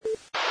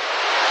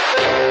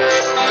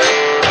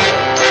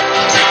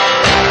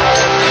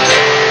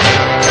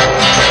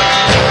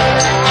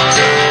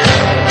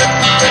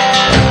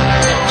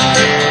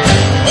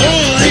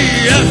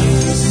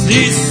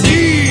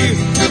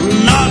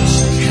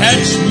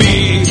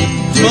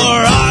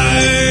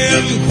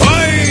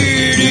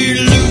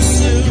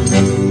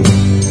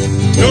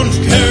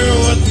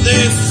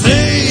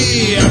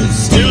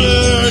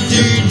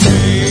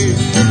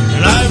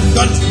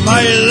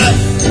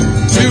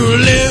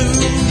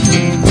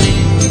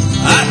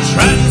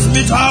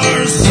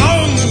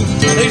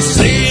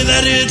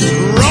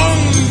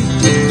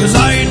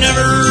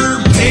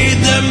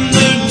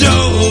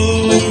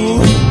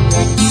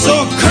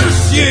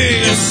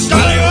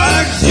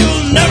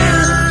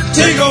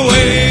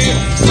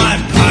my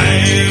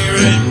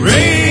pirate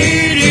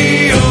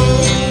radio.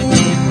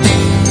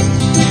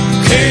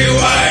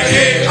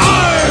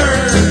 K-Y-A-R,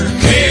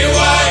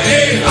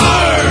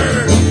 K-Y-A-R,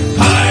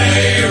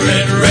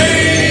 pirate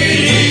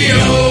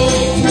radio.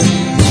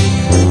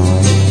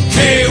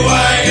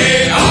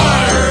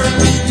 K-Y-A-R,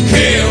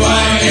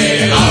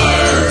 K-Y-A-R,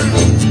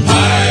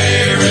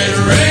 pirate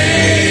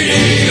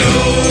radio.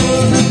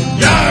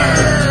 Yar!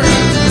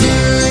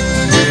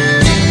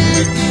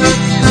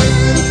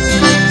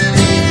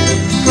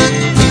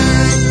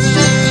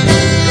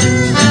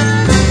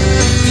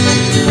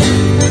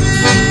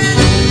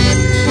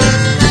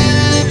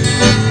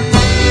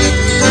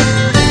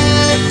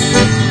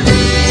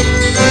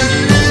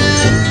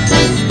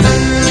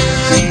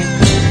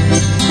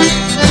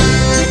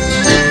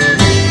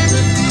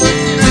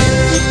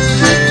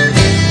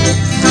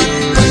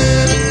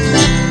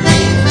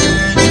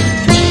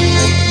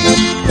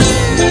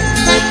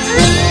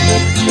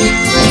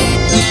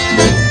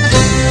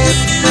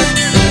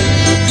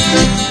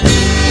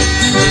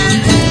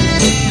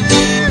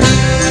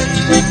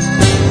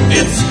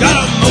 It's got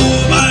a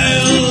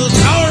mobile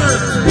tower.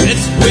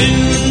 It's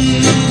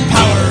wind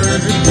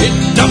powered. It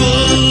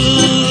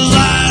doubles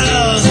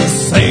as a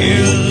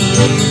sail.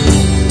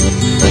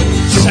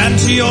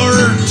 Shanty or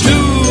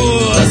two,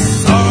 a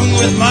song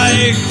with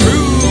my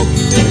crew.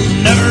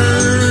 Never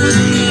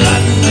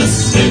land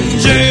us in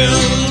jail.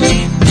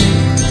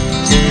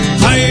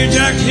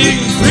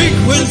 Hijacking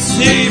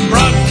frequency,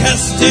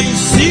 broadcasting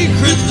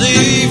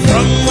secretly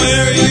from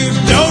where you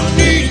don't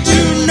need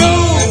to know.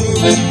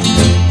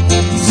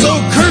 So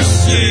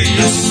curse ye,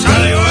 you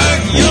scallywag,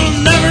 you'll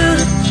never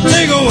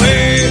take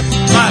away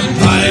my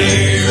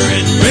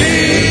pirate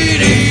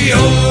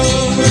radio.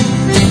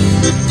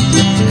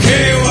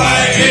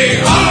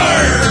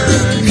 K-Y-A-R,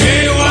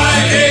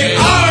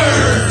 K-Y-A-R,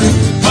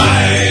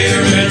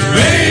 pirate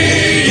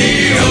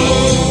radio.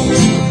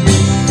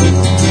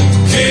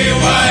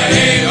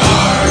 K-Y-A-R,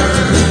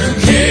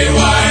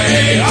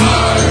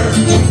 K-Y-A-R,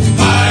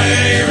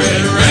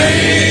 pirate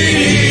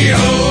radio.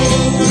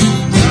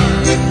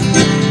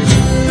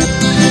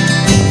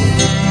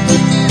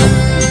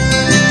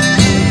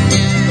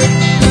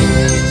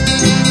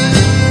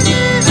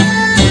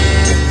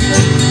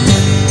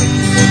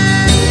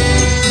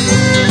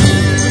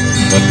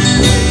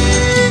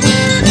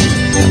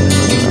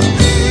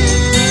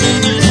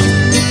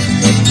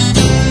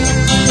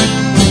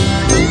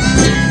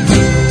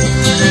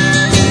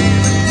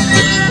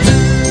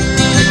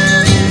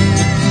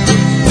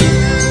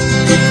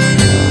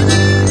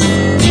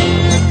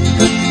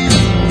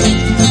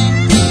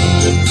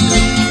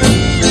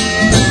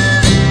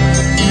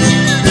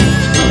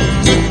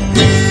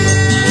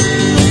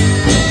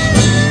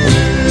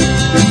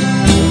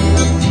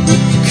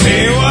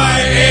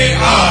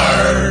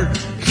 K-Y-A-R,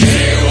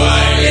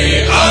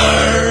 K-Y-A-R,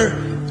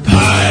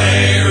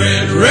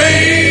 pirate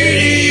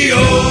radio.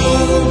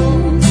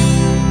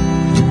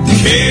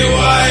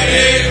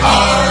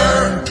 K-Y-A-R,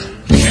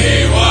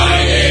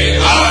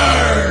 K-Y-A-R,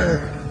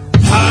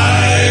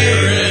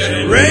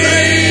 pirate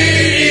radio.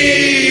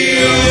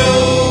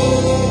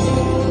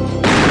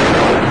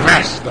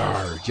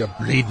 Masters, you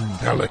bleeding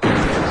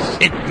pelicans.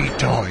 It be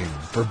time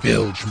for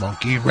Bilge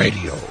Monkey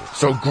Radio.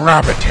 So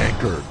grab a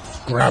tankard,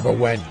 grab a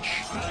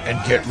wench, and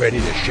get ready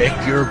to shake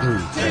your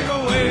groove. Take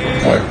away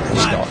Pirate my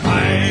stuff.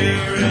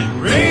 pirate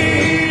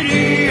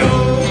radio.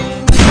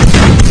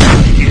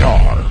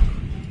 Yar.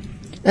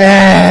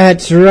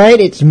 That's right,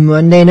 it's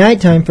Monday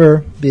night time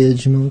for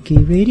Bilge Monkey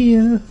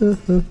Radio.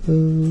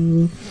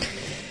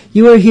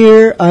 You are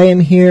here, I am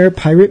here,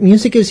 pirate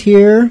music is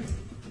here.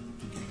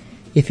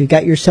 If you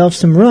got yourself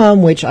some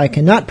rum, which I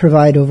cannot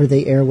provide over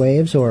the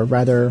airwaves, or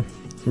rather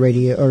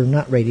radio, or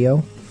not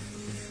radio,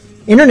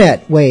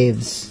 internet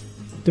waves.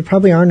 There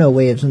probably are no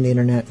waves on the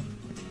internet,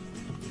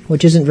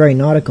 which isn't very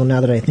nautical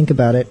now that I think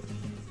about it.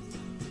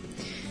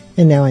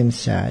 And now I'm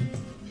sad.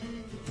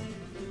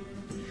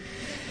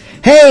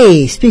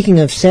 Hey, speaking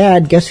of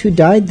sad, guess who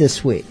died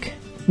this week?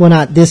 Well,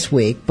 not this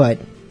week, but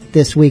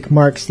this week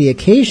marks the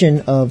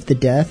occasion of the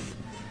death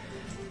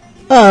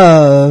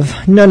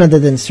of none other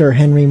than Sir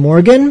Henry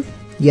Morgan.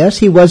 Yes,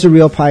 he was a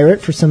real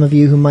pirate, for some of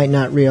you who might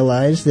not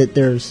realize that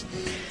there's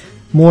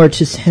more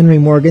to Henry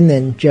Morgan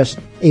than just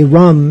a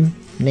rum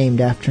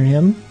named after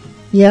him.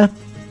 Yeah,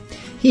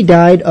 he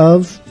died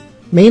of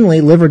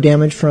mainly liver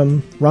damage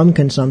from rum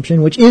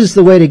consumption, which is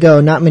the way to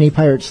go. Not many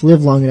pirates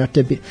live long enough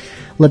to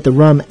let the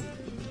rum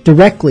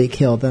directly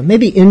kill them.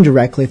 Maybe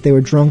indirectly if they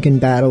were drunk in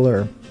battle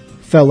or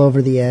fell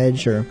over the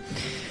edge or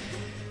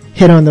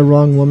hit on the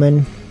wrong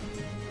woman.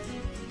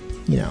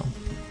 You know.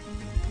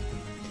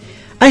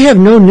 I have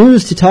no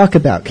news to talk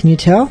about, can you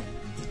tell?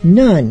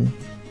 None.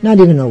 Not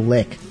even a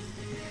lick.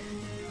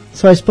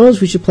 So I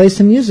suppose we should play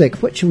some music.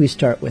 What should we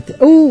start with?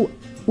 Oh,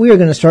 we are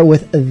going to start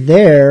with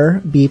There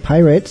Be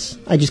Pirates.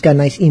 I just got a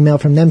nice email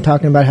from them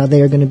talking about how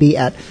they are going to be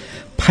at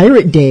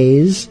Pirate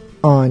Days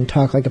on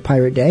Talk Like a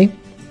Pirate Day,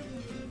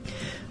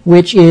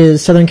 which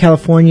is Southern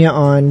California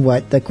on,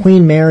 the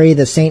Queen Mary,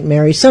 the St.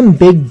 Mary, some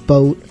big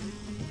boat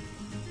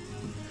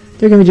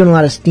they're going to be doing a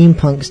lot of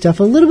steampunk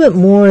stuff, a little bit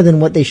more than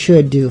what they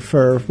should do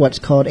for what's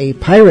called a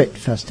pirate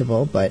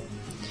festival, but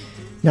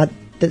not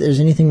that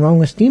there's anything wrong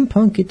with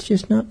steampunk, it's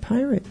just not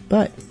pirate.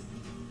 But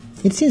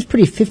it seems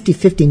pretty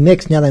 50-50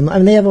 mixed now.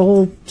 They have a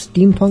whole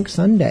steampunk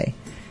Sunday.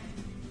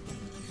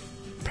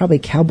 Probably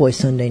Cowboy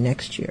Sunday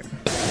next year.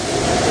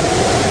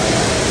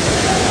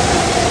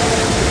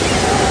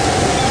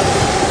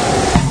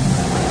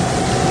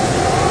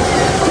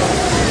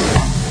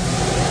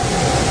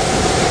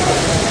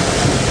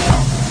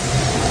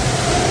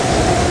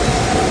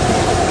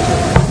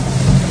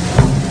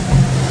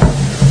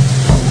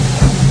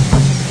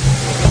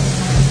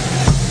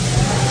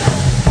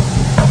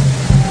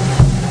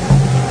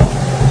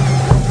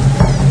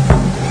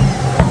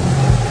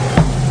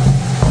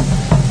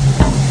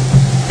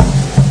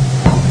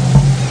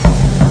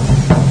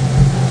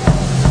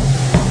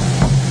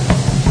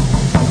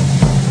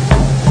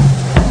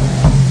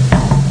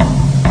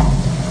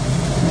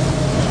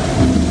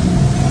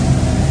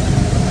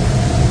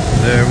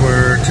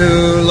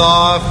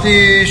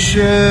 Lofty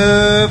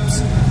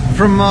ships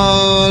from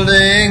old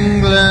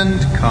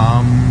England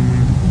come,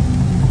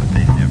 but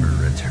they never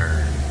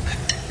returned.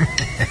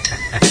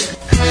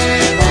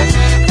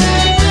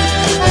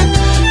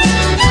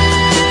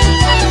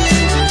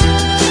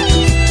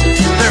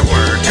 There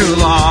were 2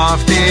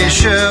 lofty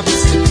ships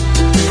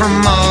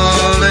from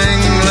old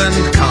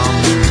England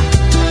come,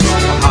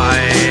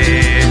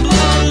 high,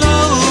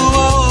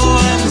 low,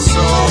 and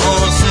so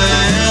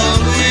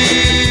sailed we.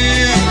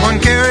 One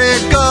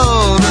carried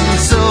gold and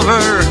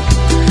silver,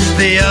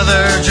 the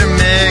other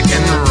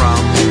Jamaican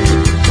rum,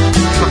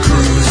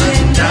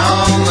 cruising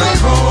down the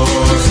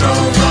coast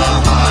of the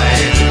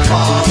Hyde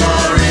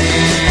Barbary.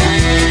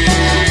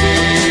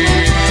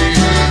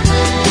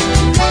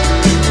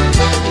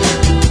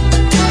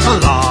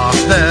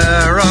 Aloft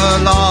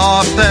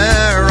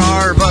there,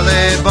 our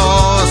bully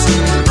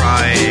bosun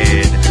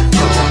cried,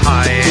 oh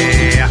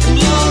high,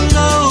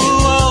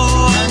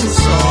 low, and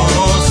so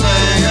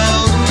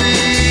sailed we.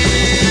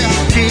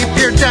 Keep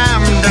your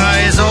damned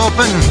eyes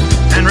open,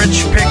 and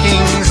rich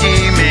pickings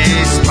ye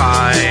may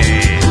spy,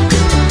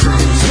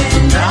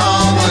 cruising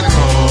down the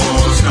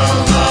coast of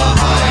the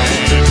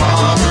Hyde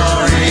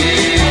Barbary.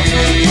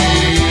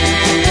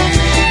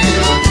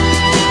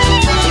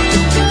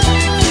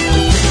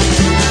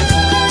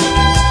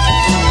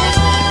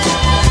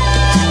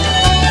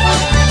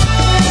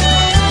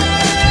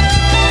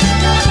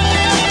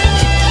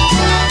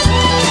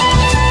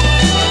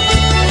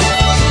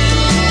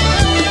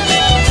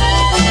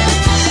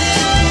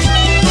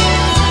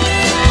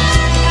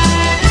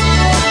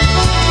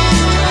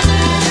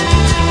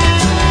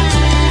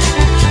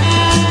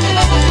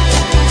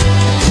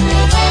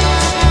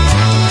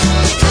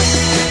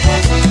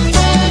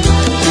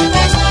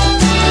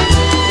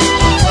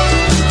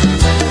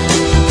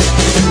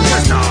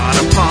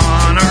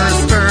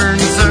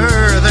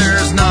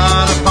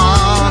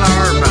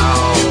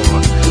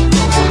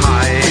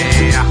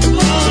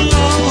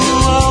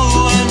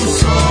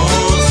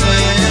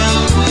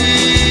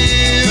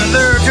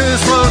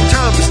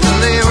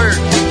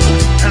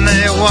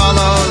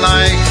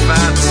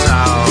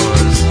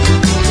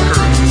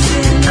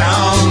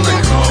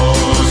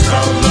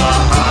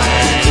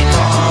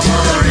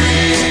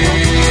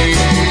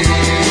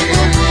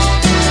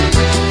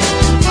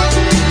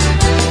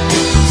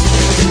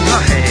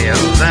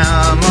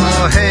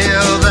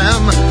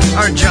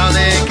 Our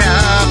jolly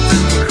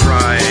captain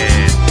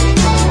cried,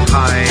 oh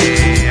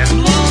high,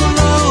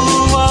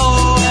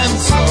 low, and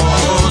so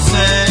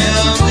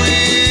sailed we.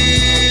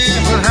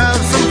 We'll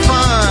have some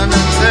fun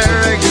at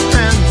their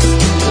expense,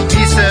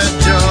 he said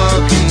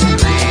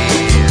jokingly,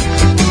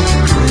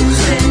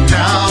 cruising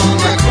down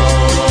the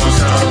coast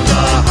of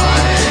the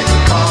Hyde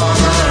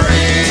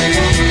Barbary.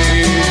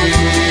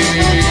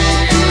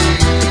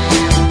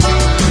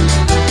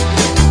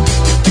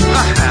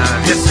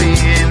 Have you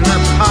seen the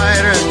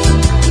pirates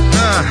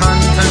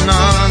hunting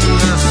on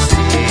the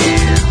sea,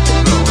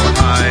 low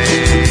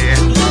high,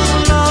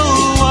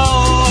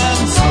 low,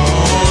 and so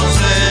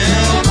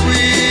sailed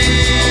we.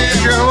 If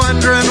you're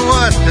wondering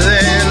what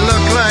they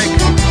look like,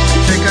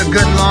 take a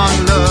good long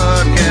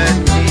look at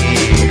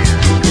me,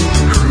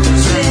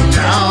 cruising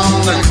down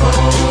the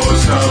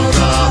coast of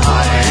the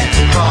Hyde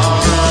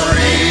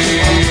Barbary.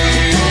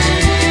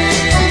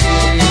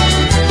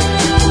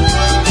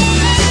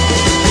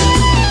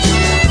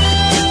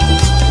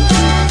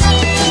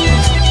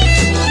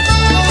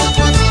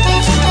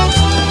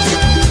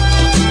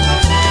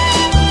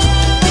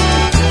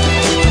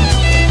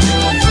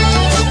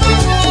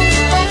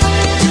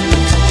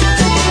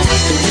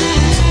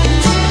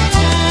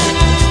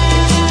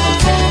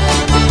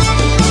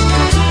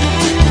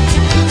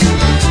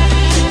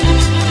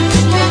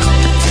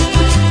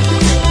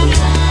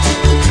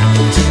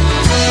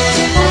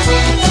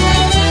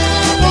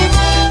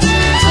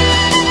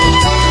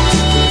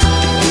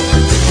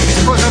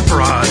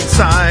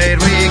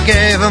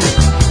 Gave 'em,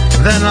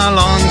 then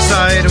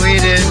alongside we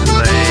did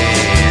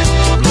lay,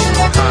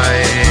 low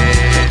high,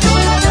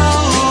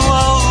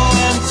 low,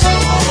 and so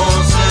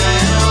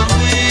sailed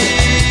we.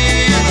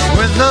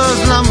 With those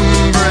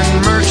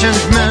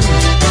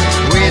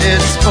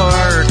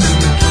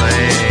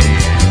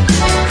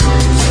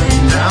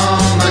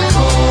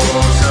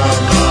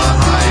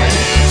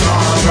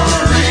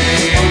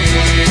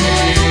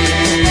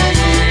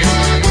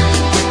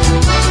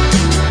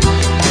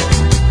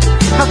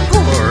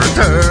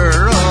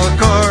Turtle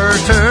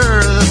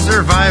quarter, the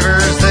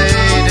survivors, they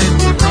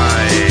did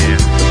cry.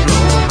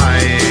 Low,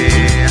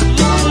 high.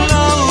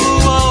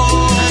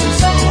 Low, and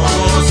so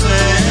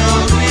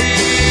sailed we.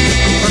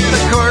 But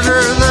the quarter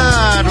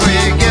that we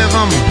give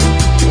 'em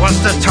was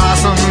to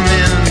toss 'em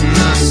in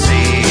the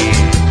sea.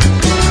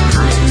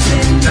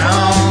 Cruising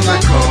down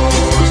the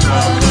coast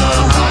of the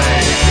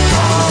High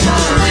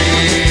Pommery.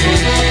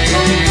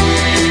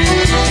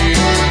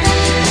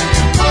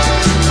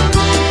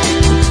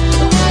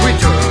 We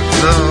took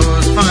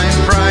those fine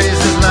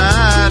prizes,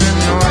 lad,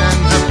 and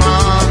went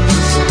upon the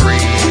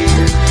spree.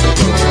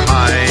 Low,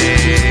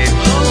 high.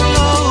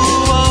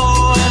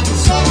 Low, and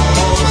so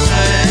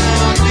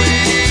sailed we.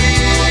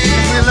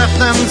 We left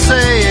them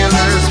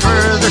sailors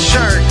for the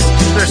sharks,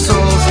 their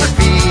souls to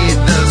feed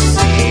the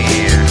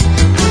sea.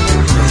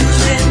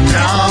 Cruising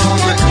down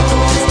the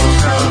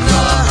coast of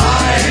the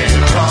High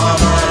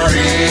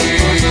Pommery.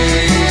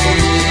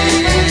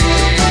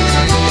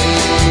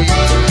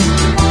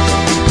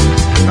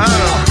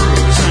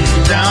 Cruising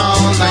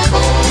down the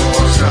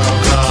coast of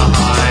the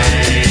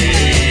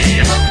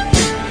High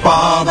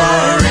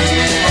Pommery.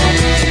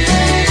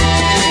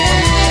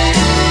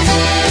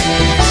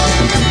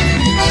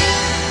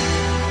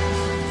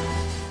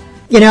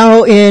 You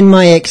know, in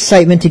my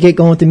excitement to get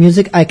going with the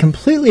music, I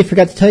completely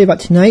forgot to tell you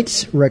about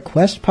tonight's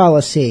request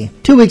policy.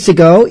 2 weeks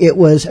ago, it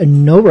was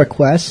no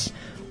requests.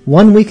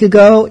 1 week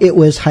ago, it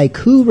was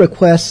haiku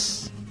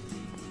requests.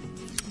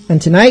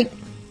 And tonight,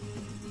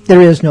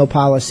 there is no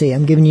policy.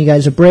 I'm giving you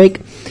guys a break.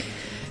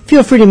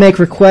 Feel free to make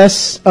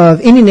requests of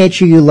any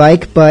nature you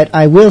like, but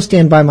I will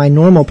stand by my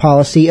normal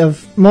policy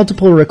of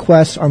multiple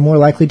requests are more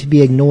likely to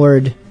be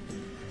ignored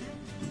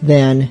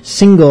than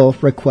single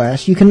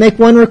requests. You can make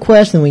one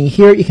request, and when you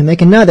hear it, you can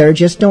make another.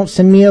 Just don't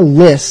send me a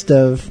list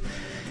of,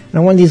 I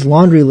don't want these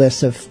laundry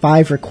lists of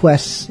 5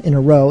 requests in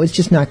a row. It's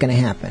just not going to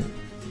happen.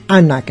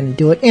 I'm not going to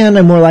do it, and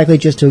I'm more likely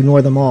just to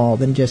ignore them all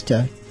than just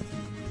to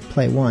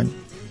play one.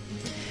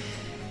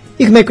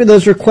 You can make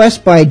those requests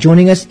by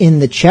joining us in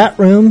the chat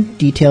room.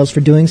 Details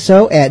for doing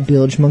so at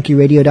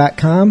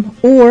bilgemonkeyradio.com,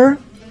 or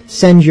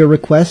send your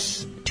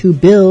requests to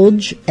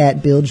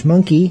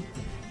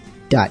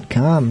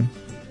bilge@bilgemonkey.com.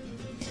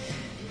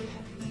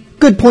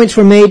 Good points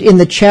were made in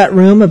the chat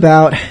room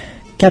about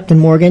Captain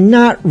Morgan.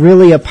 Not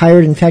really a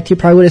pirate. In fact, he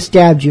probably would have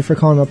stabbed you for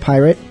calling him a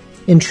pirate.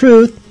 In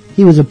truth,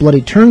 he was a bloody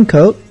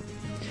turncoat,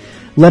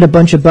 led a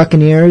bunch of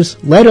buccaneers,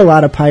 led a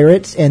lot of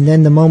pirates, and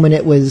then the moment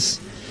it was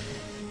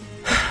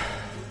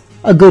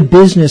a good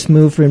business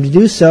move for him to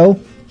do so,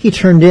 he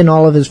turned in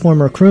all of his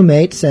former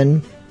crewmates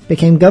and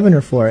became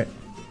governor for it.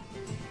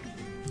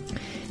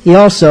 He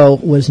also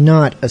was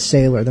not a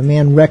sailor. The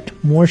man wrecked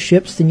more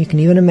ships than you can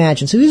even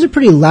imagine. So he was a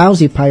pretty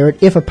lousy pirate,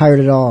 if a pirate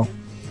at all.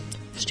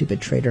 Stupid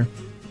traitor.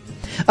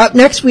 Up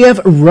next, we have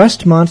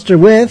Rust Monster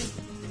with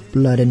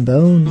Blood and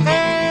Bone.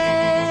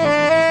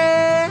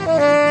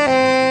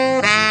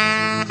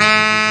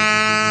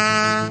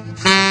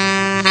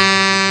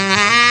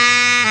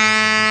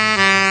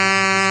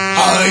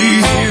 I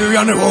hear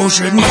yonder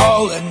ocean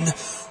calling,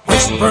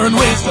 whispering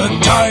with the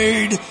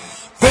tide.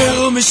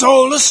 Feel me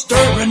soul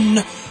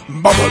a-stirring,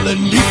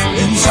 bubbling deep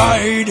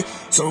inside.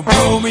 So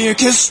blow me a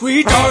kiss,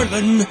 sweet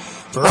darling,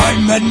 for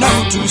I'm heading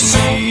out to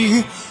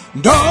sea.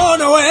 Don't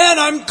know when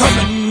I'm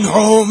coming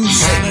home,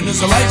 sailing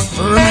is a life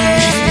for me.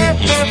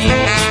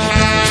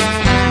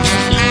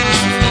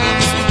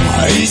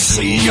 I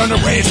see on her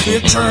waves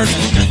they're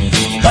turning,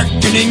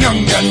 beckoning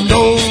young and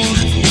old,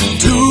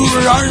 to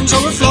her arms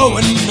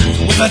overflowing,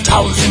 with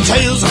 1,000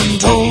 tales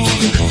untold.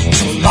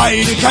 So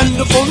light a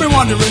candle for my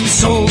wandering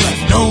soul,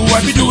 I know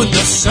I'd be doing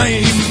the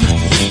same.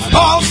 I'm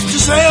off to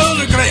sail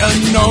the great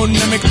unknown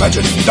and make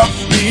legend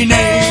of me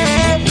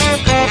name.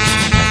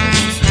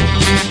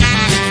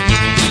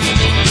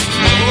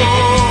 Oh,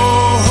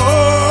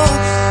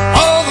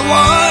 all the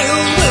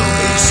while we'll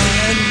be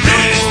singing,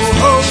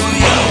 oh,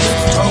 yellow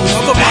toe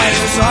of the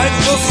miles I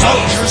will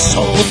sell your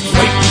soul.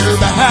 Wait your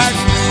back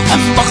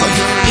and buckle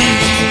your knee.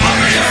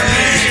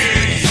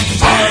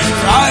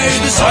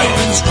 The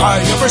sirens cry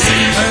over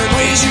sea-fair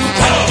ways you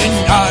can't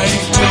deny,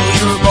 till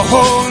your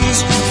bones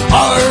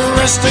are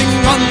resting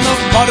on the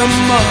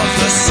bottom of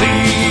the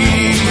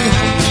sea.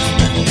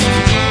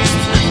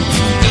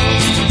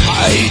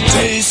 I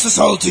taste the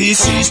salty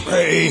sea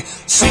spray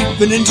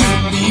seeping into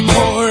me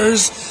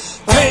pores,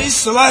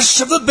 taste the lash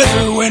of the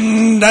bitter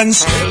wind, and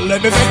still I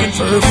be begging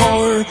for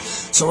more.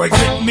 So I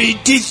grit me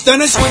teeth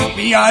and I squint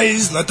me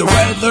eyes, let the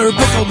weather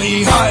pickle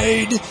me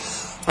hide.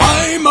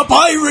 I'm a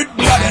pirate,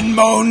 blood and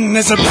bone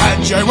is a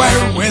badge I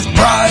wear with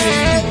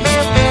pride.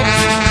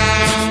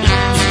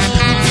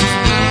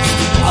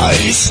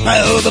 I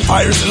smell the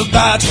fires of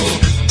battle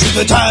to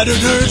the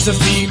tattered nerves of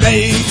me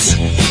mates.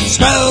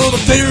 Smell the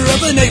fear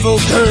of the naval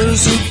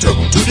curs who took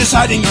to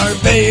deciding our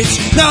fates.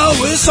 Now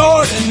with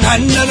sword in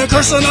hand and a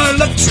curse on our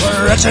lips,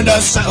 we're etching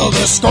to settle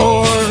the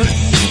score.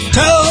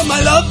 Tell my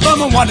love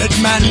I'm a wanted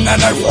man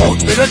and I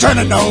won't be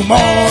returning no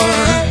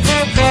more.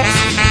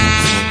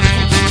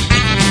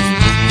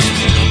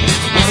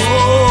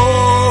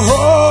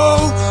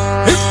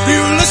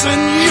 Listen,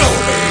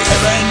 you'll be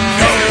hearing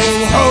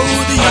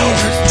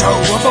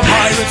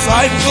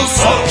will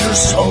salt your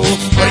soul.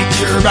 Break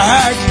your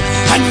back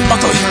and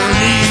buckle your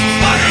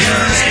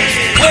knees.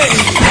 Hey,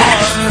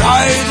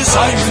 I, the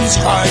Simon's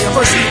cry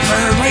for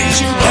secret ways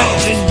you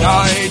can't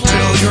deny,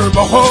 till your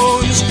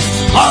bones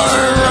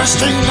are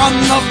resting on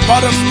the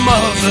bottom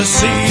of the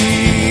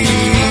sea.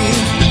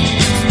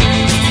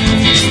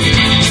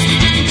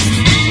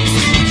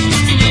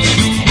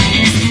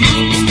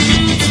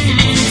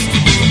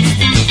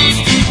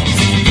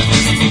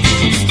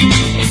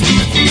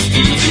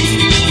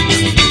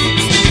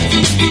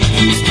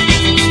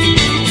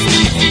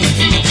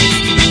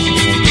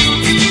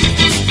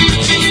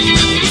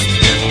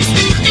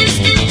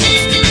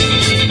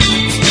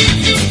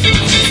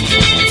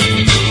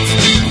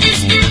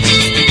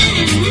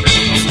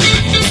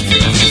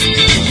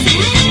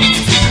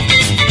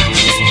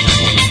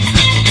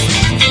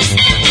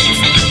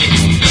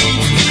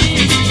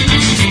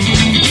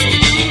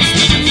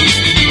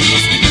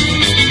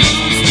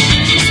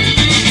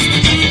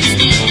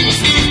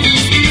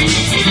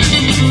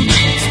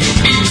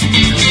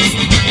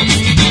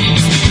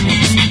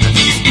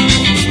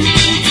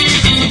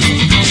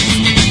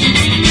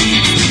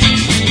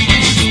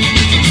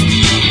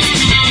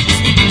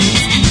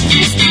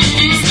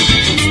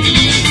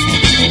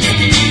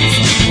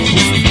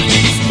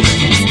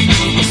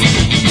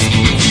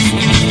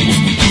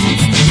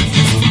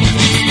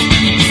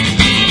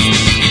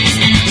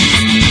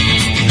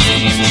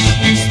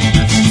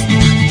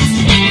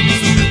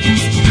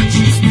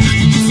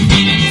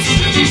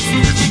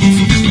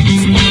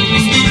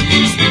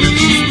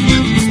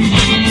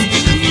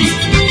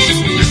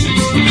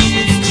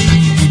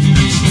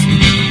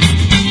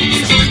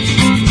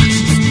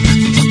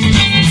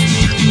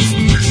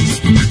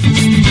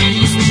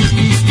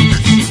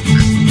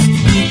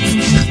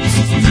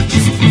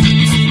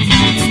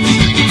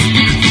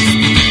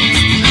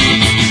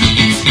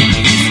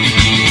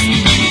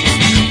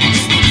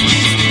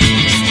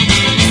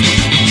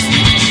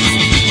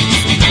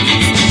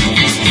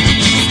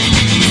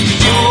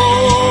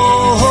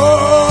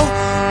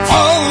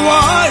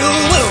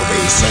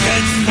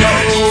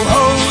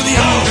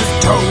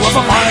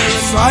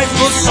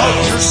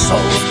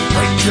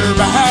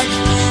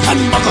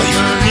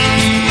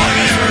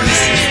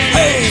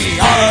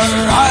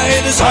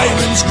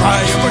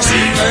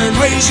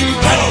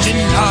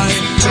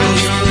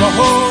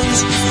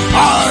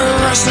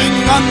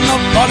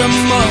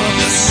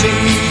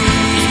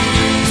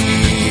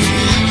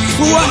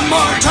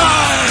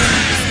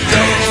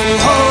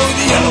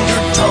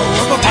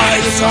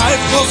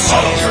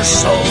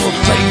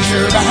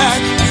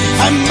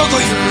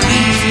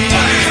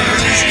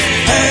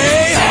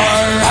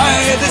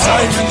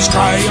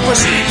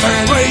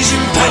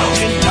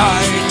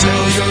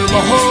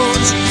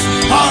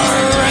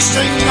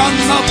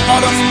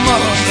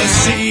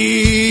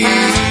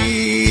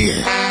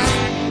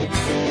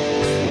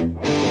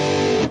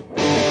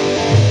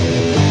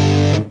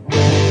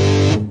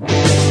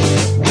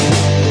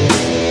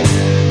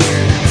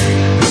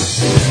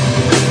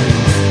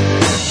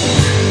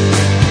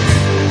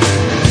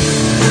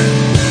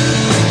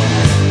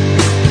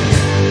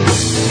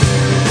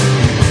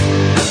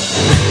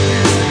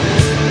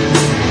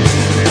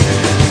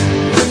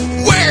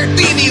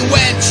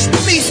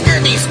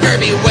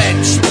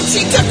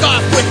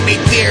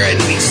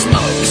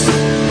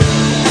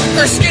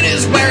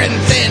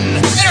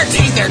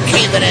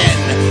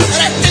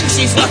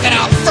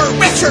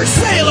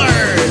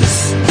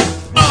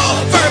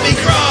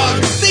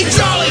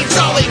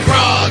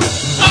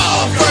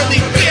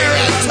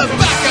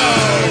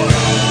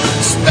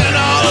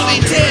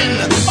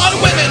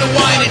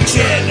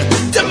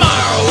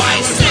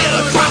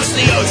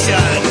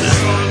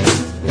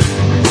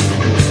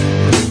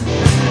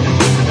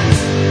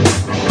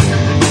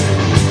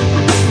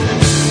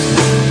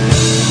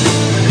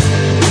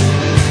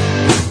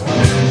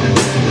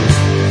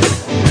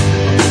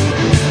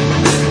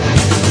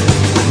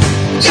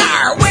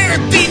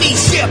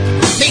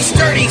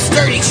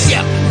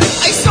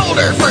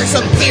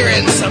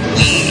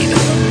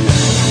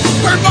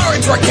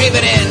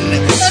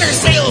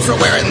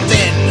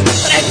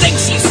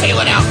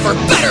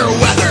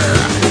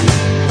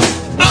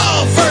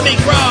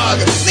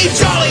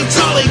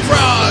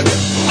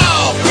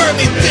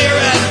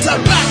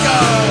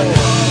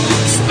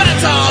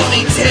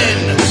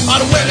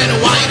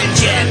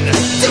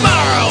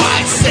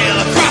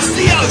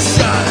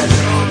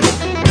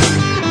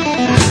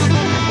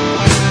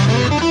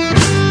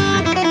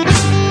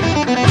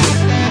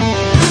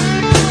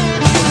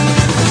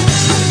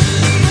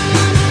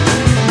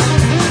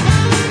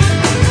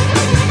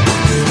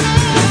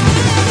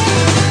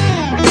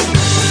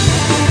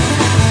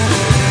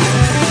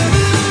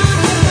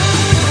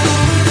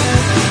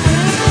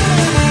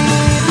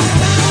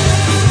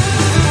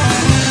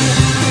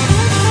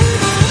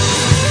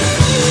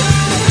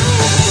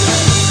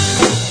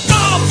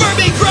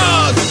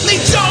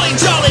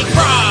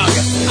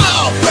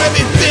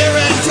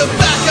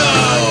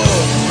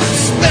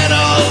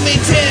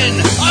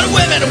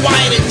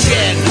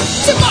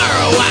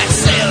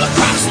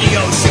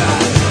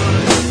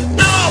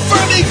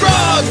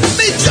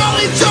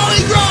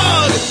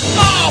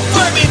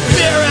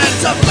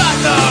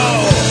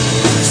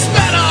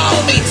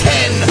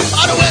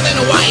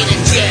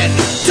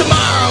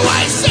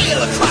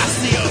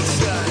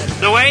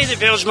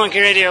 Bilge Monkey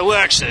Radio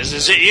works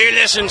is that you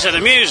listen to the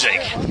music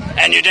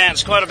and you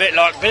dance quite a bit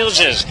like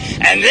Bilges.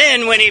 And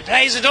then when he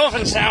plays the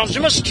dolphin sounds,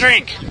 you must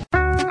drink.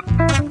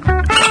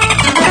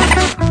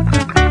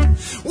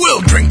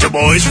 We'll drink to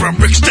boys from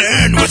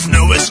Brixton with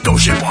Nova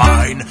Scotian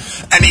wine.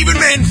 And even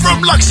men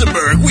from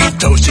Luxembourg we've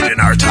toasted in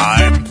our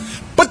time.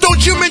 But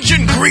don't you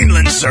mention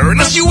Greenland, sir,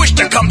 unless you wish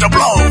to come to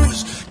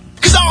blows.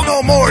 'Cause I'll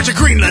no more to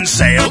Greenland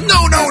sail.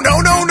 No, no,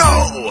 no, no,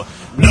 no.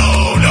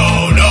 No,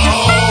 no, no,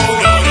 no,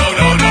 no,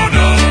 no, no,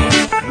 no.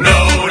 No,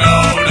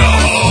 no, no,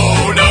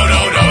 no, no,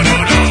 no, no,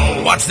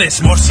 no. What's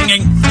this, more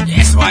singing?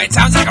 Yes, why, it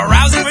sounds like a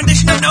rousing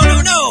rendition of No,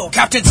 No, No.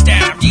 Captain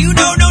Stab, do you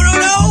know No, No,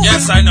 No?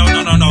 Yes, I know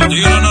No, No, No. Do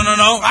you know No, No,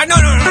 No? I know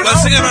No, No, No. Well,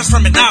 sing a verse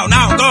from it now,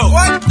 go.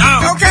 What?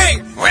 Now.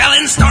 Okay. Well,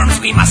 in storms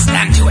we must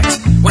stand to it.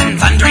 When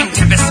thundering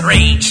tempests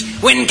rage.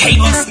 When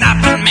cables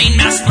snap and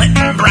mainmast split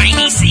and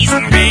briny seas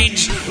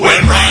engage.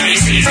 When briny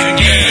seas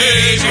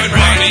engage, when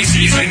briny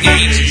seas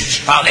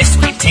engage. All this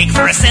we take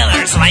for a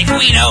sailor's life,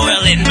 we know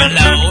we'll in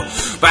below.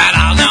 But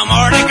I'll no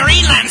more to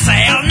Greenland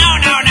sail. No,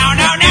 no, no,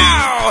 no,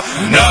 no.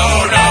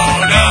 No, no,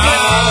 no,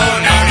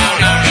 no, no,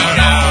 no, no,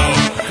 no.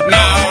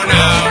 No,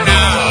 no,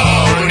 no,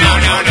 no,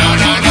 no,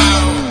 no, no.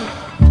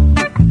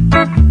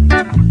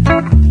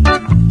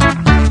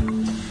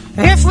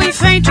 If we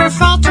faint or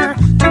falter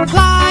to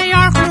ply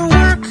our crew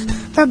work,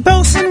 the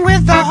boatswain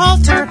with the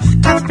halter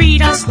doth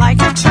beat us like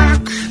a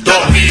Turk.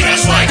 Don't beat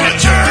us like a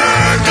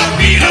Turk, don't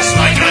beat us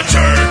like a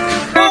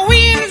Turk. While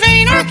we in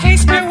vain our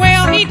case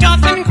bewail, he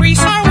doth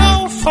increase our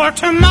woe. For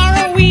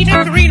tomorrow we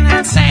to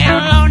Greenland sail.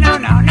 Oh, no,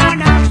 no, no,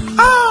 no.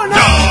 Oh,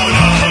 no.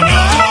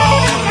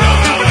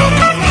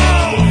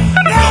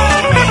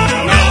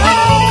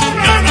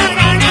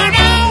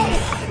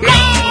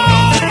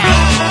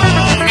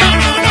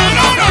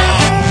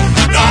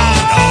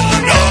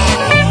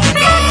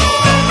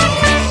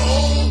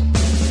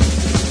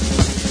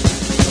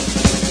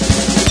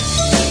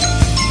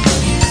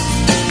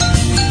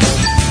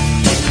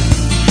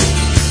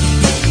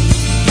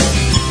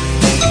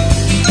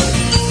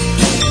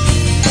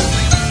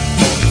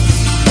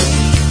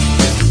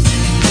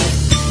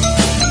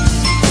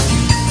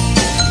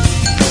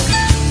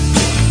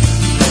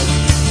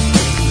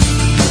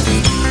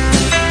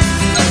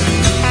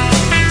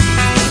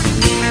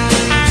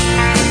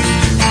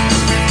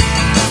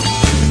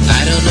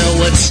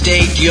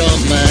 State your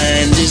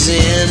mind is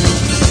in,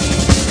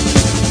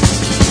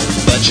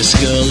 but your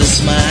skull is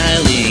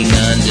smiling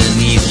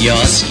underneath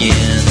your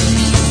skin.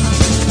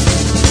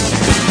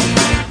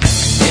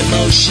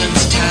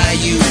 Emotions tie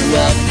you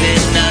up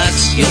in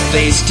knots. Your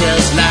face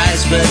tells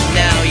lies, but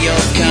now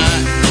you're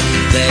caught.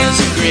 There's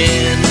a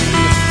grin,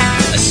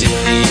 a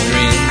silly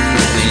grin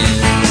within.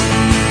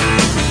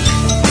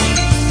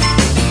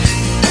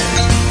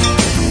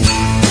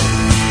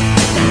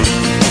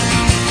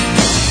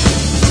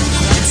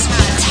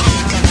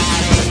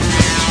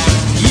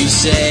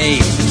 Say,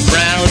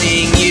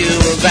 frowning, you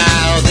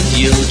avow that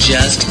you'll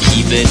just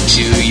keep it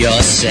to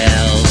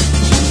yourself.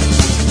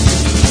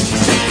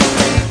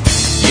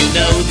 You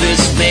know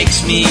this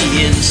makes me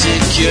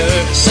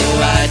insecure, so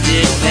I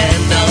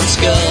depend on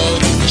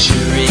Skull,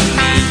 assuring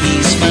me he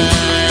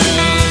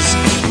smiles,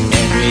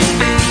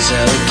 everything's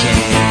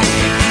okay.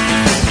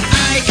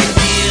 I can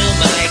feel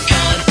my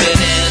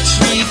confidence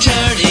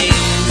returning.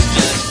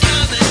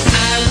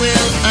 I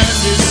will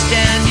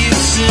understand you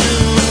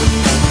soon.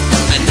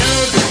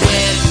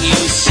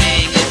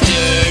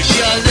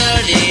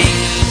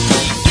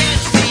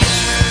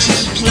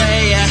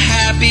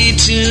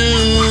 Tune.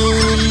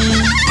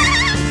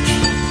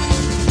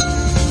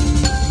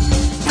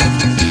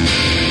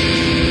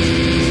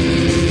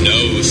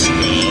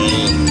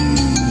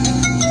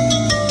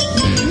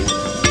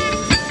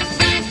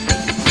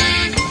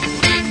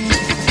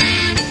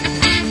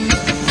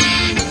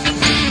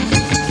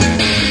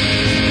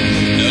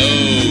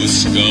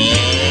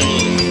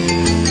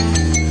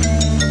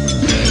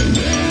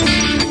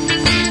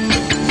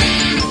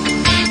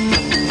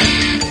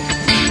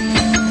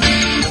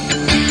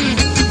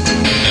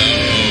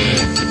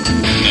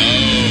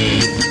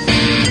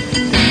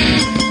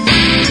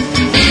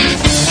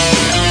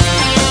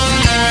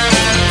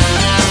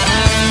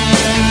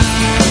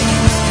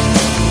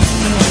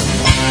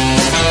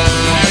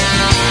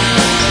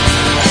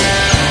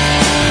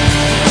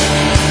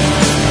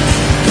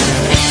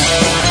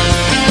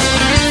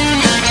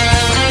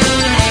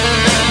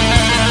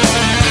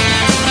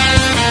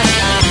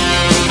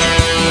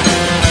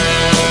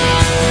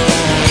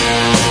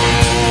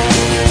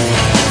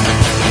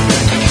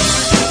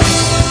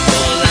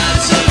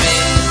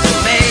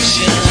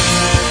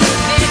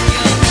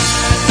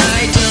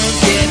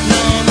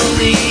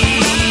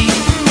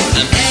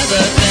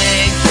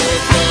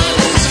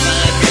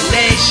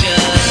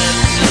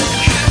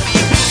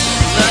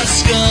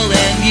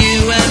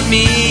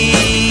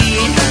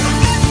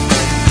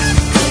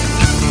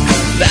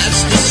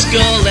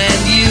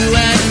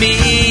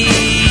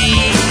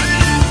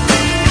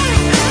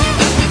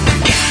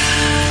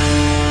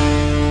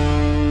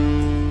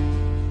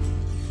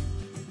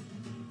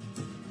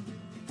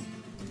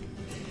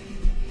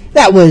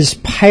 That was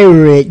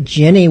Pirate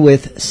Jenny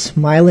with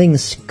Smiling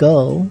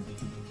Skull.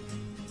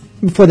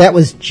 Before that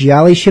was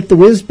Jolly Ship the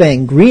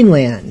Whiz-Bang,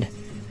 Greenland.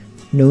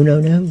 No, no,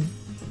 no.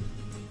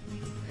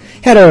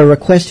 Had a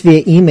request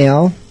via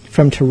email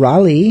from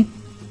Tarali.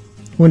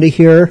 Wanted to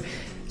hear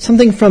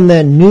something from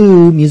the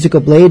new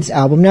Musical Blades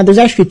album. Now, there's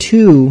actually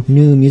 2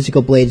 new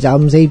Musical Blades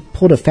albums. They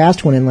pulled a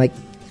fast one and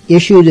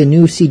issued a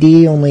new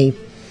CD only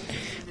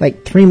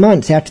 3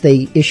 months after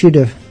they issued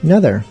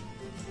another.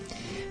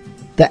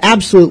 The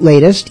absolute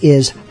latest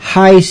is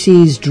High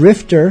Seas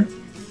Drifter,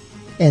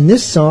 and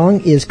this song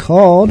is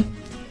called,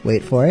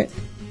 wait for it,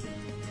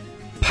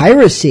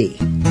 Piracy.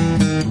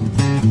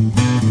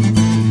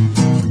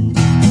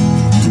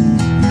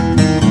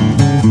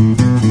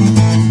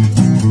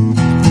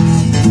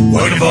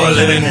 Working for a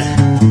living.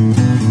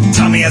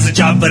 Tommy has a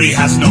job, but he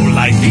has no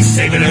life. He's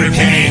saving every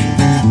penny,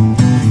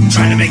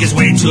 trying to make his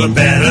way to a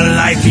better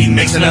life. He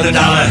makes another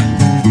dollar,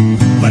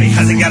 but he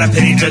hasn't got a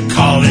penny to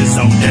call his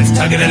own. Debt's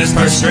tugging at his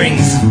purse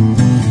strings.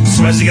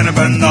 Swears he's gonna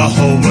burn the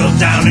whole world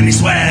down, and he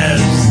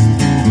swears,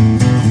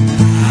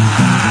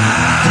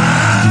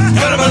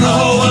 gonna burn the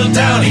whole world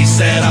down. He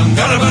said, I'm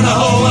gonna burn the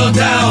whole world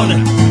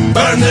down.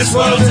 Burn this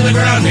world to the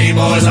ground, hey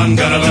boys, I'm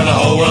gonna burn the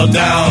whole world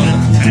down.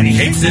 And he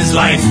hates his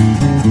life.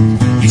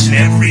 Each and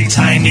every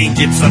time he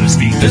gets on his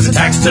feet, there's a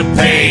tax to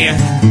pay.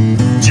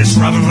 Just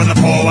robbing from the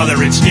poor while the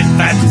rich get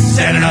fat,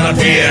 standing on a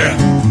pier.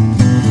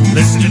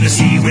 Listen to the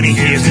sea when he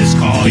hears his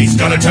call. He's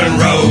gonna turn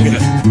rogue,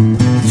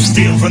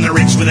 steal from the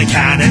rich with a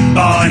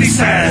cannonball. And he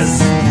says,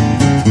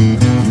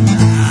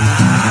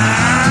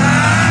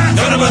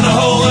 gonna burn the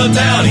whole world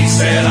down. He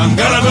said, I'm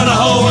gonna burn the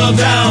whole world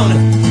down.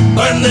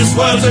 Burn this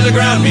world to the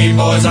ground, me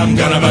boys, I'm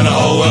gonna burn the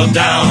whole world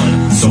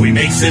down. So he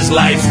makes his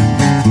life.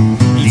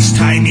 Each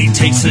time he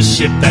takes a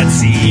ship at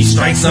sea, he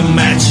strikes a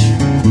match,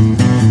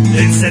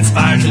 then sets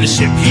fire to the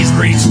ship he's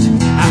reached.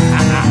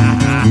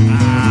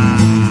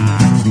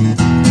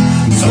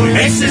 So he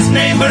makes his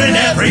name, but in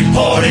every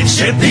port and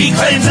ship he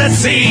claims at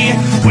sea.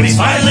 When he's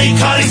finally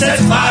caught, he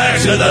sets fire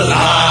to the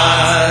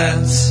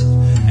lots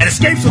and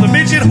escapes with a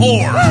midget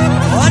whore.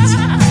 What?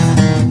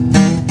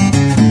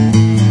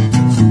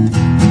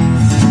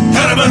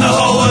 Gonna burn the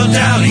whole world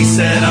down, he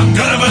said, I'm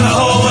gonna burn the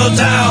whole world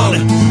down.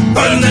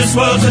 Burn this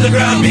world to the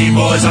ground, me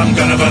boys, I'm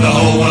gonna burn the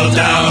whole world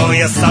down. Oh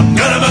yes, I'm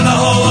gonna burn the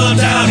whole world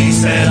down, he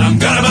said, I'm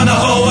gonna burn the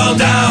whole world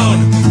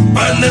down.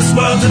 Burn this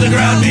world to the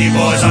ground, me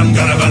boys, I'm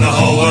gonna burn the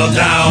whole world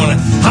down.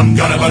 I'm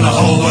gonna burn the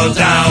whole world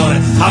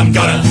down. I'm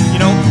gonna... You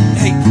know,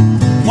 hey,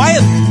 why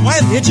a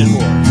midget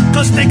whore?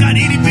 Cause they got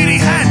itty-bitty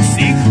hands,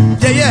 see?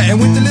 Yeah, and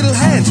with the little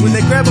hands, when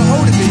they grab a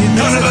hold of me...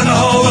 Gonna burn the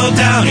whole world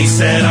down, he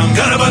said, I'm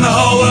gonna burn the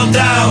whole world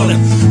down.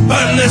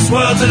 Burn this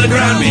world to the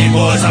ground, me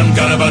boys, I'm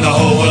gonna burn the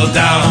whole world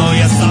down. Oh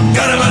yes, I'm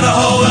gonna burn the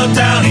whole world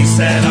down, he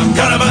said, I'm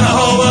gonna burn the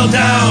whole world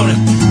down.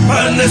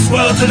 Burn this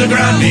world to the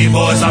ground, me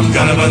boys, I'm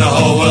gonna burn the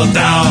whole world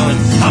down.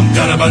 I'm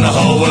gonna burn the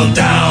whole world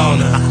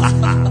down.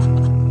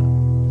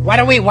 What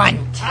do we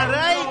want?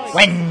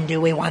 When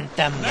do we want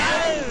them?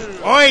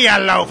 Oi, you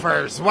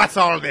loafers, what's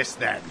all this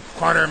then?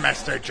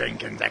 Quartermaster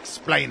Jenkins,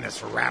 explain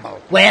this rabble.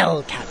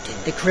 Well, Captain,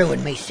 the crew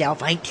and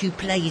myself ain't too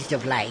pleased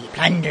of late.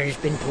 Plunder's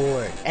been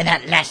poured, and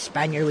that last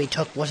Spaniard we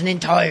took was an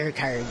entire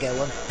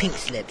cargo of pink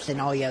slips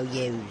and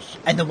IOUs.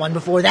 And the one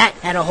before that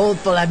had a hold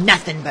full of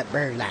nothing but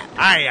burlap.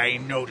 I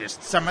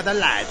noticed some of the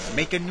lads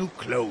making new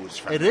clothes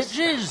from It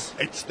is.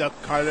 It's the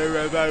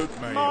colour about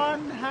me.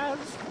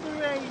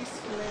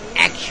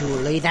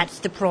 Actually, that's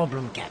the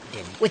problem,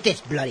 Captain. With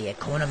this bloody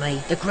economy,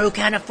 the crew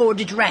can't afford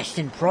to dress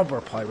in proper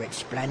pirate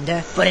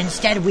splendor, but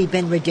instead we've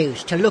been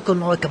reduced to looking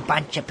like a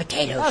bunch of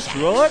potato sacks.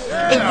 right.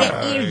 And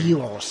yet here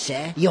you all,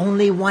 sir. The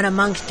only one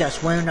amongst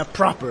us wearing a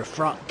proper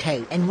frock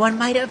coat, and one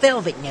made of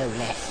velvet no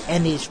less.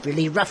 And these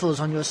frilly ruffles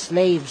on your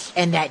sleeves,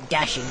 and that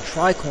dashing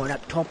tricorn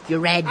up top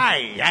your head.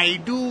 I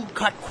do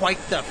cut quite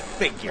the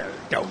figure,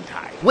 don't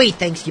I? We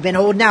thinks you've been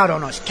holding out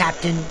on us,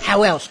 Captain.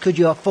 How else could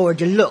you afford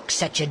to look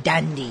such a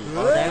dandy?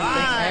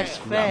 That's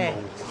fair.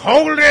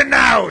 Holding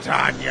out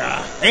on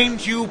ya.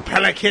 Ain't you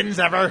pelicans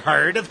ever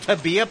heard of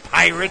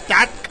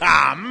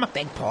ToBeAPirate.com?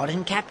 Beg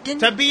pardon, Captain?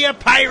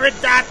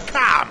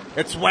 ToBeAPirate.com.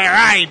 It's where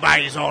I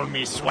buys all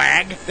me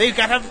swag. They've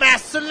got a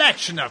vast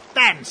selection of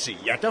fancy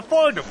yet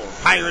affordable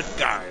pirate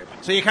garb,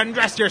 so you can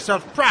dress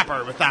yourself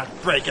proper without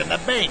breaking the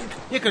bank.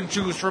 You can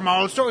choose from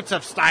all sorts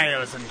of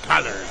styles and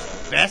colors.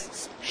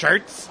 Vests,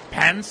 shirts,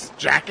 pants,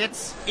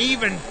 jackets,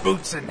 even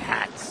boots and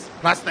hats.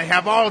 Plus, they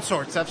have all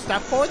sorts of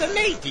stuff for the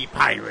lady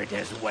pirate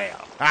as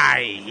well.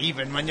 Aye,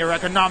 even when your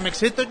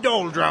economics hit the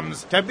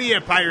doldrums,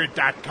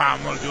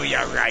 ToBeAPirate.com will do you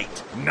right.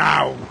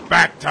 Now,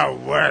 back to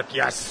work,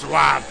 you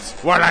swabs,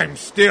 while I'm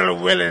still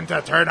willing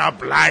to turn a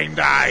blind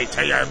eye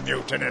to your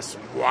mutinous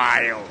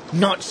wiles.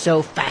 Not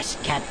so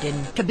fast,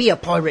 Captain.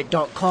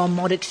 ToBeAPirate.com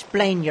might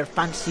explain your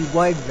fancy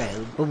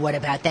wardrobe, but what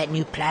about that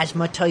new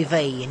plasma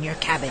TV in your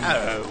cabin?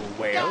 Oh,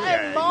 well,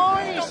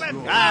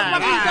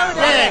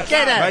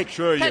 Make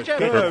sure you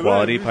for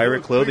quality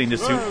pirate clothing to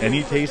suit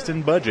any taste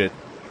and budget.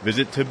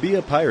 Visit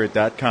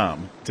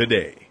ToBeAPirate.com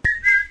today.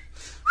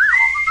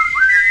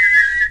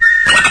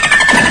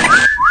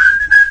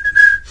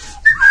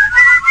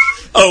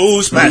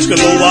 Oh, splash good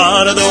old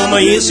water, though my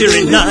ears hear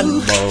it not.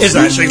 As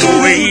I shake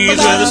the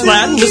waves with a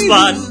splat and a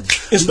spot.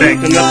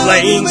 Inspecting the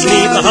flames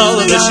beneath the hull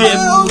of the ship.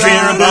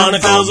 Clearing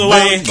barnacles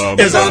away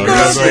as under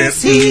a slip.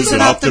 He's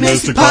an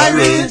optimistic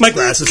pirate. My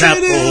glass is half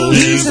full.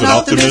 He's an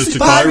optimistic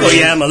pirate. Oh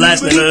yeah, my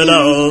last never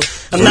dull.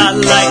 I'm not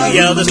like the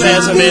others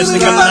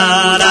pessimistic.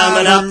 I'm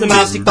an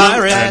optimistic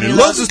pirate. And he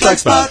loves his black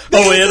spot.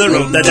 Oh, with a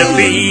rope that to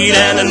feed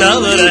and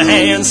another to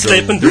hand.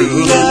 Slipping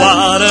through the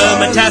water,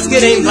 my task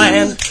it ain't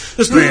bland.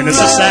 The splinters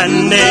are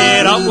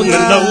sanded off with my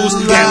nose.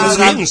 And the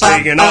skin's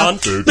taking on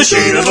the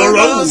shade of a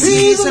rose.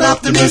 He's an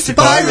optimistic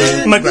pirate.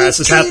 My glass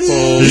is half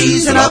full.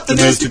 He's an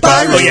optimistic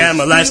pirate. Oh yeah,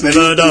 my life's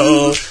never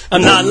dull.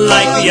 I'm not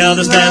like the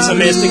others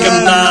pessimistic.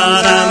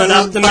 I'm an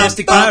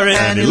optimistic pirate.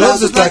 And he loves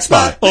his black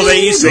spot. Oh,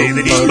 they say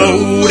that he's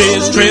rode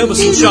his trail with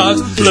some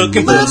sharks,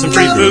 looking for some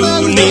free food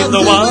neath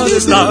the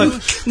water's dark.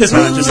 There's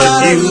not just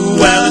a few,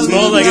 well, it's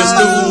more like a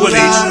stew, where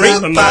they scrape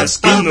my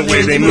skin the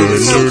way they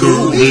move so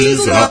cool.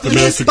 He's an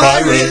optimistic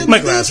pirate. My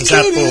glass is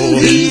half full.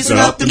 He's an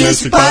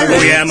optimistic pirate.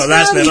 Oh yeah, my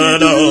life's never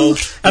dull.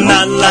 I'm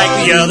not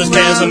like the others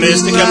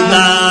pessimistic.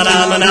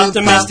 I'm an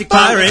optimistic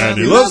pirate. And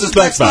he loves his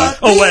black spot.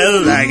 Oh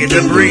well, I get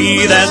to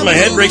breathe as my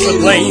head breaks the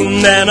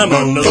plane. Then I'm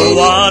under the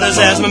waters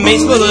as my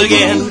mate's full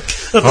again.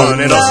 The fun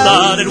it all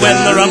started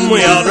when the rum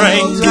we all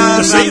drank.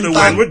 To say that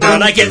when we're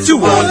done, I get to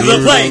walk to the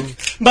plank.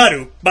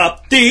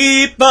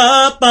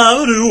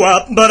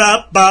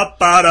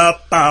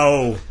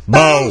 Ba-doop-bop-dee-bop-ba-doo-wop-ba-da-bop-ba-da-bow.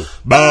 Bow,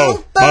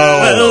 bow,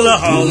 bow. Well, the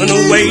hauling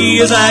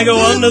away as I go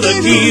under the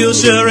keel.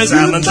 Sure as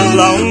I've been so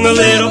long, a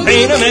little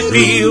pain I may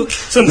feel.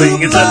 Some think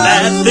it's a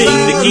bad thing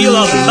to keel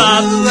off and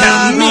bob.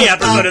 Tell me, I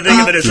prefer to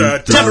think of it as a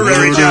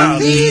temporary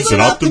job. He's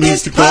an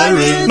optimistic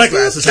pirate. My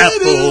glass is half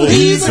full.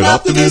 He's an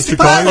optimistic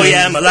pirate. Oh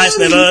yeah, my life's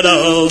never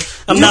dull.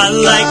 I'm not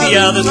like the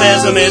others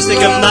pessimistic.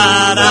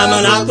 I'm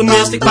an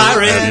optimistic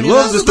pirate. And he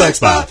loves his black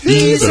spot.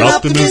 He's an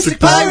optimistic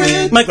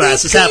pirate. My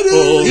glass is half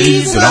full.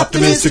 He's an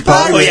optimistic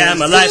pirate. Oh yeah,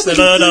 my life's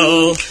never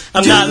dull.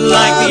 I'm not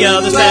like the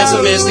others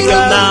pessimistic.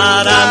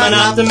 I'm an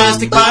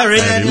optimistic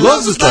pirate. And he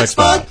loves his black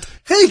spot.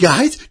 Hey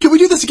guys, can we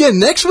do this again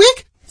next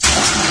week?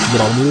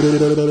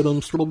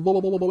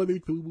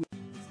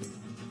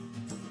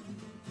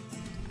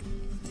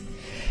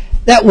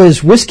 That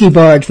was Whiskey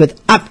Barge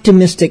with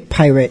Optimistic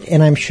Pirate,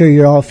 and I'm sure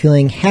you're all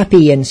feeling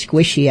happy and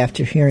squishy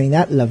after hearing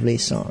that lovely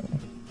song.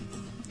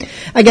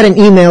 I got an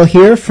email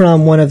here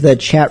from one of the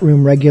chat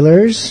room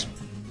regulars,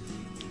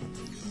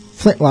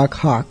 Flintlock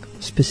Hawk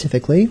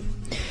specifically.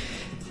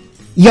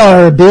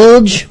 Yar,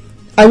 Bilge,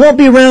 I won't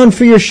be around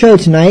for your show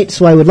tonight,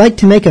 so I would like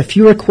to make a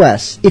few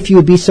requests, if you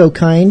would be so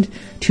kind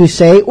to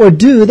say or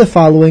do the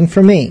following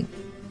for me.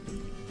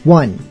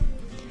 1.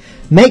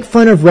 Make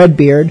fun of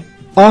Redbeard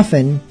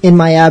often in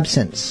my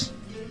absence.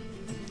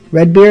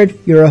 Redbeard,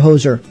 you're a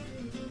hoser.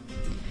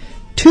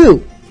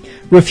 2.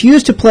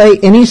 Refuse to play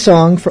any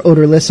song for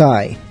Odorless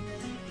Eye.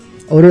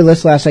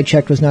 Odorless, last I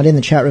checked, was not in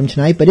the chat room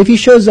tonight, but if he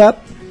shows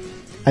up,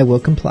 I will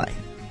comply.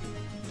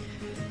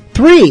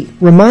 3.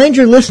 Remind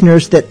your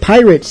listeners that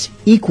pirates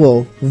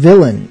equal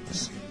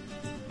villains.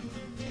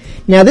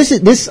 Now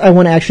this I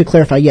want to actually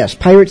clarify. Yes,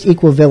 pirates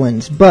equal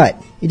villains, but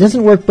it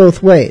doesn't work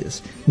both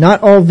ways.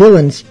 Not all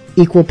villains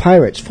equal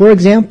pirates. For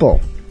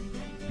example,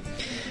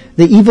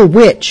 the evil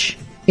witch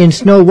in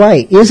Snow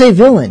White is a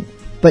villain,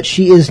 but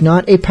she is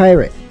not a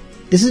pirate.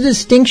 This is a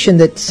distinction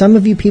that some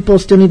of you people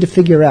still need to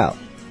figure out.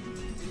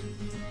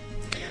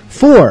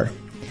 4.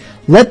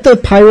 Let the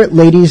pirate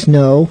ladies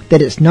know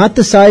that it's not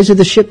the size of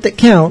the ship that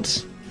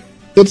counts,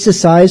 it's the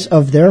size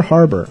of their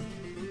harbor.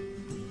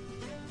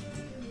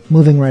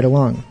 Moving right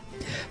along.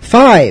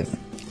 5.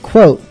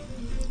 Quote,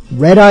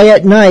 red eye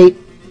at night,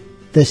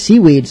 the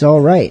seaweed's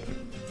all right.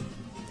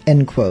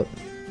 End quote.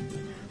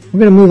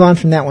 We're going to move on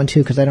from that one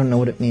too because I don't know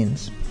what it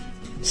means.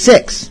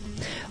 6.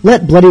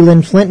 Let Bloody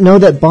Lynn Flint know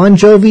that Bon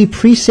Jovi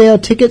pre-sale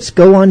tickets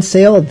go on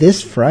sale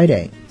this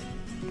Friday.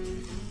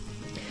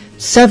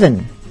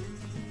 7.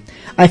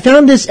 I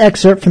found this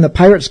excerpt from the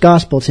Pirate's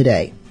Gospel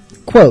today.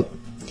 Quote,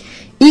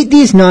 eat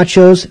these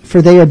nachos,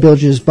 for they are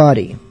Bilge's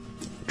body.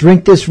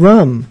 Drink this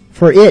rum,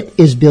 for it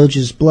is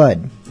Bilge's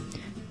blood.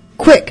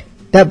 Quick,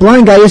 that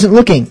blind guy isn't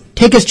looking.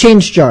 Take his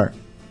change jar.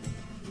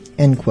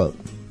 End quote.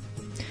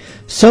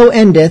 So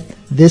endeth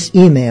this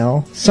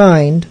email,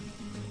 signed,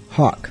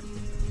 Hawk.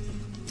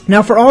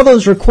 Now for all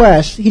those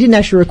requests, he didn't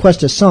actually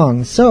request a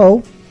song,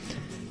 so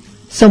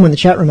someone in the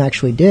chat room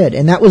actually did,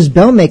 and that was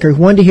Bellmaker,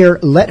 who wanted to hear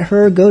Let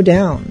Her Go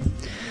Down.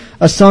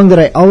 A song that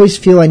I always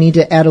feel I need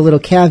to add a little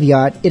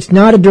caveat. It's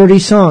not a dirty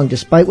song,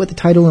 despite what the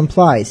title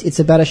implies. It's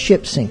about a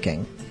ship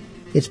sinking.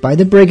 It's by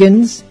the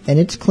Brigands, and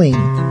it's clean.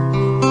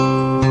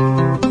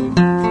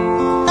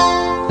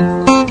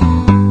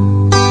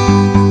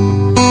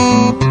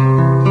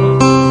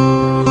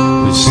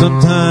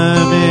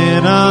 Sometime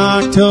in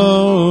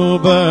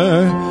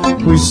October,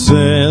 we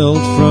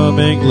sailed from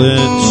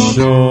England's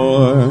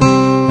shore.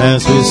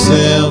 As we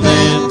sailed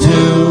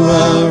into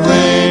a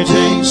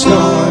raging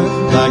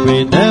storm, like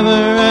we'd never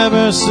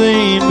ever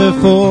seen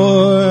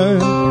before.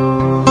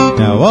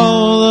 Now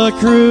all the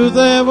crew,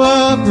 they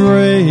were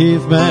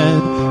brave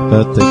men,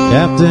 but the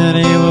captain,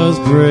 he was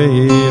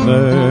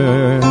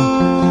braver.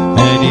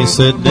 And he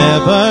said,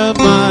 never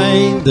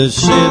mind the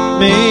ship,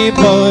 me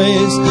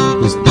boys,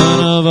 'cause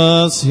none of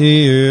us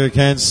here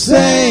can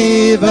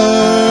save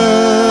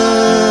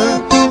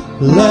her.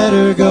 Let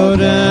her go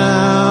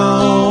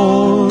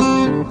down.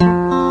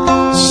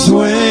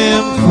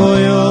 Swim for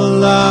your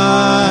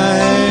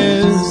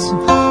lives.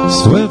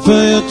 Swim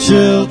for your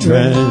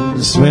children.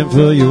 Swim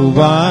for your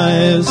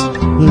wives.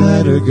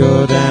 Let her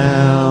go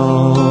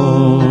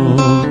down.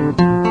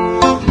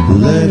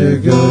 Let her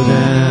go down.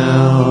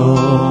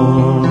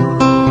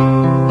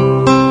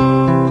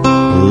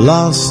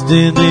 Lost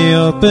in the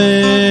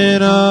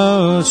open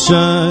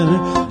ocean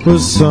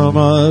was some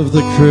of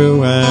the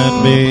crew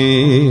and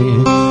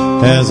me,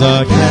 as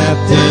our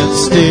captain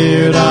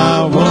steered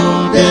our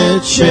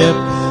wounded ship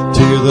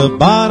to the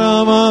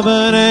bottom of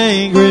an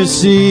angry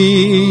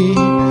sea.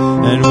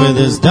 And with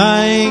his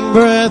dying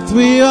breath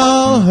we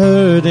all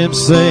heard him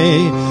say,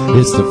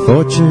 it's the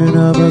fortune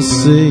of a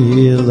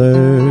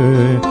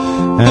sailor.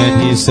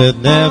 And he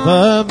said,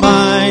 never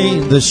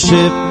mind the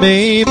ship,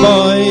 me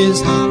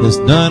boys, 'cause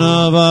none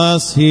of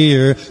us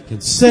here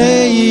can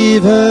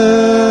save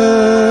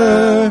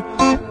her.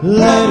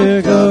 Let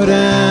her go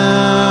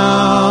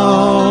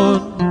down.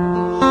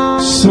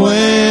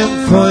 Swim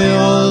for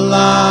your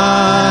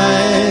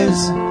lives.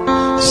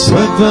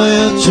 Swim for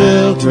your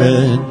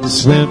children.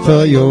 Swim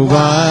for your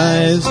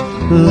wives.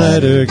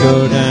 Let her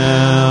go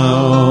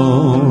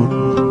down.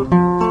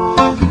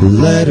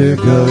 Let her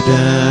go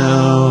down.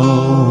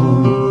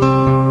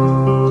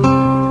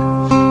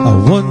 I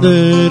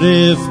wondered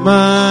if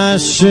my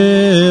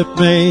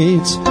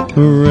shipmates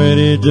were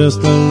ready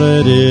just to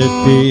let it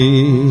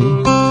be.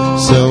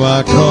 So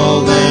I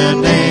called their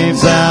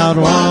names out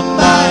one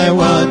by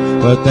one,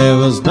 but there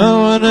was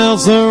no one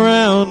else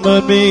around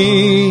but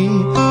me.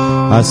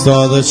 I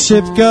saw the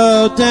ship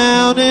go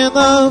down in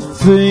the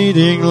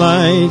fading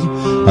light,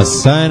 a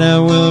sight I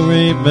will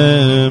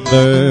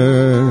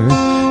remember.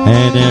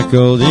 And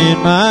echoed in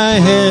my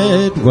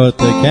head what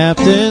the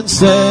captain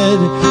said,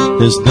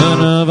 there's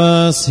none of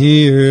us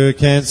here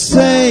can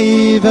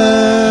save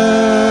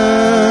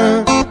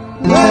her.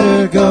 Let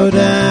her go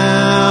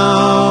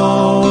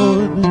down.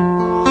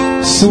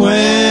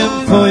 Swim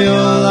for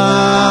your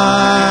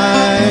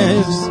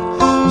lives.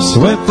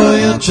 Swim for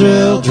your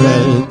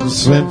children.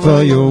 Swim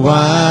for your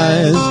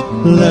wives.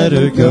 Let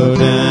her go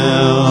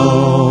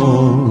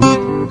down.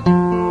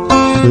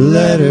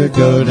 Let her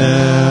go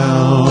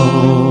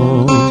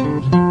down.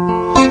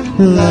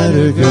 Let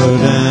her go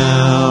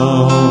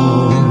down.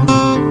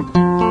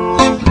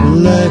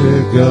 Let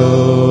her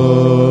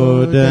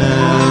go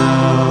down.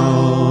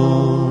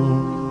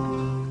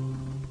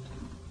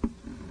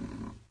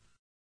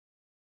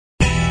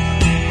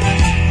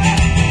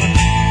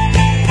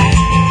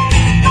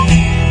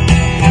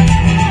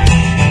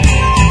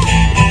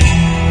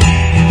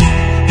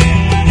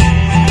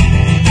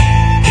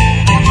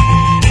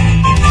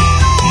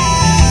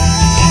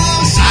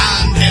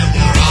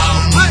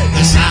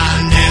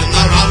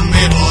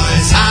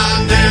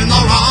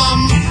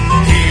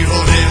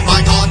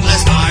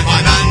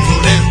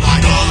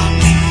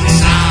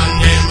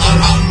 Sand in the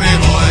rum,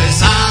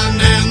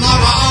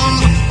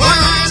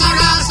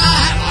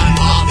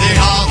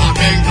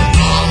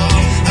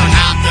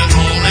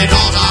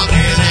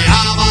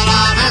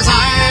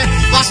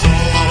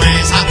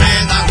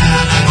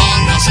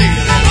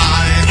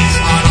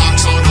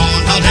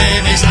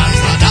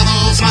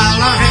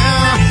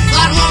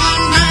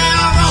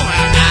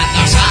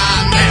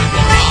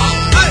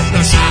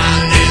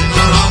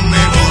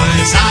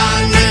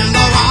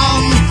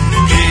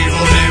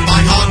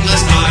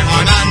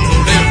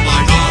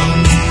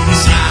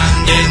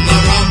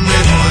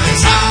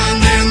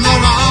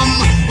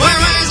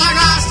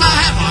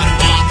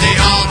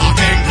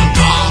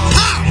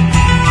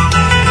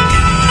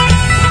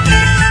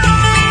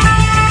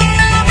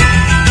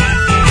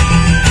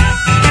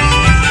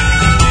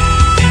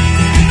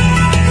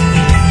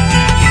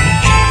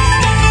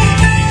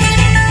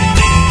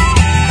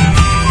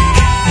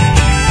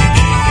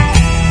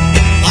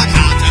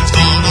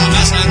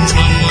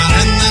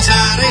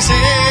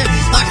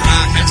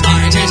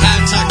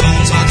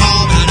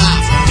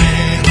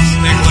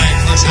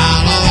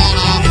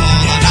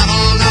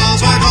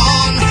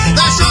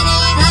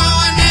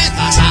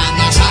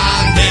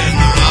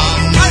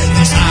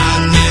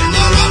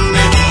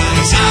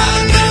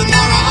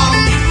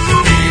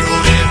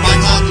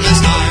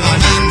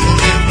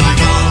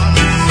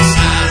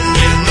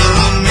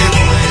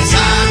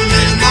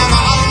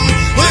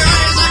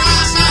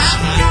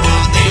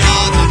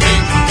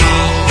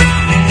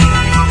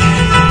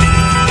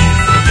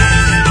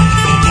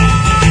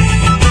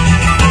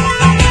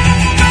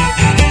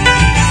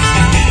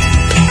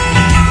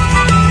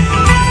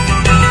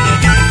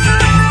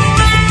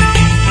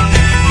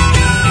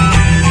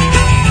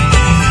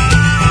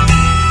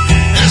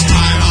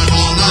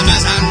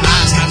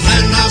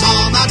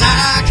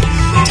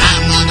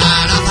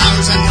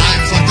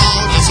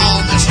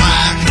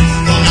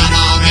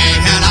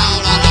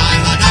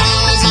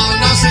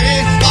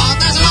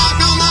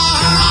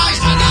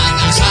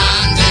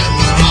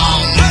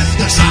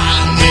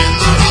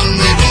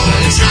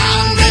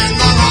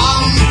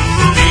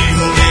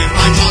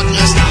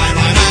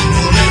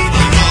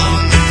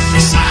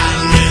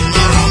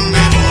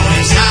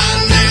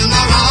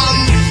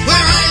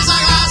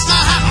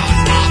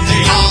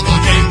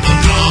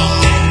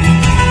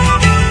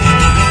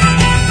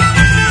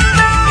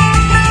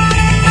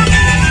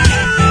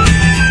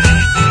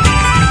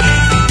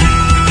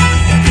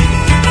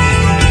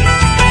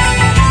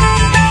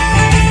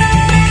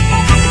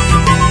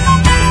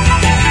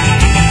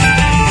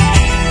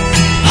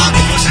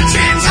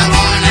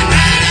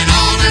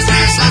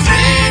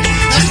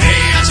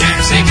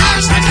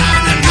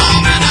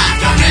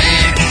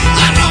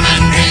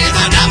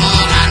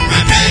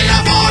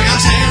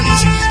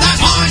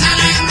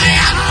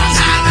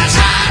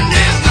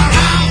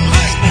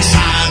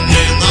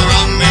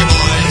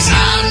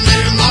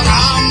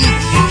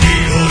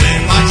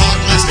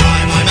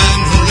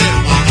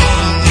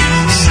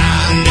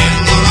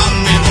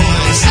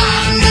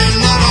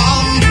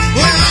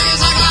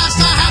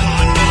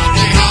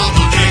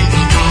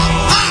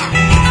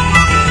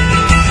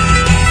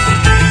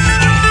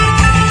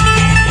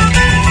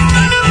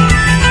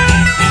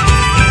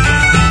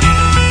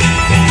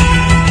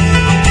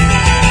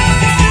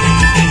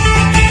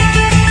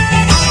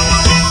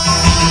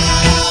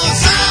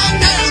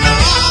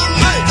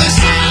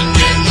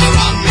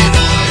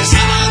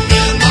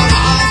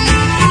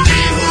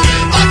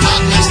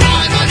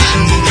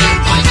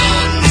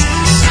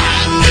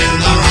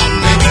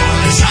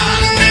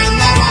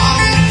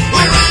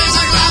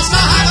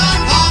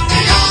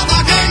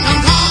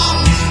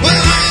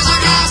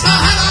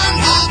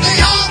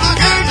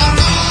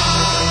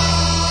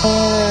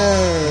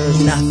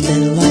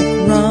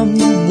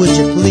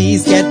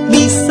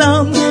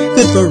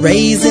 good for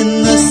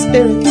raising the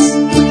spirits,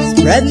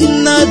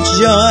 spreading the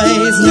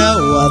joys. No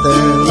other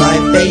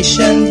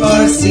libation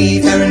for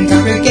seafaring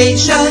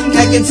congregation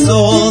can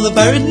console the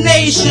buried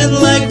nation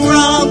like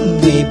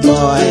rum, me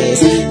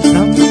boys.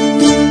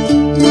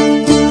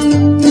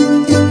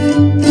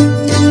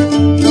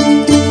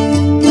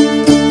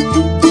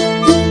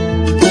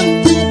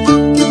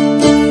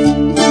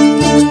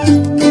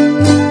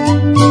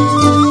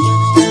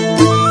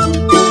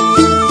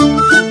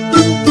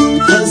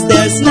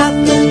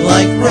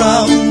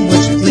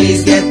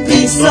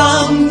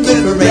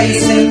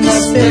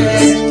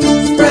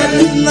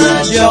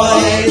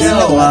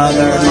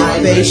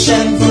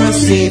 For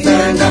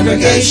seafaring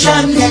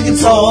congregation can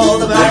console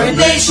the barren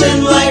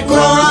nation like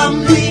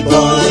rum, me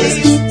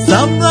boys.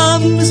 Some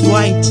rum is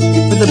white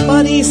with a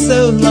body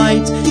so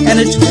light, and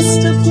a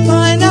twist of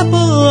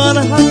pineapple on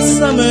a hot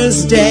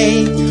summer's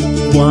day.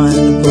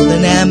 One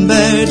golden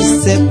amber to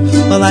sip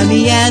while I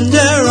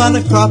meander on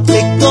a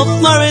tropical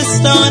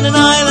forest on an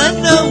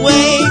island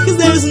away. 'Cause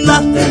there's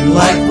nothing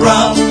like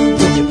rum.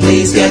 Would you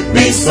please get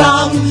me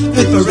some?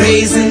 Good for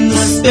raising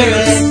the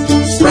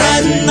spirits,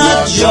 spreading the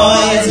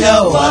joys.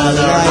 No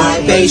other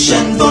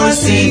libation for a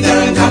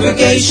seafaring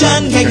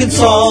congregation can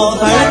console the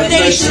pirate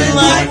nation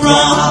like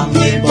rum,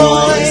 me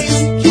boys.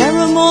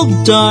 Caramel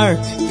dark,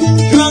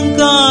 drunk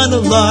on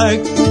a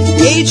lark,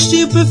 aged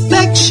to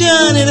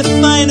perfection in a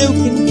fine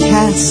oaken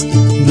cask.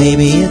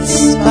 Maybe it's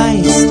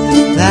spiced,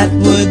 that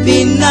would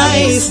be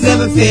nice.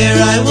 Never fear,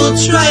 I will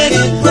try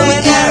it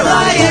whenever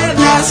I am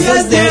asked.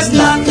 'Cause there's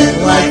nothing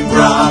like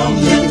rum.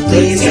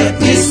 Please get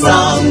me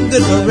some,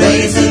 good for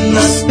raising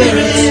the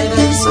spirit,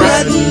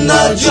 spreading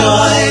the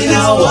joy.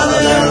 No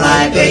other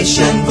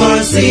libation for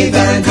a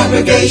seafaring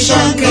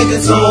congregation can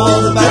console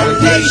the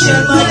pirate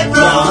nation like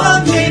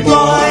rum, me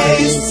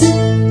boys.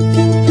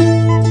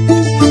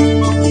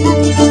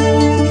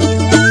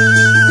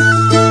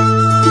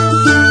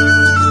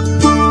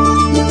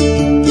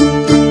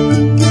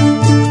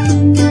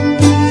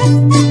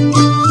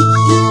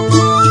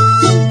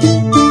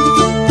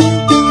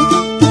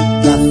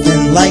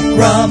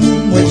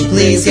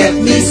 Please get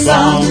me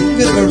some,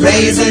 good for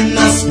raising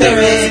the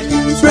spirit,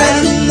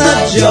 spreading the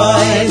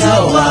joy. No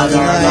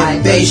other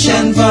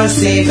libation for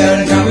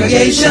seafaring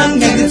congregation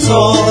can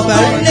console the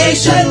pirate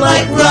nation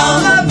like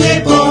rum, me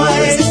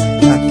boys.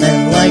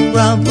 Nothing like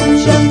rum,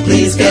 so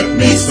please get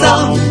me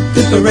some,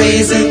 good for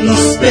raising the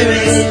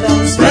spirit,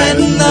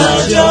 spreading the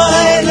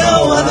joy. No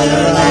other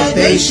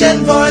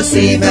libation for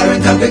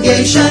seafaring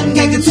congregation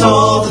can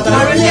console the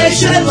pirate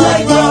nation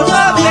like rum,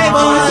 me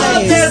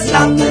boys. There's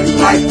nothing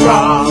like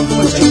rum.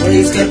 Would you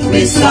please give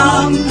me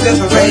some, good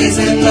for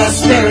raising the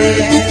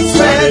spirit,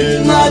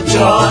 spreading the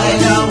joy.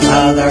 No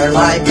other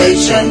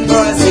libation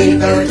for a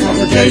seafaring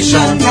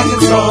congregation can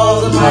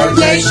control the pirate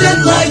nation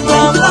like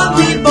rum,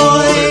 me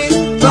boys.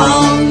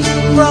 Rum,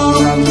 rum,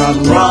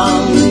 rum,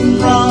 rum,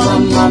 rum,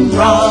 rum, rum,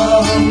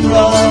 rum,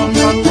 rum,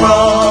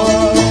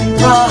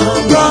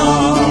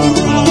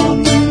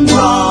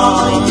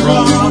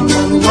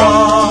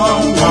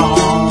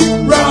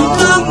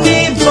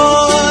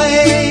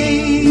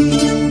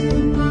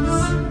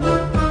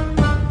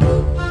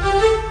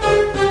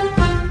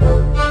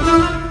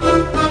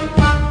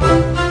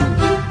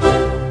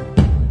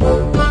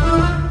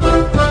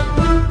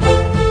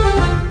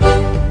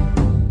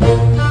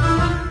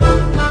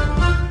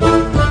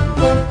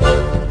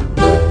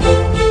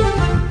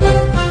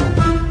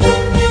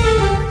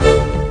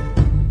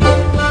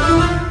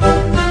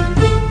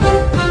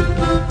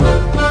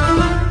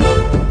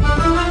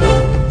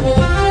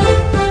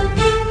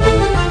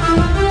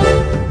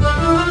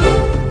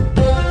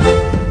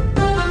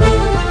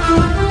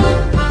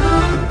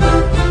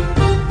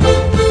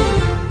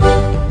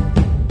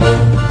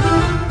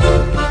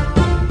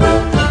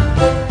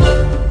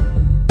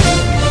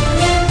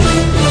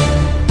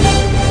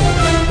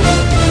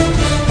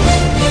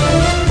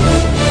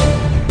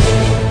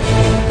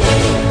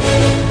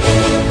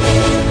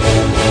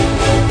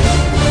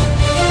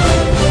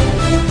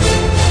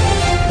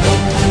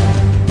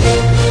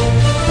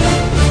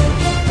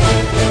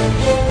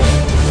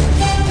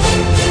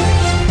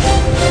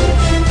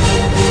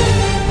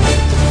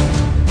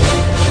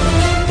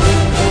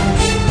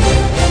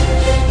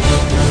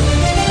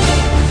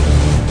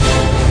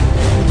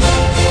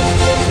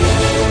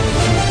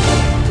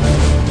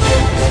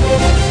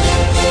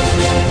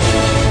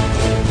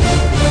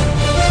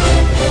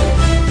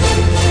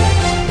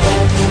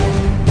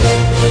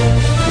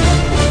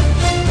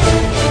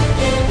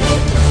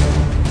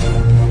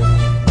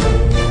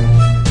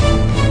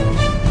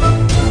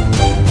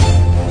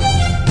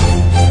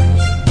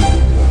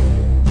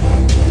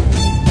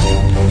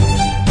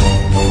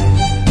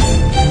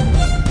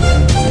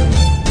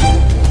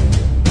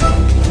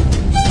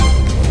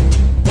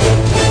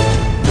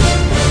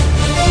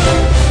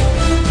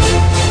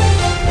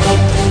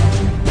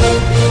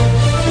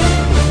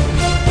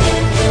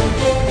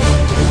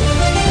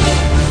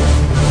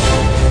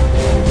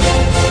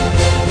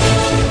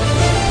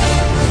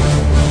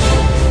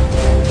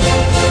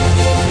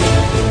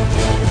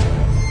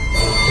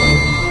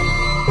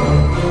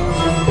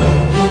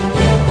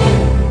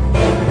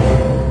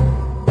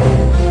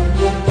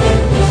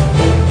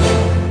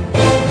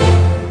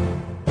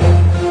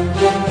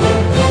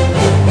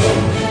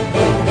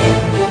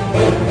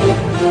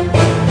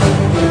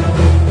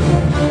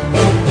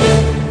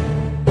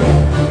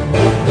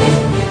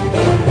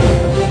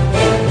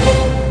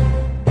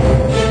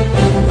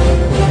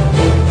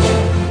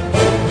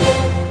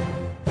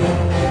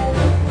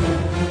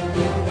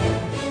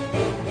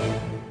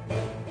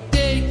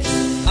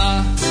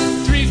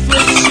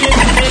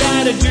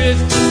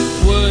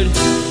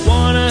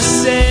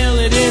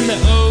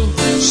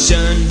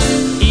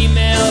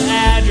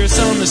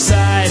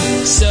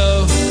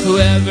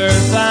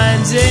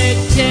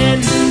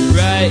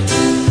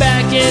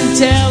 to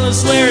tell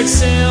us where it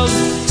sailed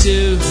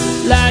to,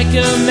 like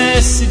a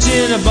message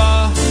in a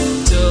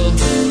bottle.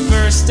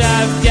 First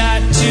I've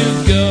got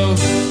to go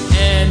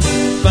and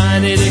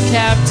find it a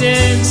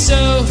captain.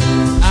 So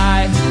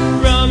I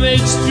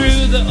rummage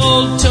through the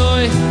old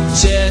toy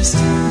chest.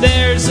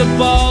 There's a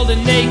bald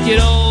and naked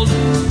old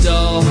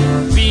doll,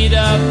 beat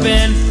up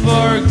and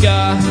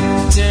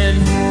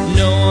forgotten.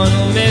 No one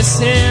will miss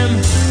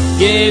him.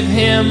 Gave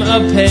him a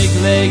peg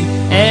leg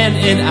and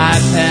an eye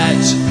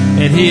patch,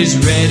 and he's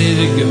ready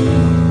to go.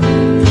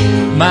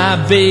 My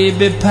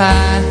baby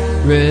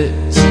pirate,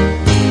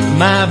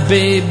 my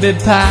baby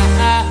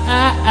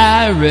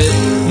pirate,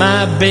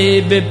 my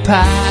baby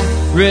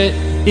pirate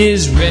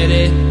is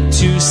ready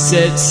to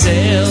set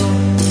sail.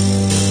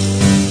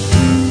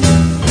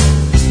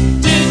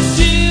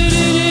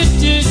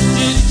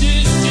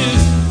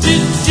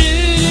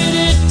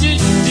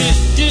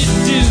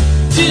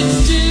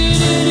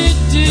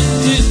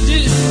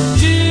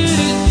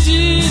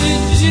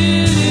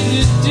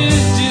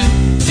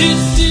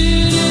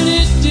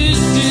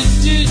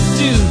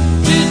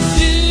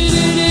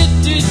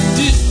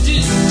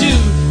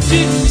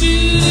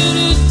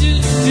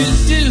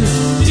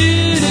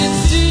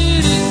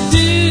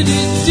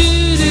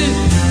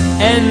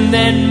 And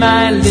then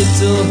my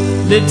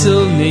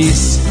little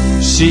niece,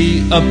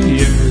 she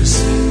appears.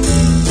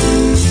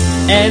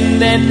 And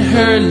then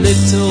her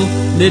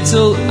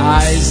little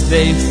eyes,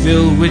 they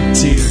fill with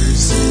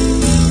tears.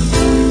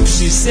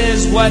 She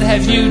says, what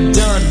have you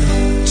done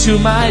to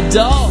my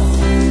doll?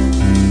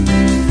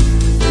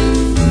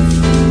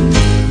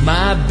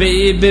 My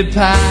baby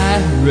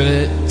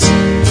pirate,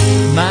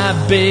 my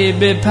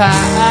baby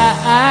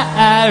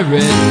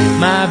pirate,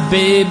 my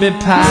baby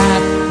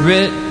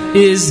pirate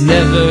is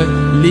never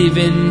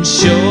leaving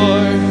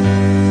shore.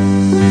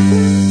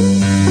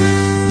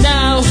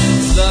 Now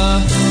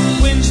the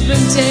wind's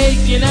been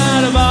taken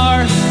out of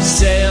our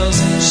sails.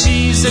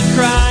 She's a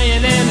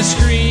crying and a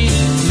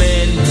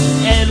screaming,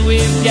 and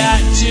we've got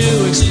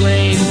to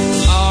explain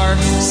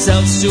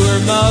ourselves to her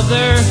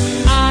mother.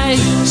 I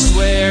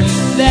swear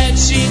that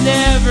she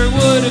never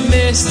would have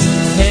missed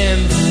him,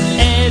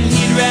 and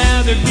he'd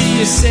rather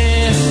be a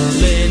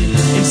sailing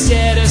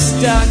instead of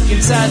stuck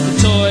inside the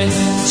toy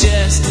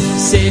chest,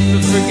 safe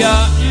and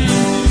forgotten.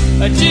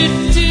 A do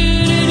do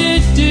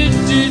do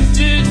do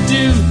do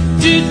do do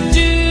do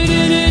do do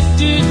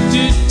do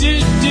do do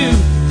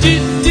do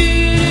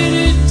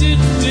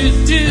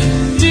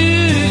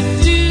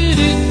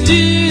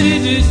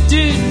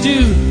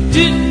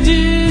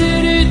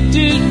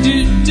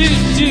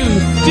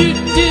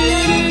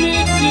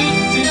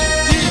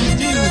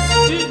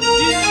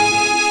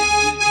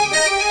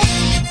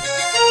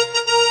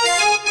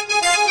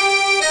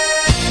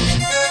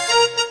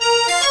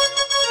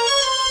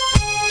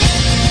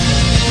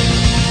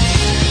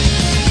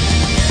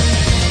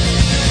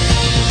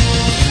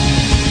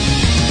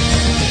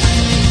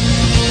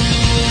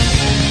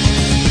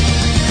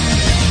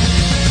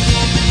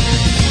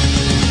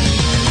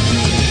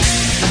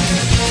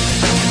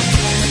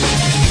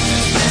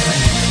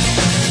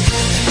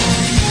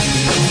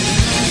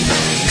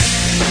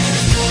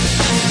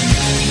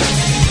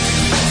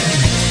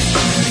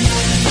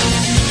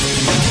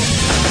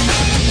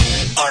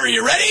Are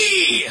you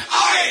ready?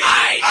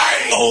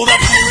 Aye. Oh, the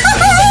pirates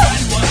are the bad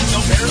ones, so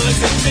perilous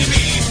it may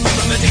be.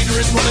 From the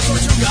dangerous waters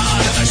of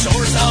God and the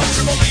shores of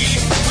Tripoli.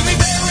 When they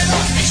bear it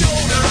on my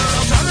shoulder,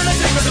 I'll turn and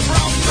take her to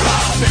from.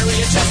 Bury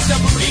a chest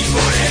of booty,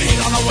 put it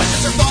on the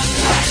Westchester fun.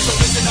 So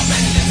listen up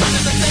and listen to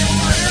the sail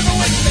wherever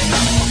when they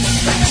go.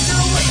 They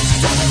enter away to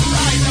tell them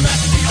right, the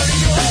best we are to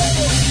go.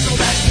 So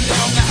batten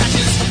down the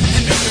hatches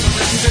and make sure the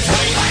rings are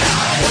tight.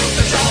 With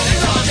the Jolly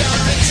Roger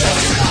and show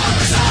your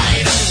other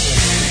side.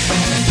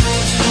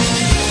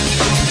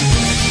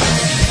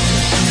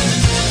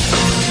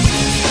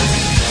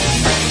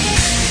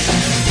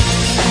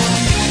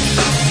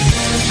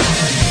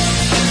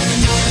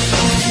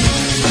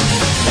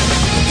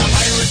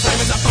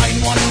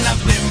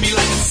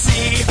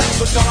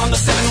 Looked on the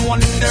seven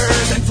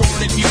wonders and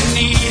thwarted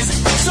mutinies.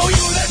 So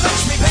you that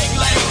touch me peg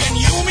leg and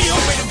you me a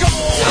way to go.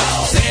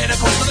 Set a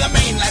course for the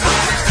mainland,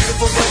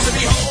 beautiful girls to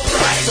behold.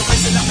 So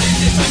listen up and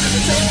listen to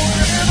the tale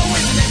where the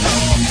winds they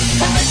blow.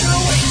 And make sure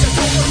away to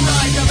pull the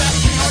ride the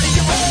best we already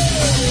can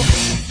roll.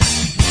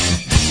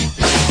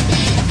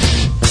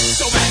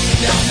 So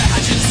batten down the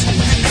hatches and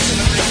make sure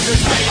the rings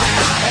are tight.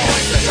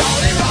 Hoist the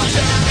Jolly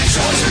Roger and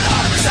show us your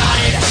other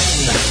side.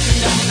 Batten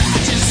down the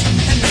hatches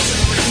and make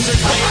sure the rings are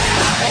tight.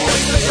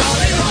 Hoist the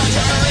Jolly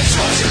Roger and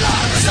show us your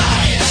other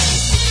side.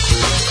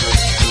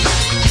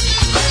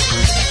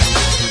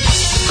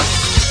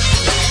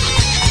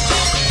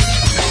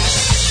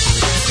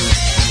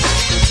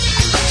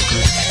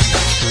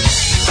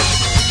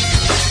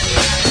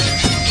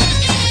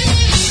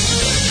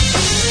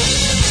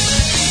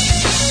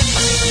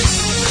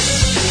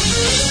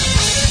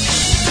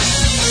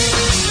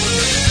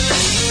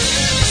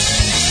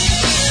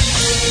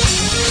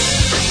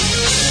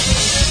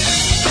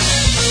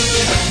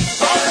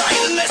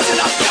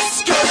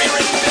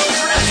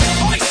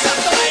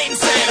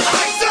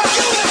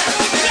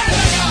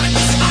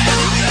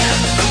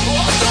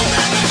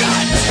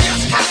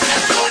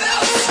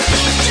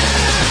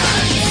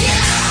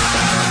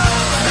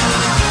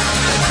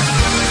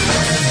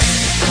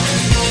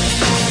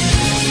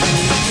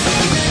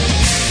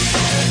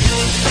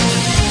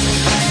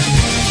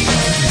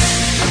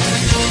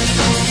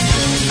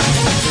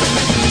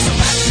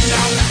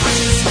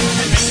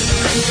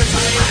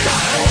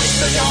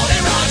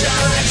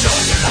 and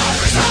George and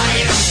Harper's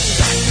side.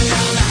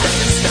 Down the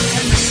Hudson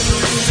and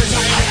Newton's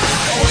side.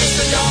 With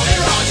the Jolly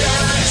Roger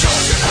and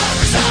George and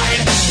Harper's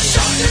side.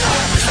 George and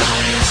Harper's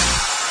side.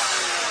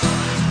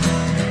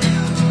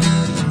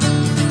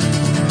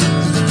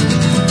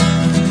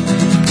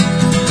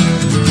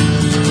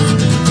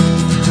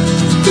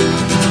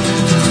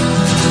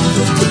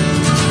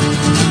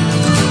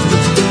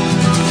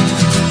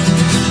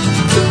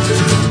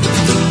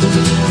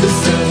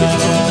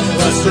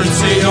 Western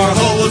Sea, our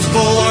hull was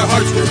full, our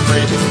hearts were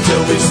free,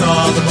 till we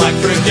saw the Black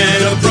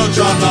Frigate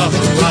approach on the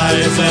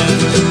horizon.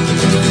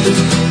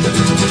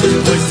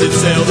 Hoisted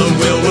sail, the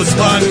wheel was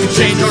spun,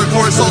 changed our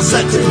course, all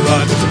set to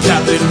run.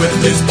 Captain with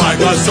his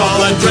spyglass saw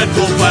that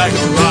dreadful flag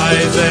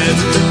horizon.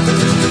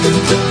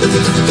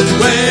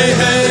 Way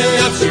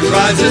hey, up she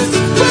rises,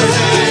 way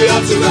hey,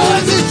 up she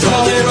rises.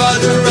 Jolly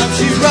Roger, up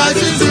she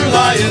rises,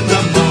 early in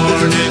the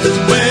morning.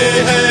 Way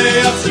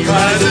hey, up she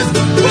rises,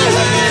 way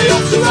hey,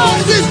 up she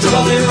rises.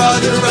 Jolly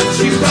Roger, up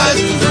she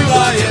rises,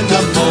 early in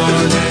the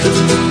morning.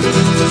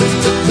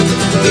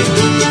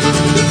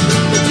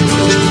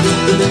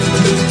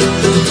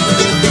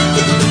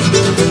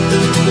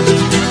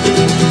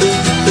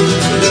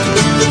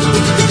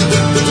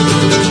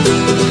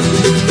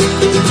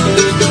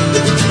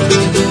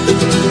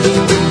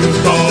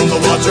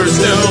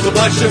 Still, the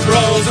black ship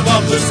rose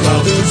above the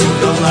swell. Soon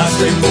the last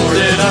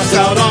reported us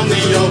out on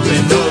the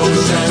open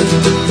ocean.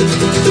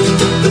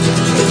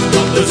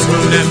 Of the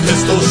swoon and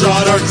pistol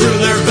shot, our crew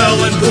there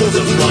fell in pools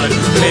of blood.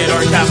 Made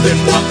our captain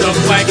walk the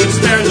plank and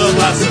spare the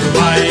last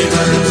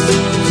survivors.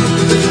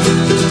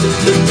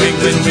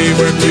 England, we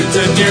were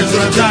mutineers,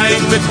 we're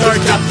dying with our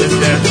captain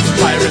there.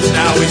 Pirates,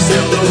 now we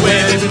sail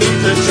away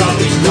beneath the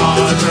Jolly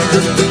Roger.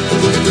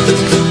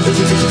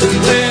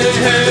 Hey,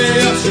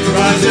 hey, up she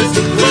rises.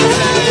 Hey,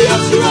 hey,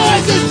 up she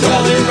rises.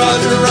 Jolly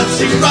Roger, up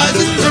she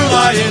rises.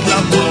 Early in the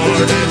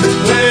morning.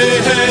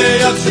 Hey,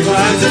 hey, up she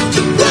rises.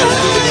 Hey,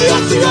 hey,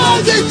 up she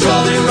rises.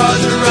 Jolly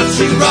Roger, up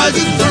she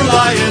rises.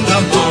 Early in the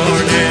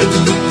morning.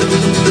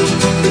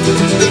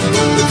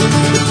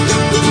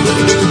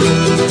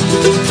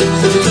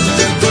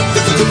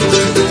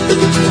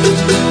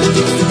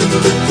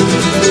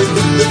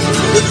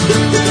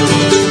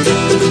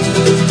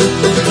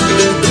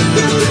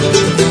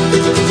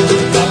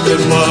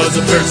 Captain was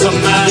a fearsome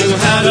man who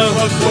had a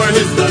hook for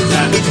his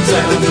lieutenant.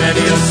 Sent him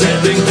many a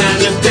sailing man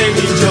and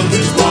Davy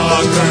Jones's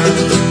walker.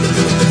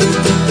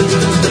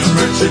 The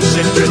merchant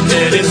ship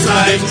drifted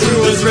inside,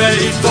 crew was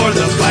ready for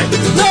the fight.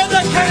 Load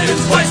the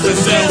cannons, hoist the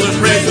sail and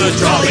raise the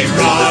Jolly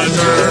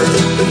Roger.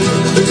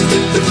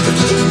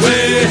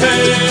 Way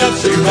hey, up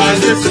she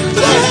rises.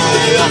 Way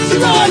hey, up she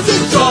rises.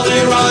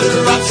 Jolly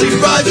Roger, up she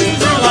rises.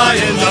 Early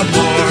in the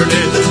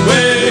morning.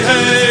 Way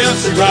hey, up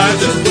she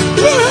rises.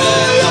 Way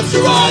hey, up she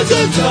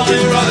rises. Jolly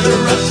Roger,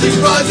 up she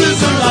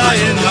rises. Early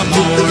in the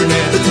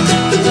morning.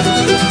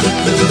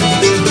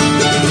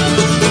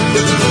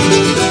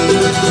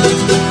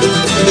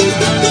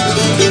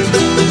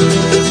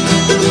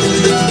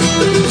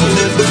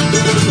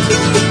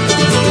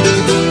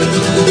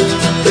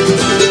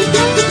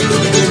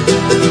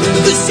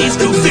 The seas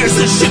grew fierce,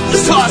 the ship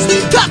was tossed.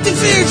 Captain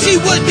feared she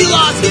would be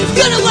lost.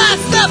 Gonna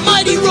last that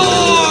mighty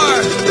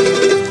roar.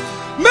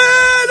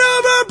 Man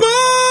overboard!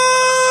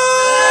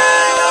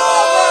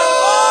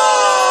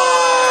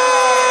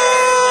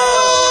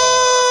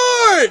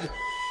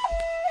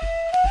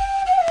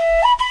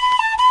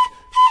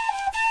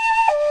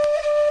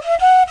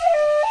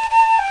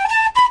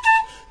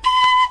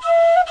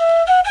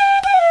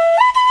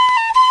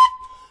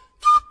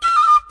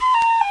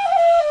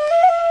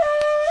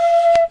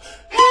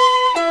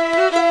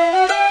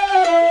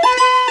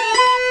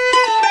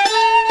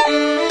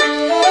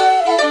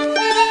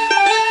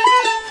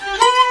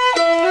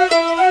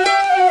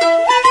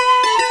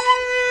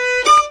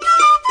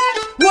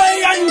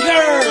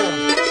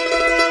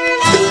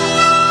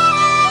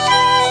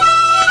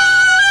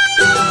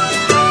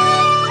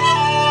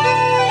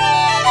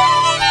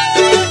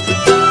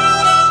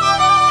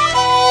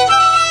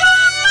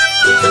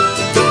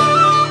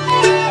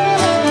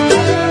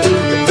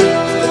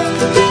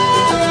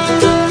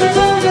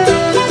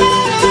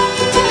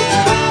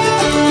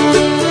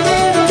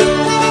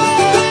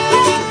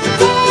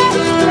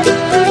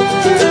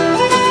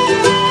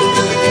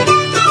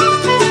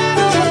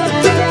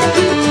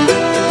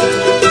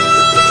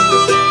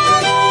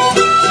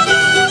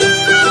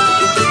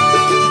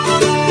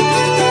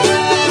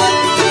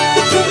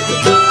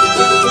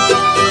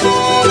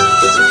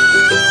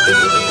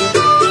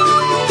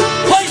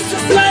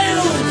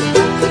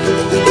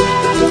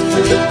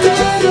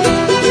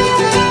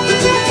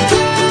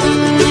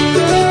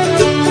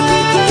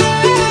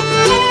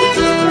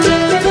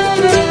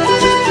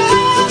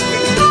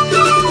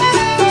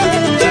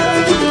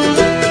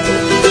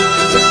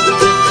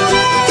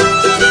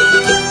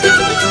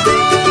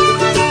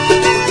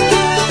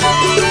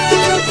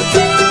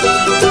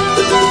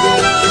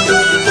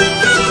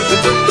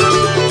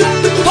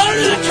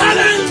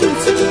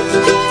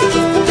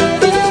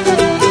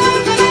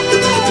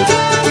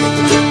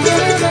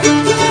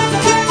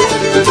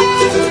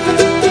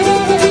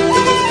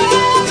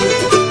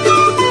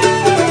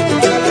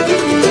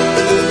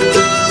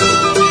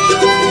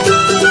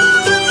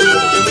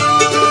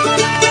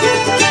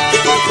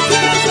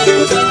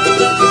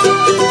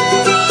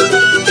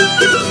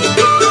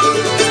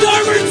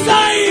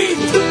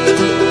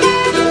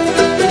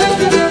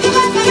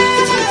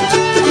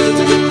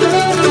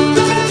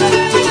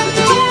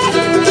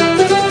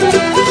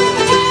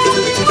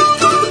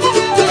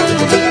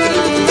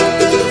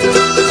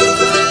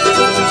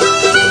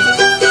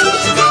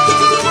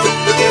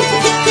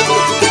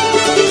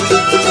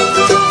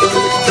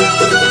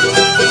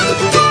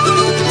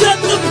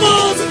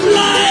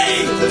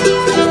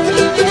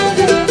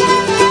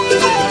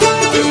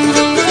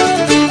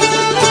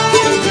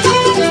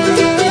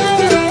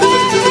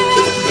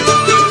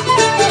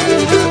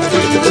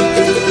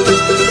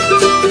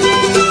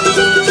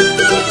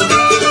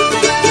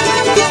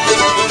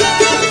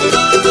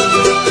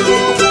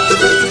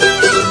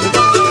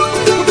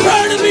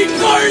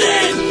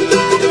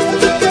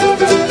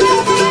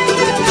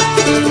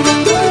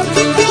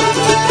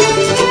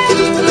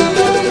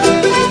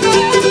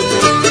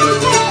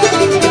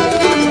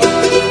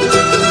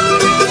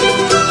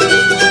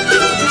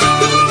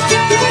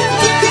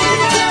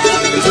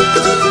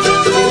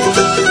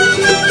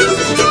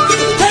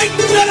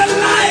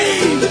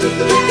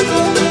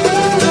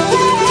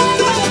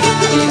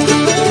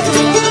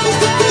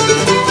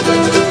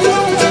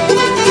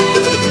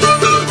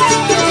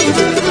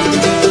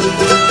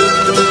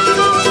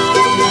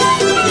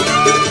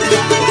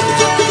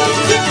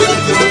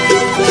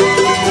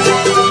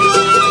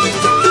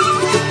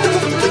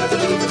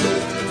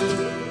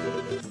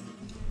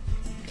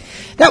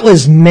 That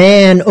was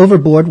Man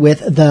Overboard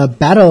with The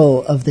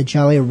Battle of the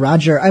Jolly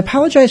Roger. I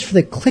apologize for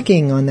the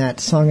clicking on that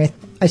song.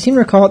 I seem to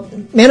recall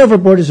Man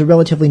Overboard is a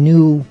relatively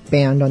new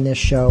band on this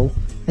show.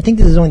 I think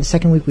this is only the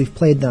second week we've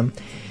played them.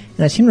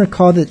 And I seem to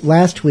recall that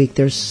last week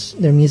their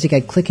music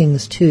had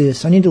clickings too,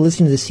 so I need to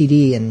listen to the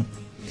CD and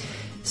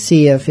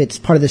see if it's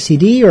part of the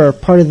CD or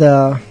part of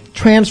the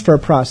transfer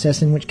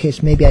process, in which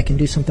case maybe I can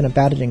do something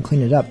about it and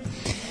clean it up.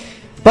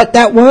 But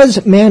that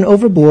was Man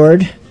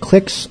Overboard,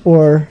 clicks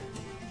or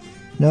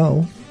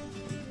no.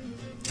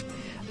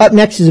 Up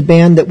next is a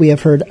band that we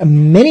have heard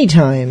many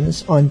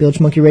times on Bilge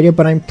Monkey Radio,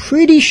 but I'm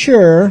pretty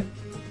sure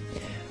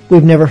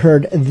we've never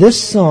heard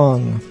this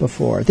song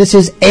before. This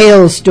is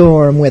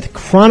Ailstorm with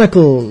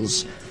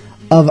Chronicles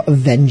of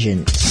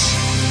Vengeance.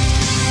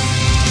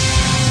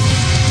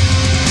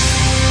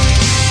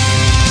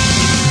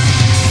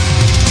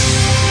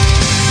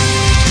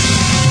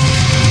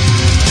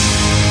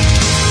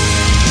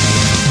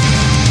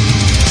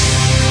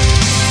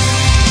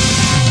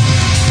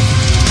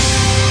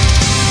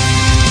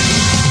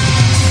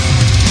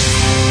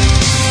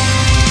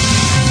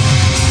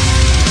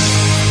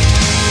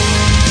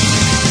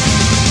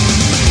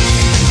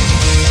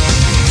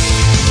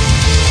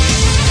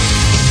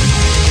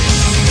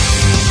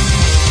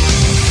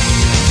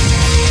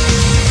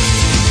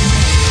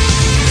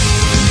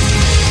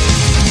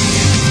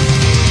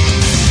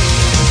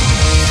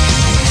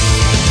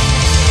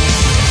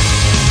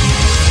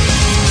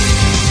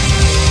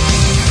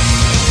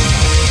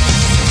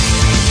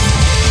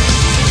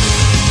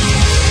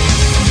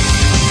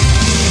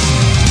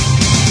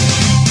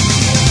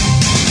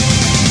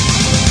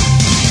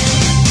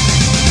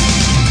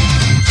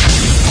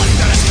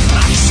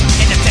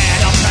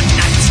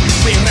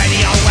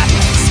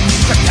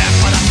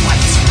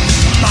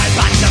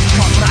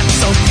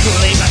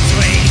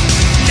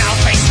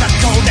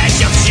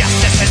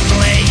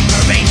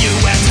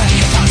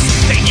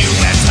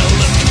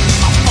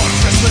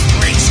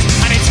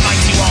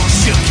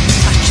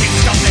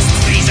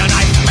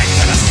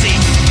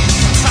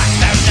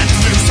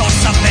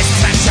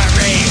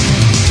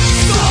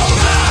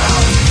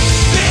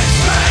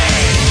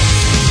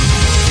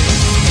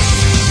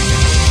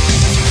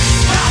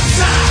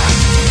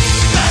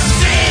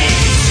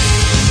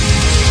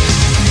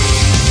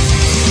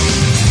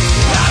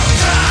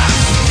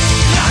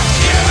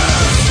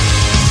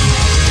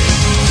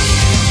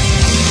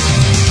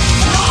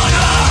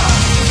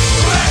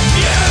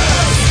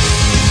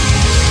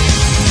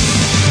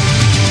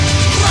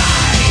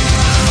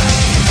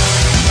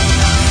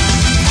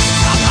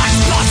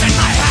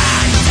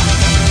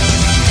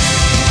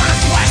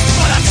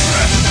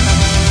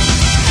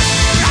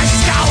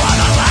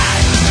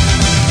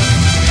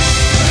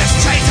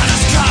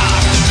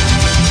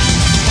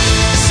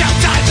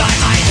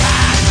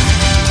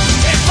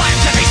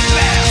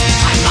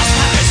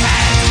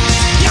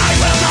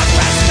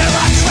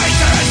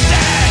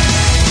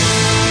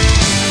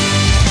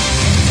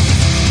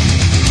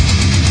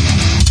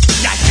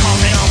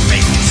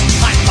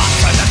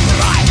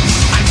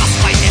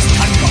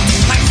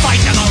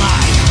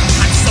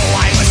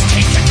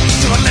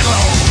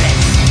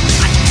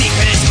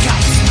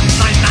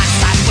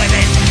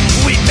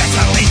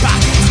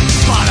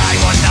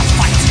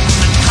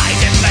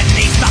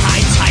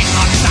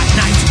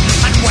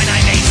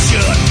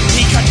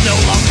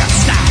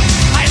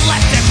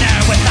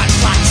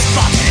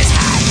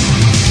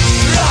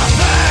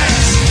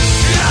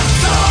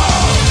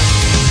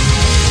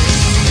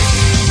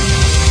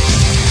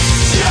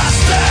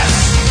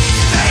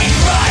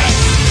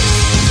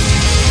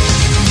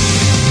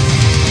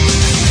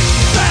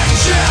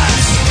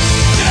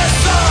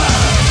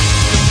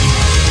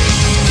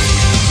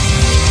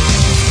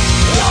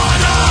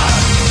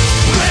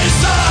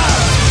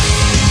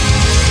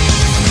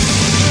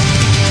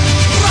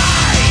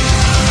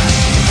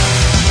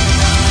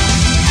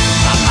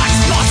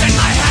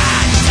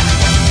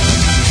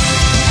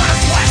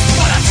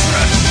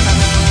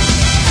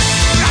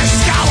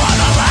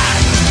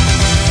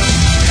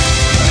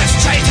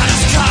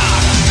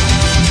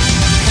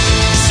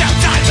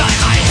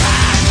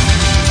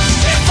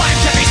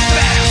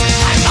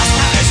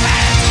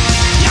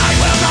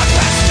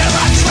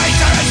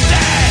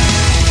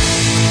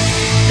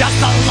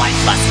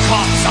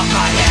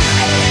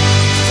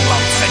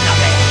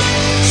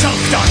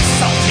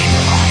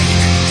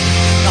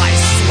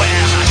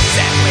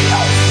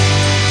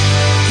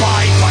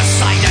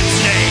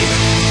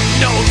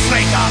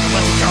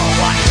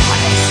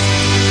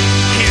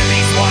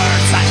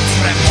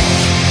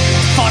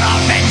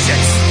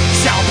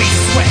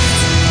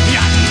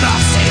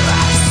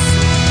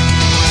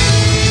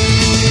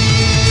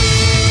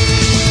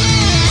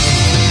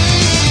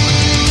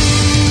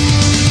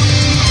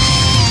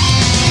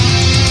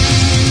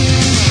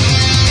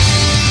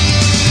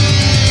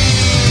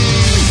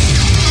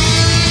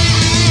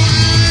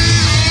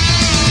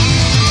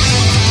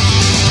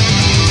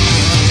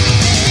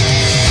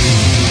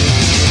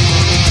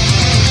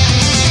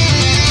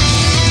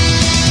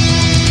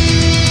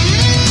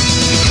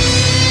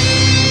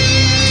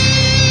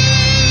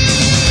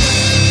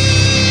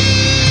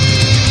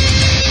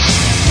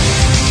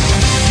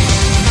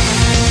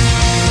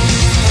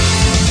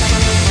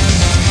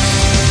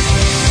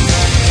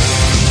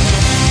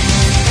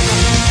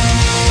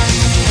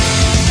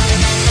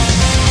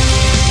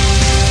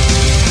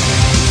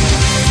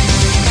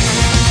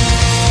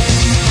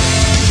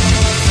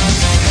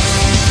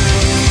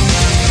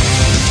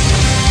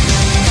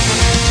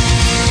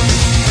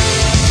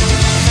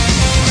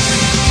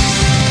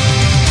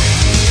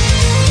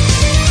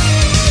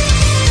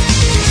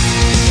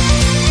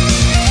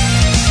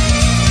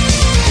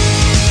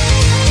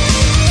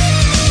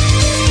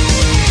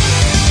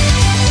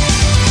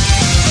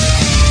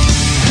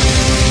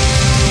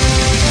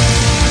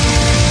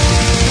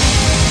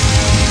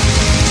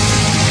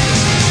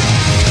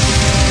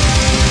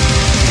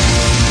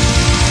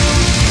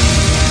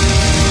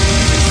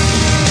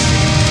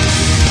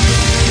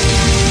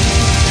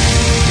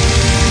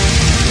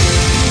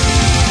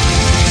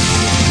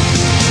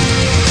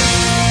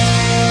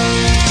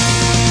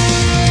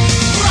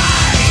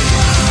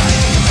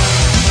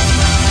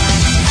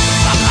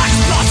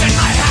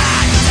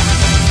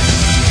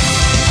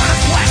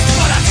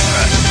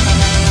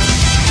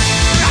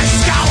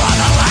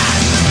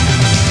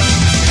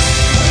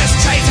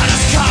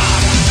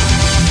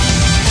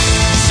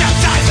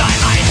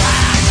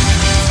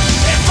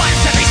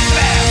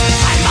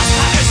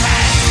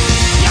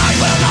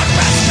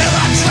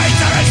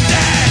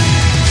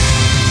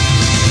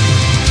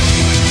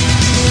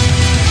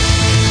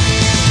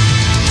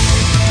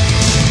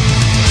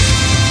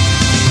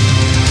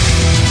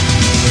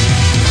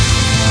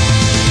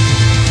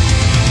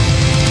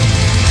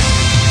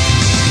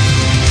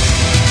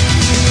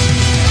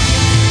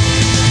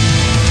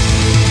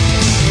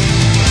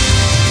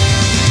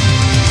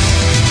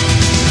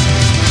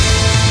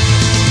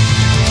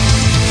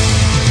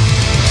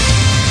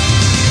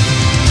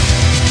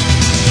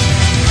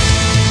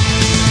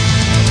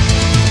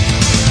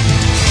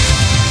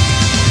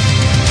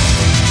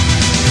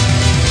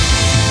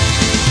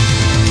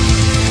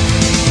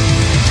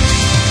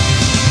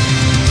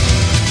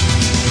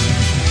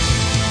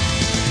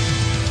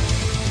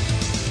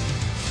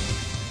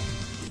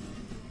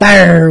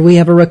 There, we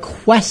have a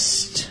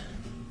request.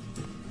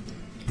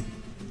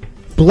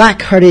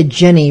 Black-Hearted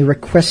Jenny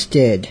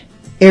requested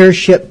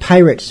Airship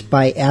Pirates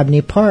by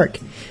Abney Park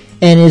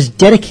and is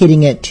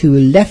dedicating it to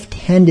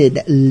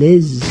Left-Handed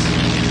Liz.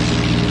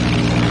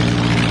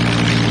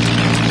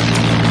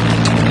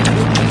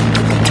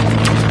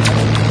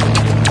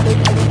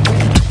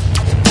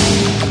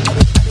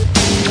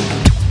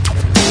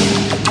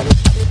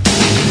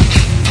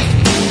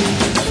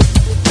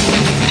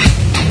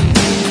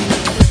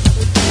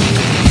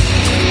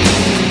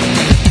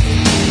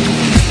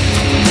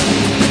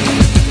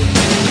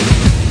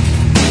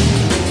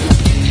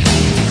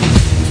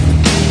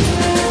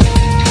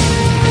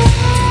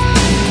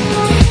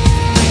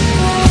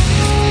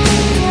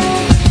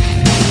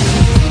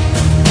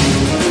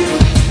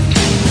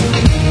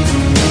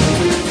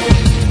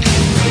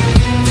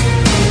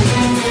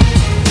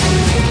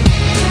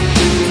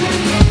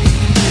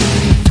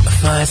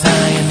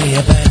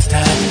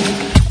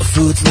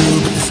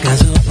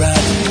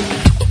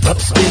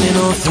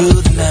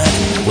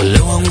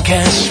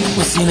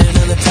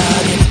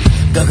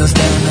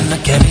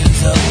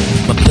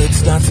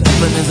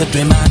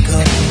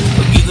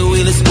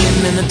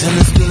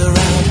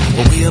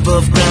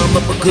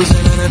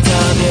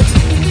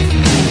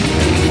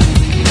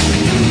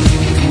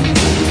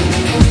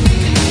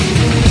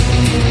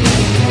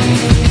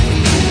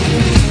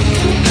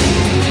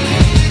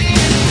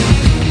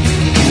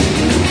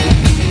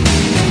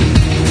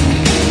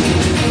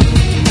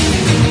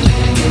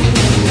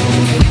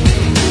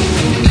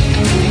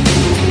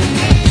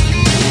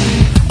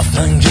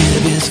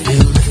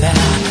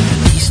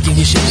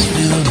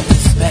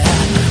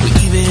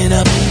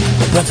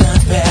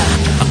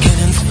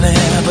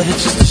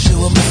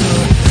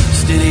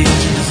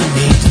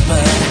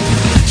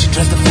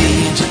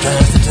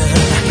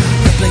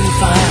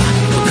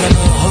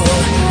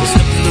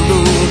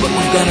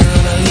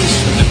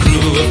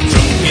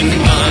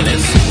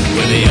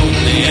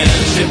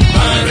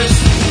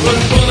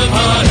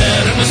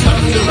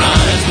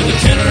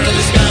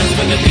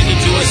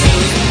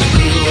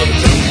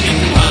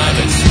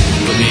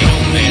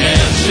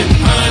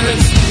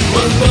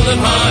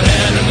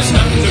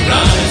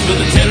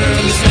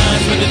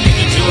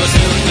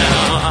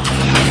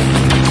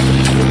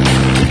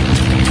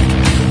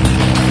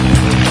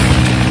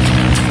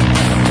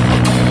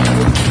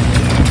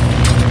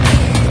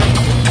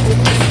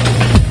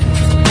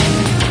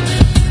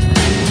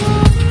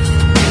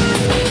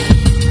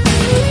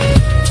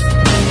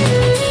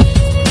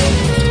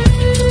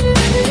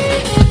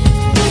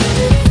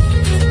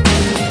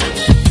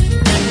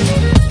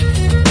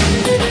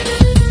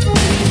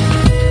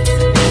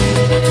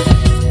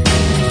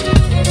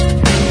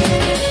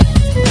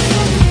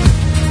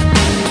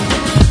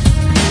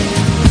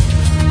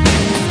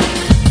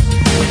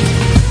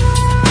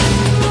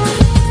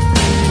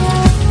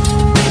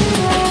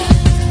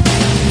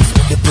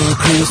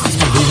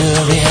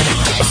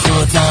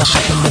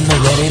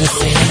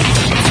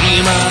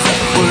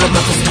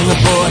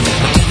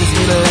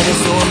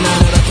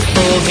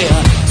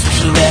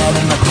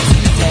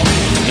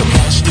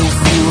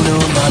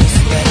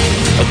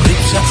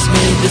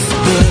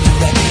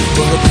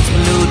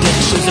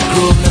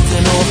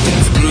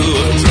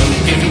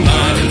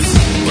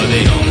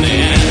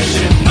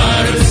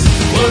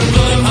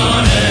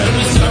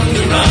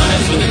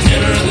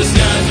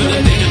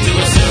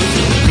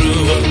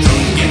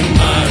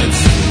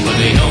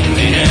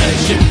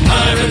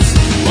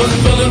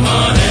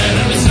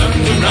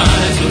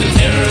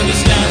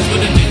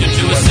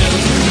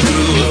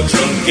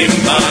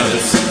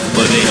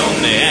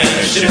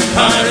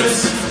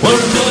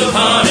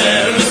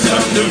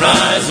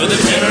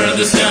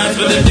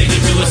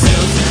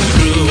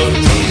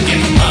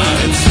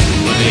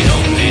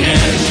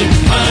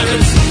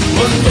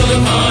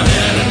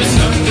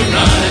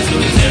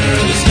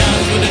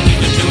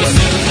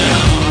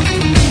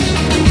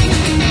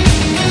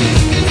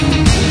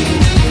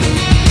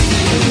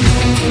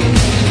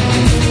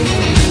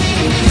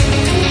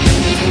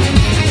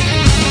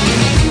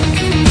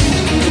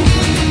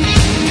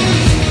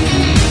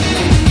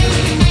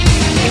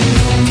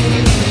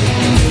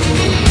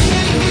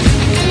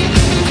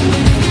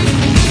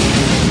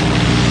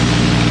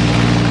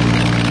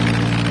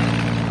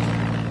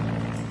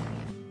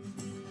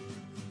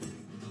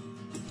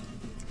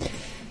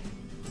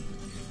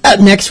 Up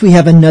next, we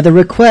have another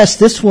request.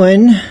 This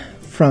one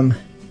from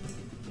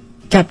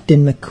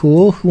Captain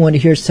McCool, who wanted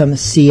to hear some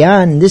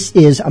Sian. This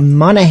is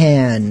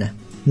Monaghan,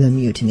 the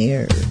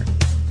Mutineer,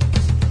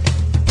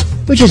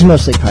 which is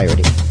mostly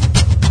piratey.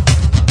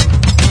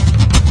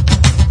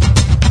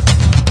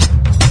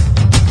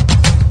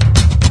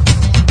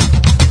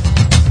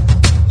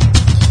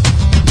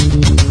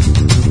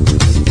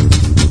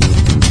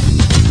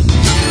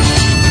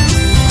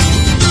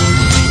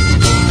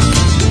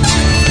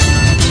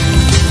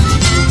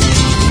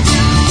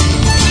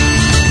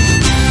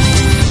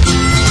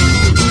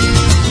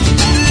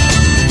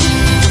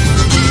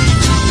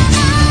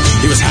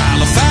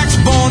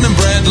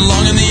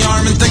 Along in the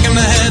arm and thinking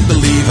ahead,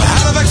 believe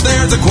Halifax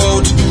there's a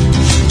quote.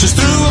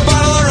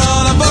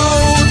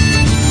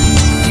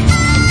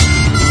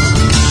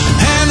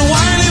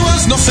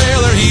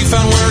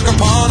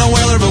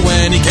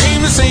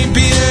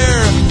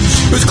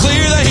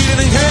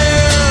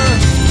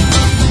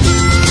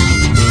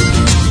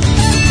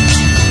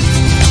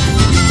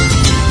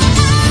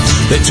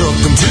 They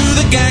took him to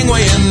the gangway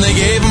and they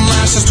gave him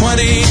lashes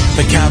 20.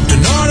 The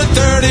captain ordered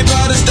 30,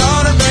 but his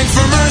daughter begged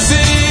for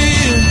mercy.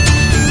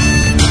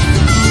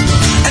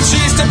 And she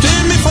stepped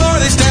in before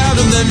they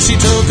stabbed him. Then she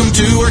took him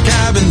to her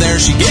cabin.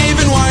 There she gave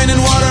him wine and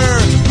water,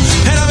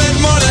 and a bit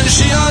more than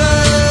she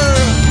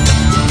uttered.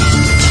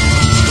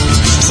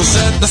 So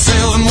set the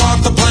sails and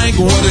walk the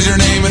plank. What is your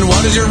name and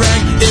what is your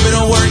rank? If it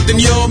don't work, then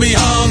you'll be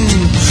hung.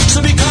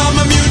 So become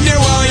a mutineer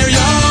while you're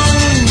young.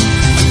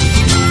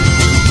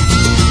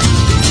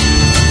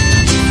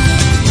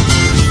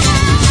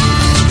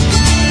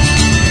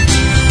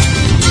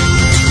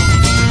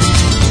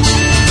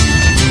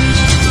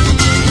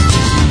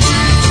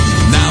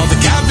 Now the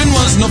captain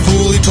was no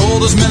fool. He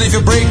told us, men, if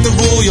you break the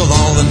rule, you'll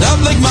all end up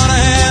like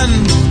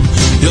Monahan.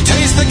 You'll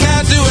taste the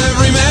cat to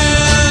every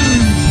man.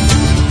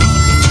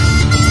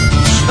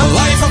 A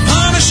life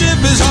upon a ship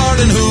is hard,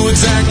 and who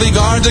exactly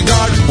guards a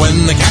guard?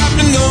 When the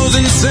captain goes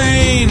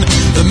insane,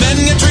 the men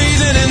get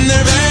treason in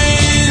their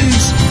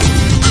veins.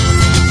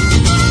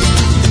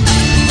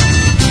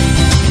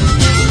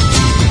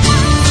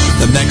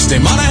 The next day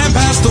Monahan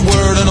passed the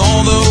word on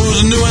all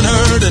those who knew and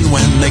heard, and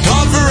when they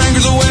called for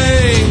anchors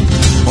away,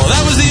 well,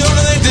 that was the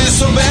order they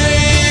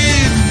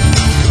disobeyed.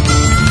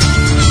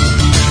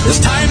 This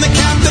time the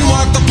captain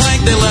walked the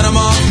plank. They let him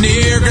off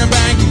near Grand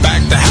Bank.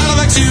 Back to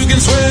Halifax you can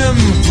swim,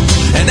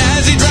 and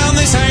as he drowned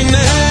they sang to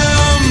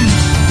him.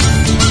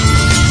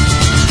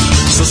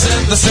 So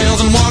set the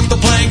sails and walk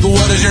the plank.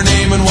 What is your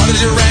name and what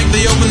is your rank?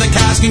 They opened the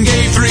cask and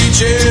gave 3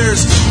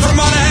 cheers for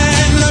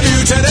Monahan the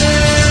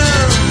mutineer.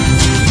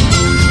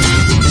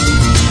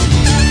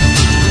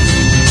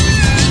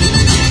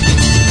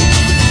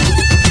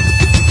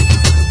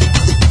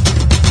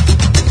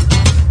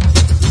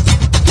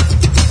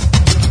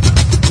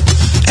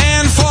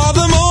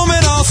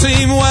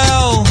 Seem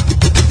well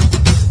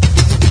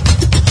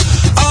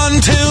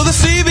until the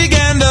sea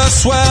began to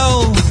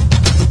swell.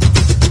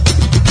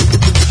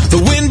 The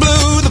wind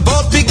blew, the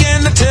boat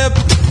began to tip.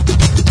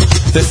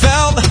 They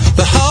felt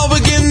the hull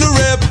begin to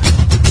rip.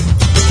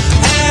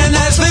 And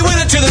as they went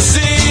into the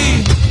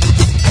sea,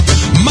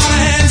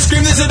 Monahan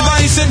screamed this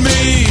advice at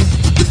me: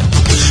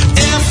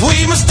 if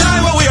we must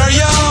die while we are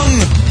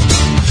young,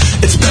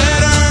 it's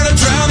better to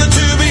drown than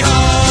to be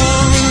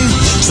hung.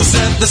 So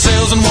set the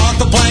sails and walk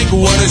the plank.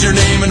 What is your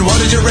name and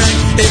what is your rank?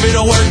 If it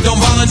don't work, don't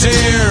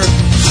volunteer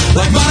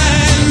like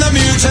Monahan the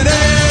mutineer.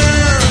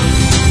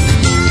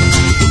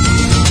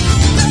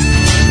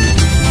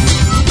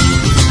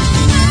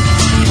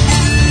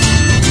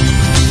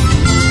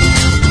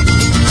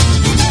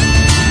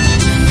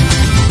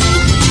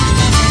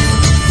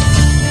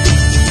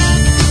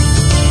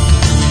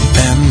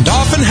 And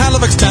off in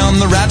Halifax town,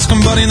 the rats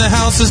come butting the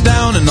houses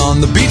down, and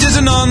on the beaches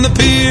and on the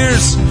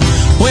piers,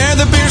 where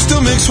the beer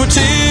still mixed with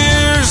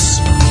tears.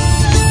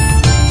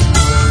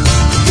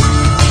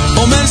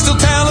 Old men still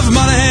tell of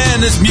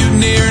Monahan, his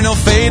mutiny and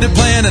ill-fated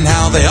plan, and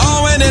how they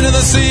all went into the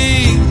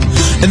sea,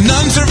 and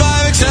none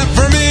survive except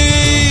for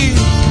me.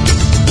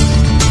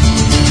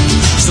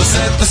 So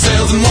set the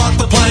sails and walk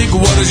the plank.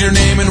 What is your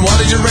name and what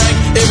is your rank?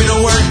 If it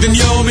don't work, then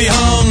you'll be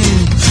hung.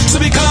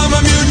 So become a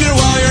mutineer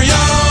while you're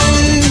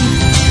young.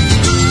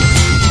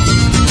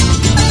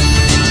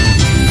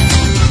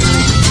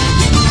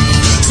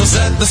 So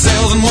set the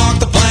sails and walk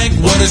the plank.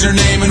 What is your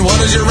name and what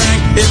is your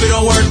rank? If it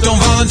don't work,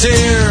 don't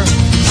volunteer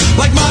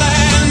like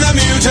Monahan the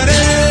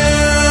mutineer.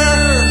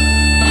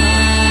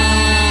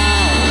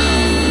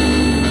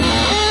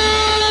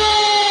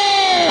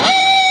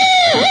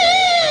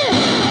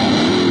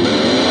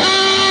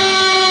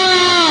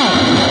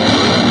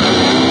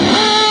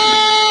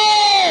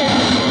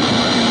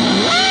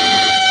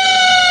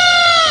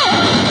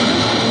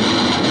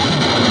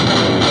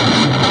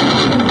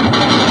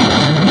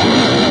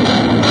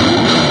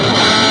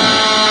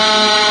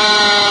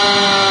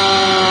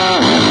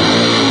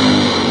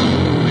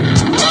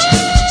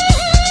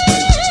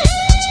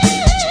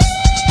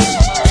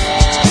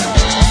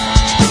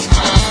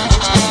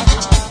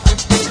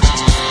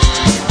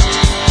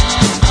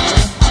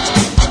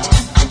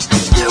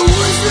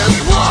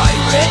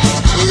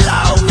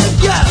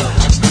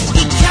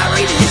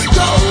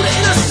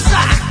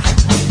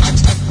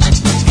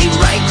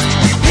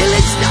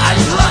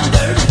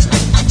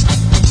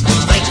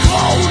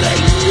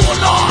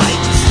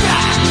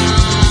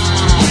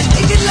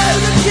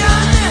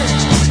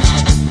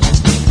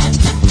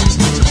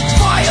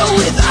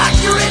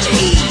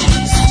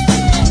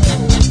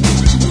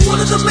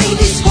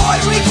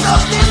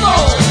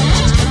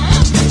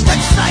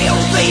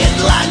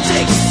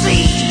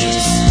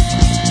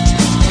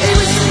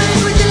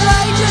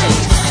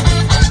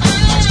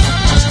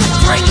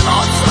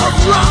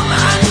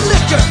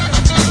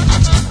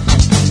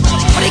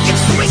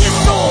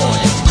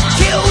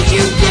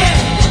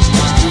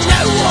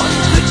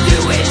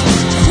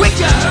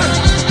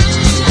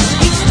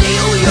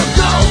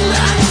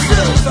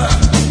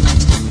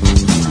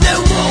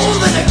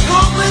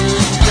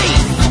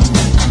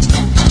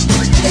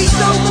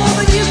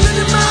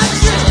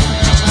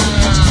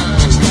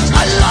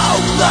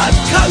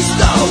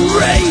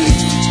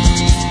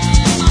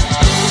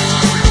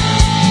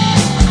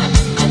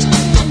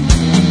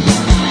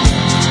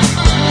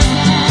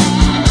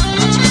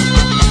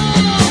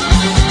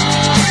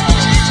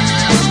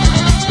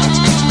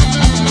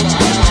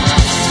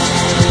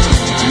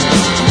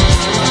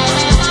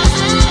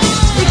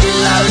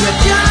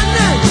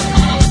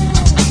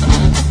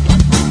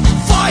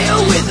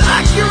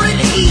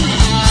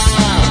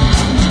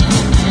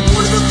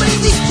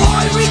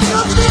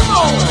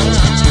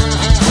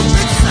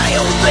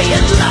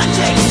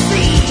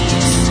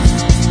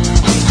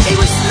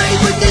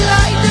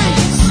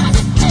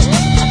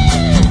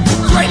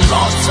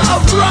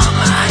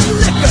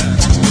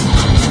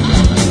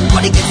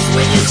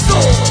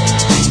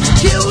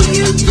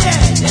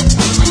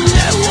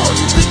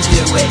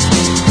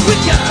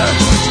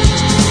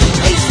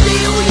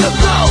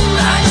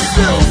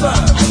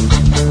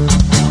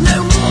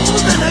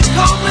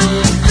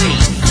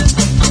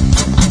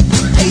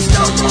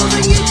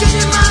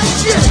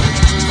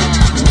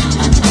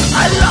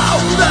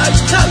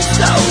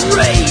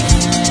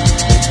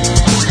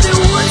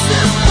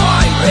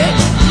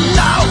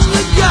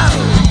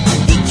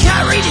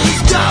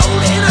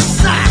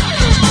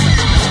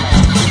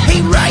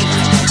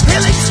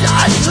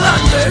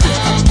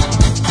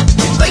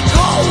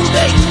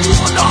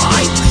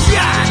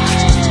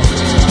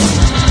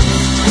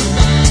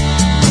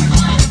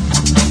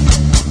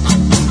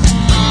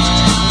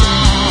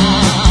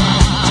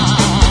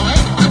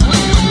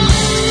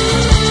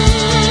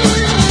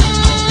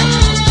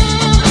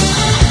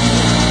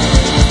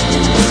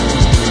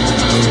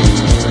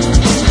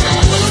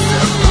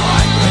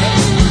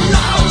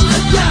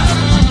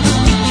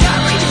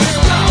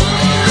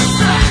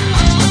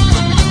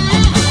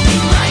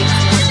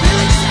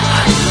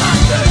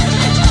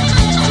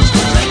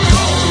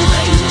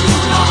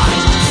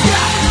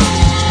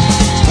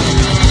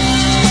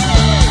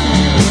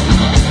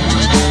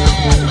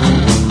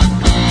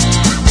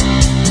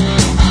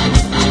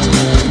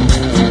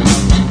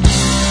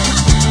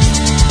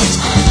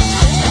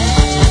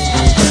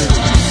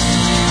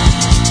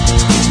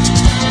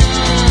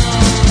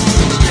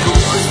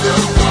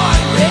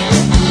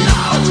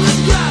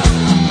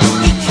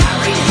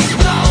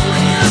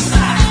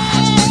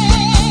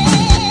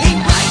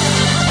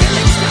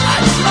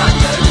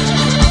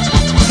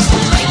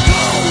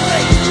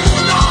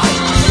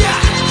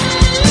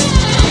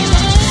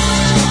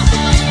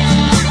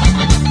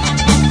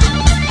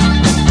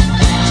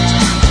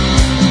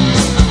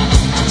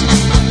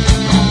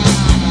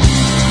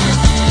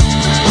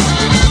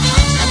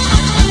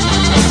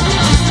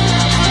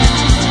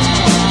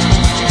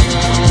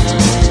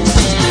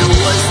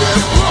 a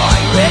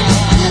pirate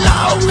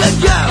long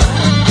ago.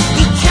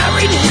 He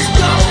carried his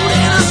gold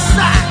in a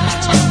sack.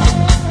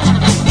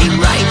 He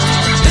raped,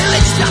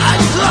 pillaged,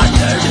 and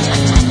plundered.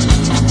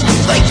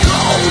 They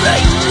called a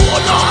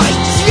one-eyed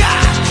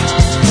Jack.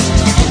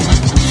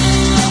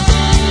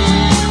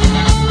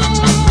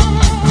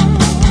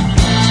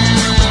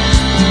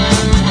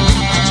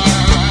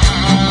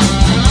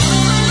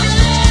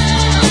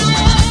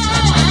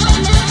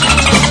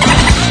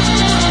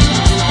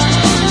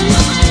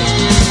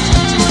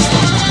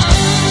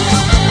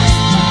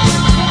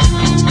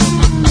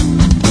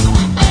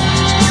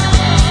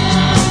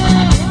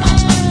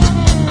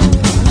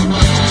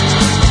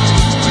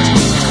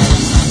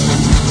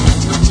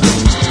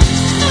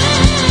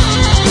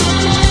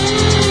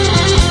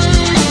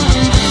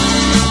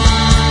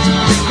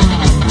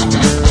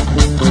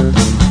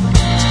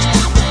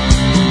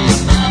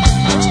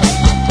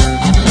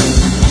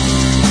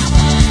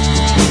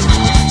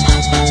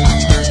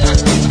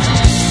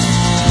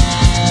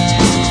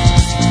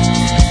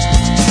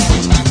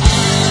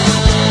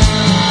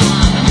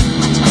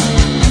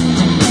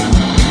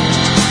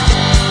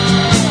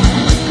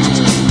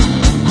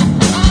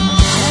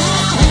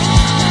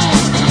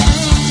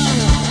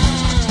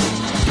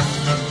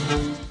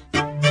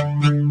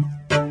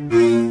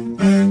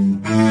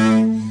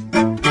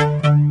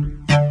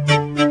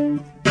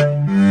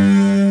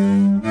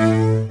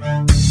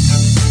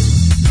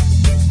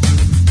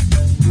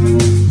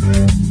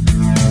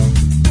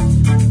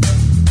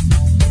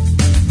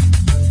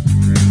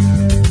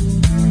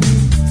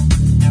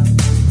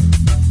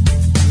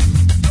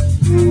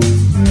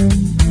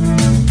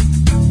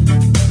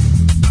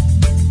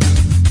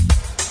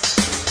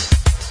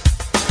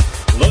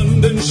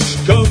 London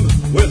scum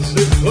with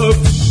the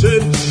clubs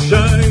and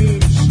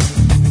shines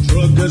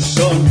drug us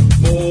on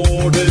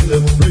board in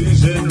the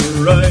freezing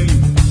rain.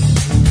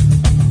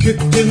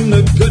 Kicked in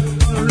the gut,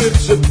 my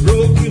ribs are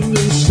broken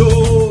and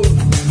sore.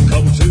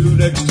 Come to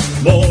next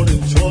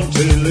morning,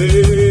 20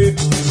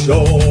 leagues to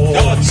shore.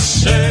 God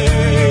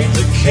save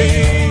the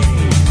king.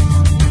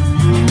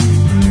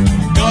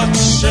 God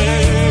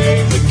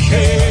save the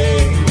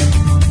king.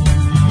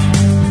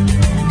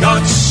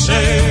 God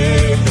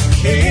save the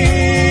king.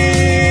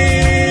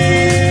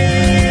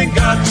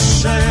 God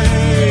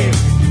save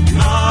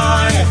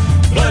my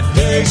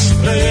blood-day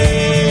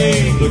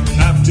spleen. The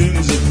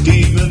captain's a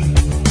demon.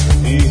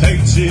 He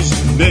hates his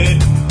men.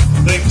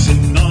 Thinks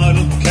an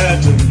idle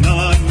cat of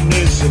nine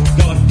is a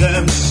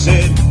goddamn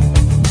sin.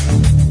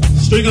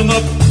 String him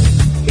up.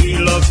 He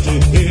loves to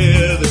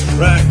hear the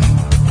crack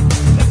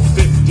of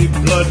 50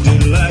 bloody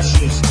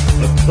lashes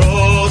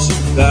across the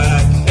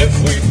back. If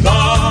we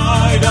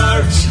bide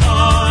our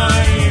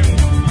time,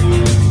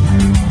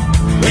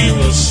 we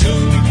will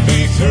soon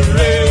be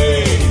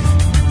free,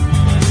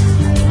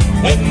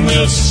 and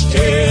we'll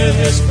steer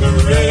this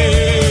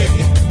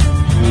parade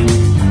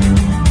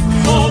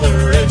for the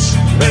rich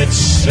red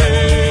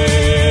sea.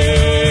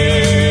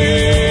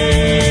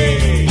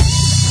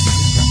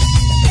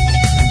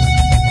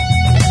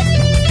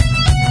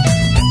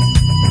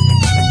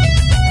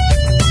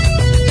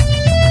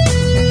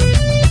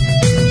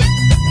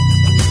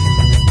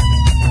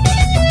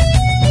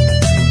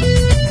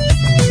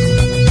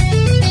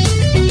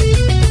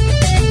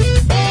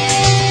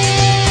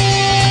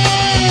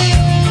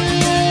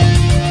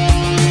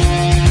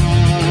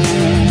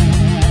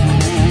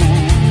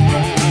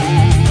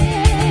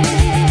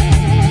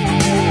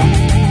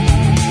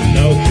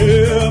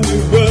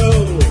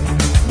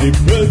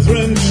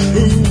 Brethren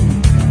true,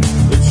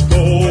 it's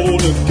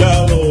gold or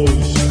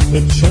gallows,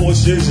 the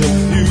choice is a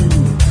few.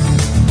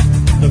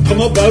 Now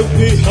come about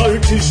me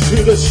hearties to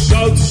the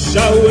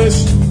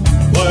south-southwest,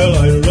 while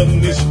I run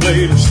this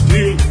blade of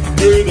steel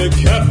through the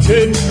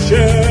captain's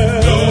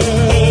chest.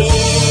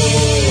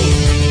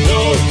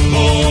 North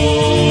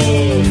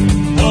pole,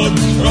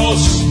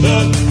 across the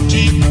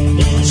deep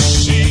blue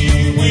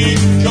sea we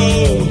go.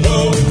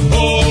 North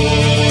pole,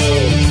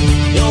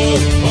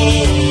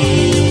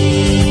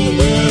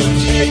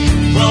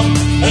 from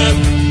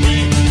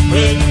every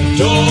friend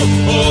of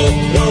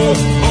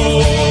yo-ho,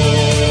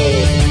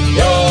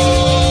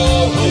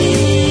 yo-ho,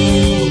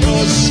 the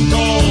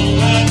skull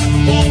and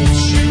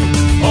bones you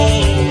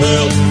all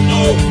will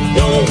know,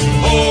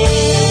 yo-ho,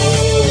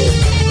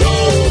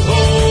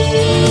 yo-ho,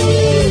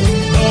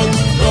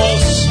 across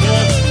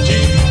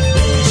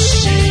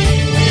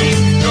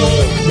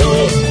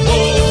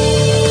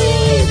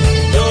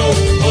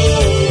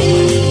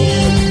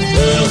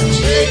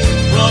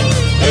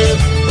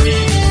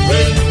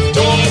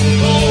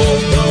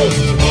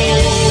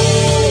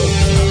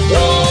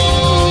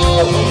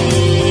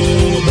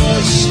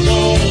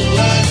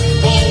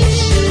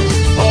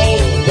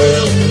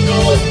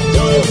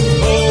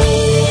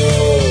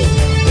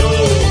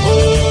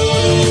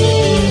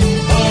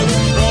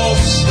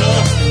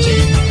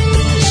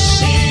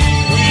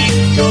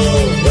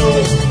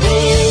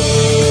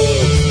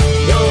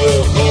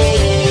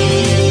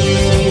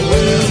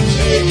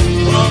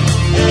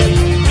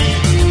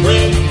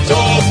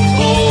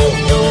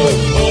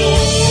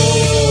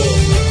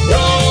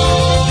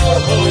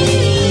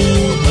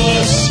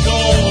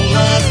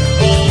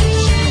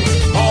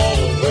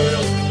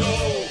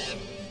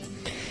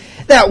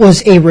That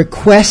was a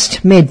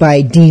request made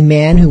by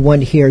D-Man, who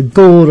wanted to hear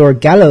Gold or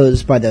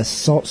Gallows by the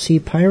Salt Sea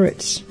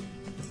Pirates.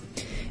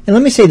 And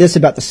let me say this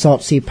about the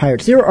Salt Sea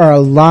Pirates. There are a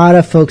lot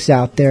of folks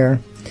out there,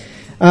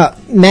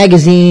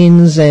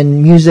 magazines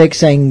and music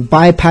saying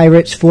buy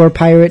pirates for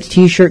pirates,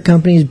 t-shirt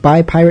companies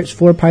buy pirates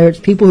for pirates,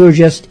 people who are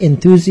just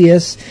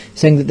enthusiasts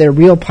saying that they're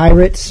real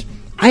pirates.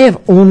 I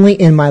have only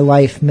in my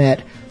life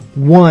met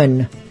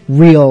one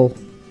real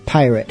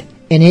pirate,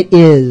 and it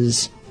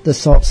is the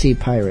Salt Sea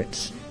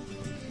Pirates.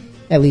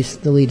 At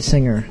least the lead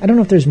singer. I don't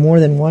know if there's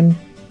more than one.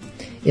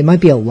 It might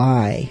be a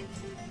lie.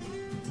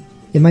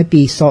 It might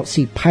be Salt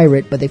Sea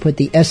Pirate, but they put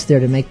the S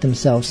there to make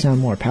themselves sound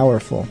more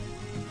powerful.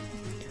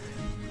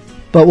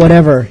 But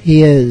whatever,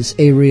 he is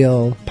a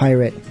real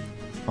pirate.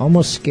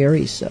 Almost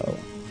scary so.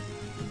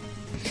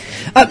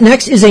 Up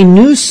next is a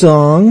new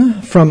song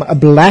from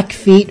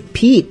Blackfeet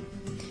Pete.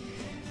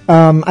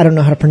 I don't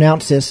know how to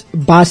pronounce this.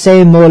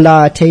 Basse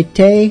Mola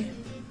Tete.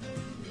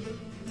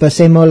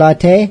 Basse Mola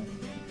Te.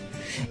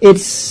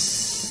 It's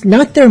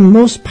not their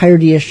most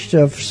piratey-ish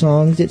of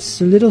songs.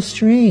 It's a little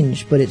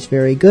strange, but it's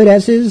very good,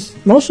 as is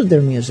most of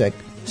their music.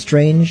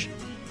 Strange,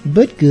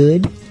 but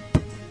good.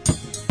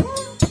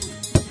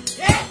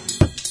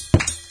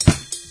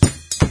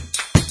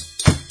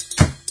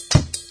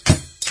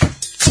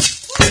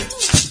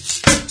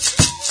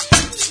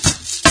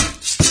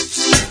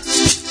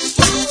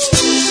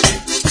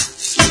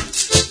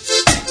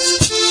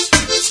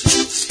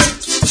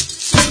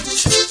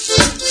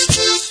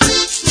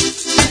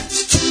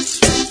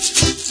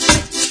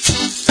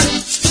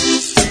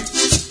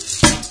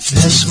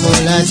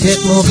 la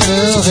tête mon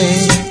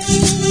pleurer,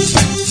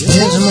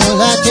 laisse-moi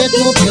la tête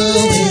mon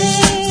pleurer,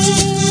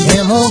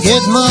 et mon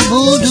guette ma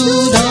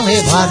boudou dans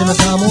les bras de ma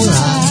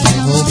camoura,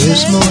 et mon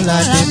laisse-moi la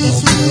tête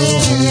mon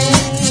pleurer,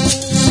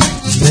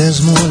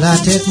 laisse-moi la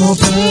tête mon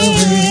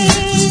pleurer,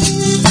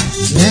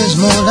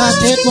 laisse-moi la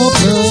tête mon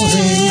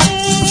pleurer,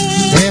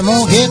 et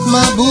mon guette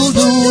ma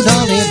boudou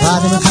dans les bras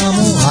de ma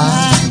camoura,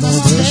 et mon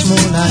laisse-moi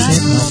la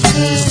tête mon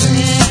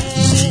pleurer,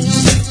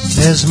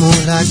 laisse-moi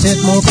la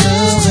tête mon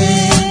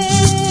pleurer.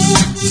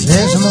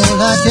 Laisse-moi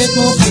la tête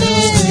mon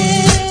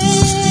pleurer,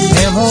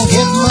 et mon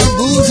guette ma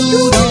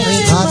boudou dans les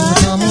bras de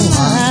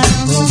Kamoura.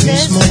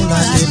 Laisse-moi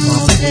la tête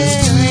mon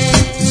pleurer,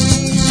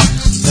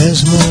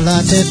 laisse-moi la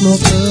tête mon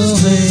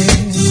pleurer,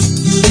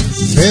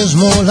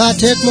 laisse-moi la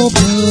tête mon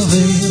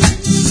pleurer,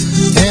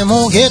 et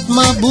mon guette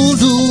ma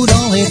boudou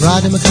dans les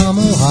bras de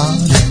Kamoura.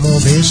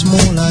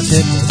 Laisse-moi la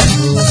tête mon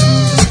pleurer.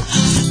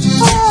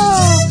 Oh,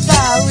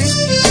 Barry,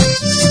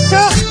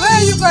 where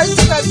are you going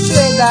to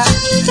play that?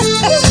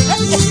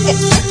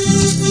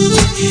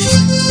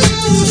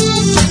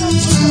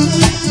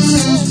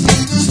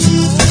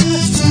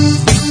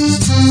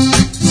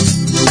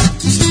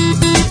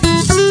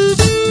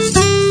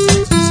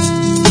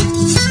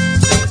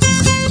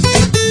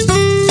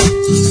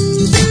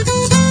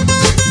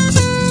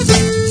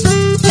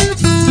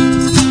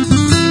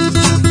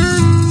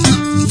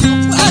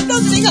 I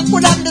don't think I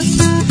could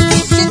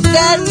sit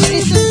there and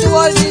listen to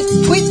all this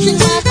twitch in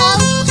my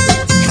house.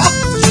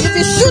 You'll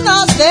be soon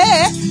out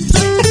there.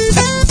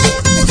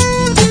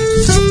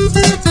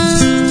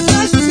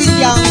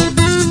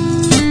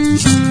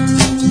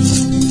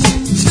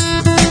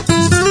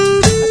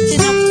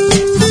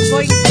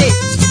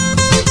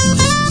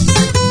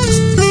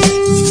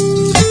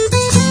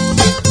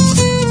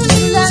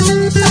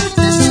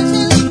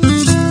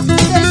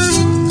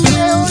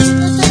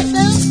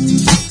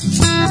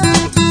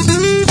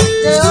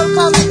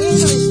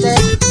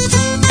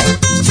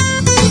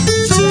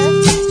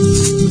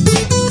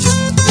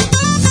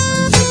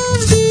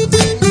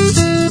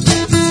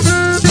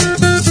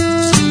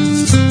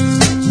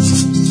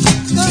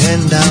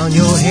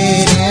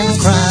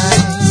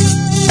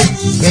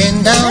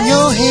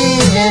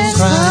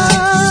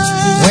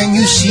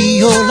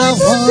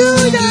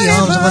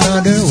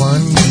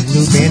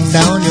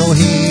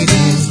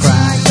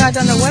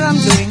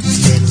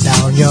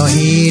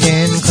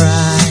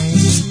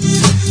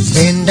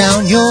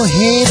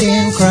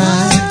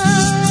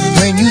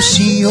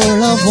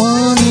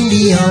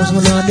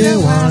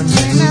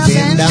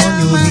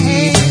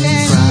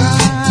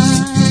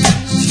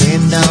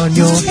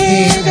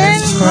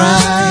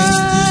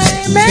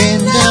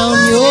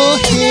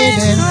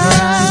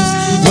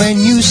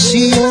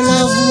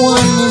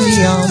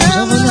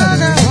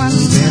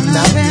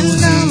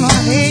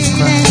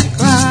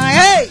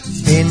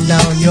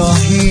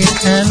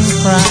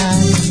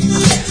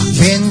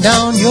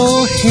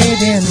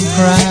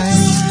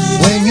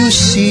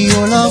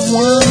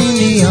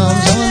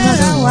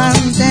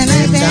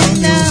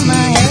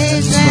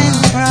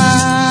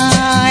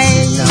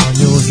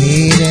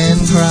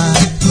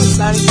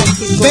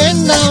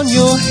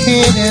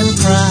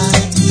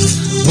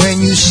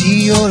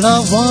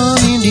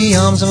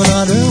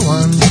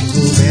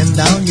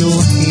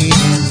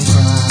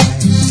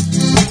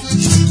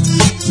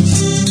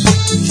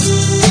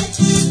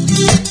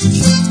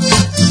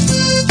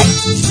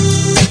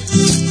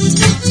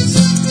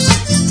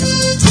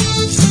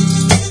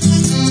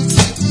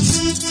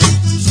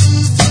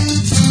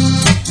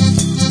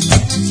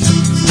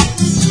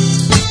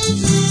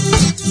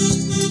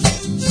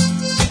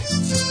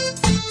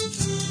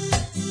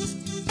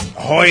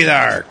 Ahoy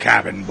there,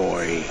 cabin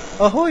boy.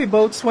 Ahoy,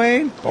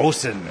 boatswain.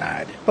 Bosun,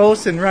 lad.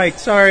 Bosun, right,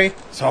 sorry.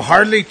 So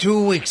hardly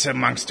 2 weeks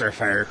amongst our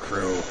fair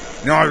crew,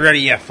 and already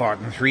you fought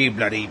in 3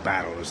 bloody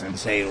battles and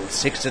sailed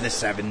 6 of the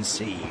 7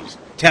 seas.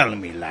 Tell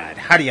me, lad,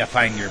 how do you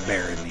find your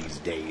bearing these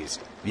days?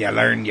 Have you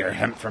learned your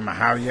hemp from a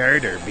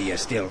halyard, or be you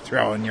still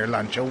throwing your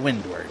lunch a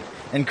windward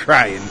and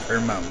crying for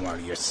mum while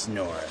you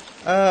snore?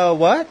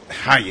 What?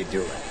 How you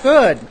doing?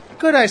 Good.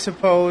 Good, I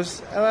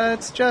suppose.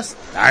 It's just...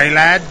 Aye,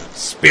 lad,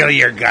 spill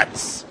your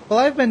guts. Well,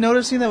 I've been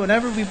noticing that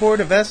whenever we board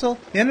a vessel,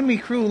 the enemy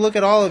crew look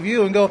at all of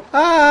you and go,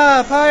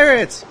 "Ah,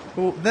 pirates!"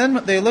 Well,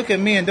 then they look at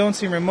me and don't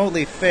seem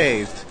remotely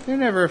fazed. They're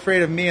never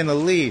afraid of me in the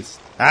least.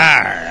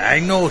 Ah,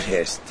 I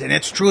noticed, and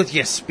it's truth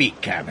you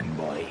speak, cabin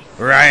boy.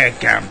 Were I a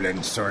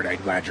gambling sort,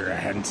 I'd wager a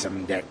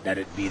handsome debt that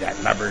it be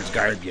that lubber's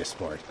garb you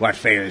sport, what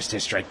fails to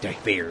strike the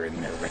fear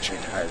in their wretched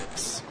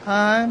hearts.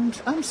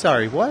 I'm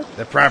sorry, what?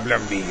 The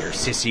problem be your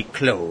sissy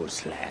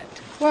clothes, lad.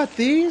 What,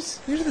 these?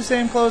 These are the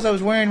same clothes I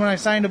was wearing when I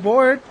signed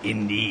aboard.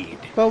 Indeed.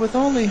 But with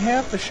only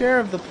half a share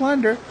of the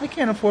plunder, I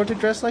can't afford to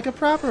dress like a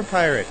proper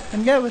pirate.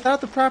 And yet,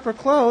 without the proper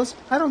clothes,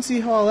 I don't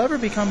see how I'll ever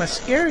become a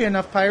scary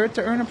enough pirate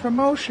to earn a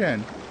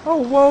promotion. Oh,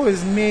 woe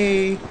is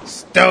me.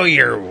 Stow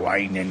your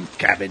whining,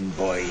 cabin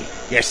boy.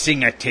 You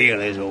sing a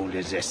tale as old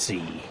as the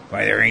sea.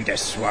 Why, there ain't a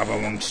swab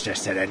amongst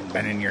us that hadn't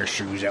been in your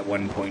shoes at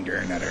one point or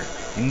another.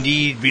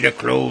 Indeed, be the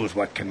clothes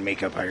what can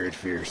make a pirate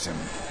fearsome.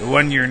 The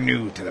one you're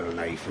new to the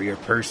life, or your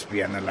purse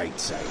be on the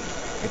light side.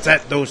 It's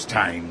at those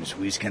times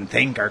we can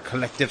thank our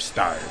collective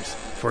stars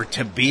for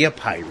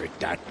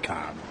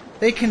tobeapirate.com.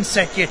 They can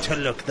set you to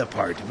look the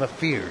part of a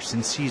fierce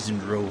and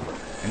seasoned rover,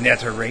 and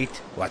at a rate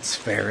what's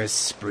fair as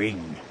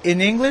spring. In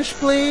English,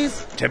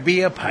 please?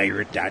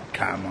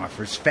 Tobeapirate.com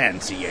offers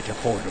fancy yet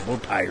affordable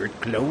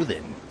pirate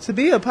clothing.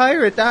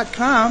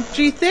 Tobeapirate.com?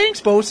 Gee, thanks,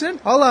 bosun.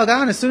 I'll log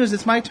on as soon as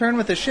it's my turn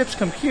with the ship's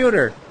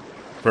computer.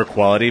 For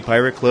quality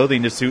pirate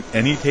clothing to suit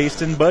any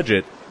taste and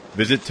budget,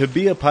 visit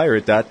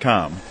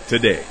tobeapirate.com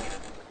today.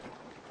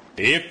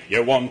 If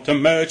you want a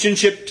merchant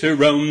ship to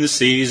roam the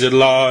seas at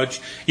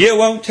large, you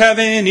won't have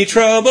any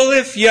trouble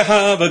if you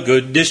have a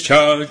good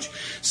discharge.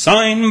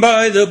 Signed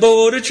by the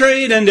Board of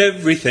Trade and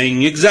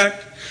everything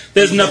exact.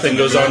 There's nothing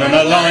goes on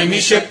a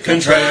limey ship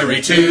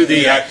contrary to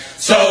the act.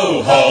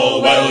 So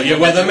haul well your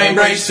weather main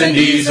brace and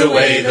ease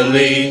away the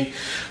lee.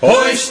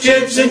 Hoist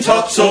jibs and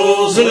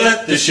topsails and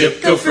let the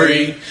ship go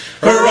free.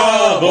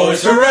 Hurrah,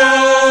 boys,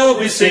 hurrah,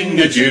 we sing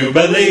a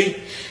jubilee.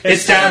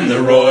 It's down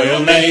the Royal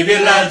Navy,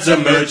 lads, a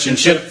merchant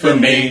ship for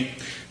me.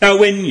 Now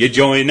when you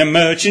join a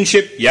merchant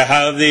ship, you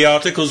have the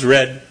articles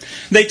read.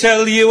 They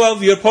tell you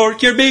of your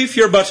pork, your beef,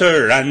 your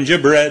butter, and your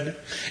bread.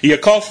 Your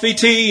coffee,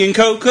 tea, and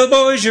cocoa,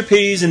 boys, your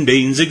peas and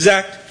beans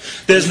exact.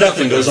 There's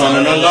nothing goes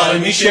on a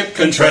limey ship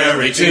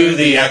contrary to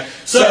the act.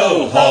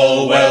 So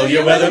haul well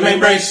your weather main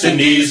brace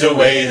and ease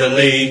away the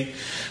lee.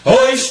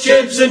 Hoist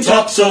jibs and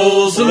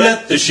topsails and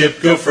let the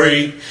ship go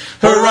free.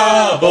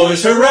 Hurrah,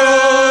 boys,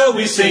 hurrah,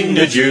 we sing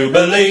a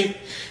jubilee.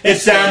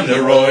 It's down the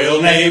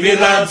Royal Navy,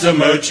 lads, a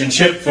merchant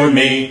ship for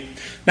me.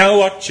 Now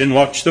watch and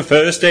watch, the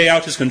first day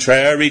out is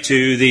contrary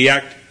to the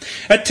act.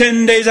 At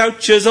 10 days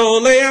out, you's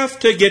all they have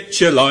to get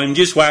your lime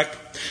juice whack.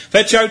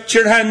 Fetch out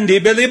your handy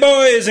billy,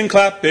 boys, and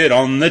clap it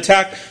on the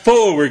tack,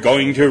 for we're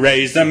going to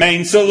raise the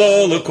mainsail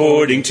all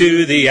according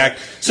to the act.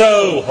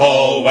 So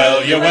haul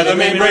well your weather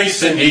main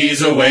brace and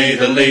ease away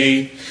the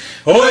lee.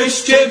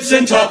 Hoist jibs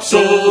and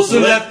topsails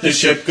and let the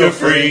ship go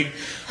free.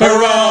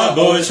 Hurrah,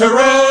 boys,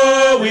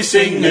 hurrah, we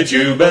sing a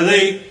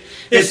jubilee.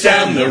 It's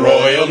down the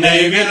Royal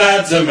Navy,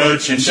 lads, a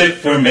merchant ship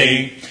for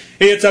me.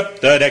 It's up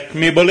the deck,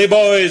 me bully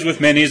boys,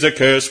 with many's a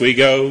curse we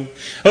go.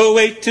 Oh,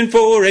 waiting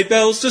for 8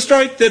 bells to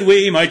strike that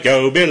we might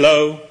go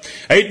below.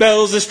 8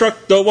 bells are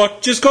struck, the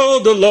watch is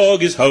called, the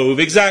log is hove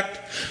exact.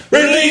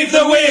 Relieve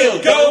the wheel,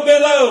 go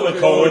below,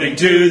 according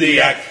to the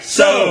act.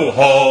 So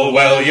haul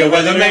well your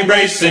weather main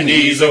brace and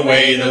ease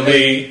away the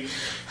lee.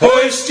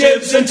 Hoist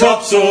jibs and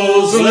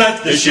topsails and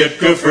let the ship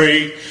go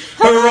free.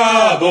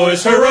 Hurrah,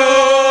 boys,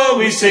 hurrah,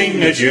 we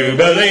sing a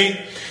jubilee.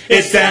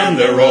 It's down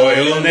the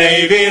Royal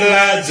Navy,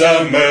 lads,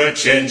 a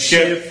merchant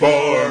ship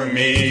for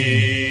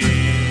me.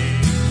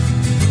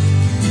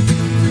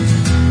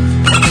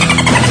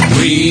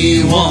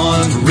 We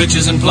want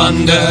riches and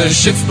plunder,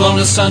 ships blown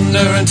asunder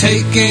and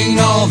taking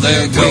all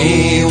their gold.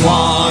 We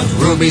want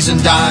rubies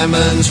and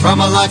diamonds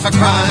from a life of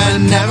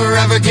crime, never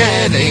ever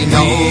getting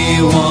old.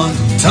 We want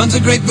tons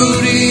of great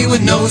booty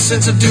with no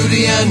sense of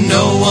duty and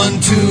no one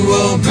to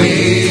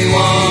obey. We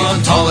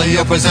want all of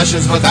your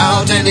possessions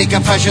without any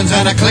confessions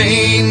and a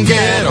clean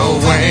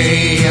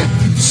getaway.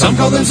 Some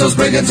call themselves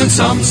brigands and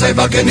some say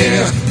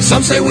buccaneer.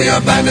 Some say we are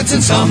bandits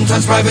and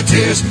sometimes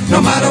privateers. No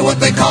matter what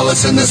they call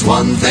us, in this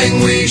one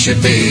thing we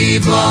should be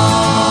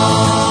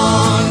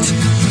blunt.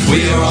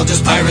 We are all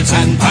just pirates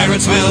and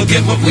pirates will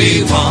get what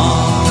we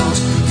want.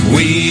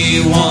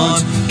 We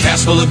want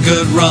cask full of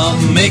good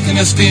rum, making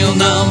us feel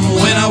numb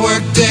when our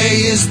work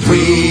day is through.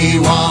 We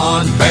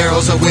want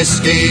barrels of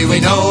whiskey. We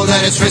know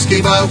that it's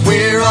risky, but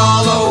we're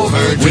all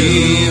overdue.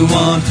 We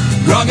want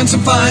grog and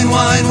some fine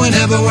wine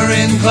whenever we're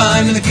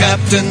inclined, and the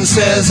captain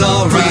says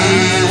alright.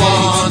 We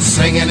want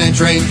singing and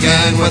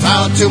drinking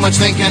without too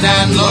much thinking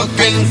and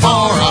looking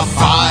for a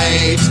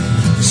fight.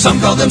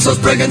 Some call themselves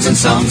brigands and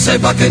some say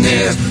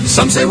buccaneers.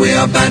 Some say we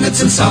are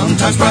bandits and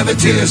sometimes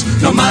privateers.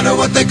 No matter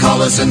what they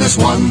call us, in this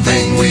one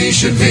thing we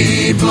should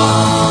be blunt.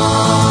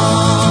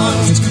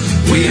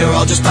 We are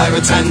all just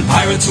pirates, and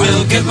pirates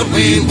will get what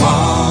we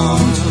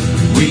want.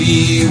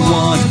 We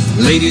want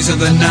ladies of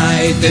the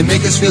night, they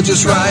make us feel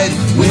just right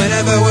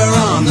whenever we're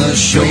on the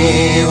shore.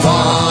 We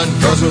want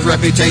girls with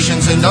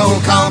reputations and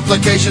no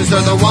complications,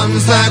 they're the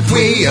ones that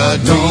we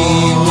adore.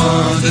 We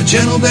want a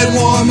gentle bed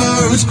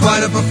warmer who's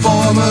quite a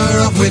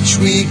performer, of which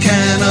we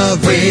can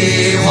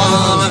agree. We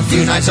want a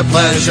few nights of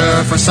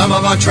pleasure for some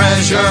of our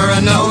treasure,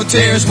 and no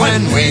tears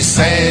when we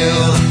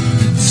sail.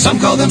 Some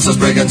call themselves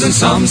brigands and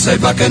some say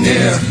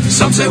buccaneer.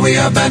 Some say we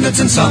are bandits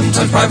and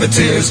sometimes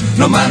privateers.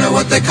 No matter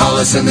what they call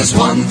us, in this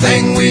one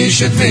thing we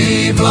should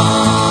be blunt.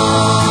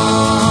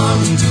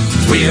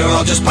 We are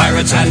all just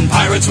pirates, and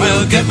pirates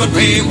will get what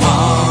we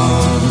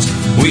want.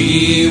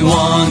 We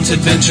want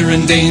adventure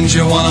and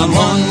danger,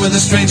 one-on-one with a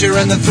stranger,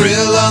 and the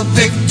thrill of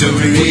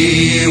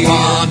victory. We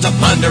want to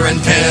plunder and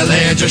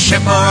pillage a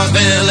ship or a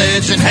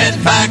village and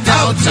head back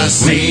out to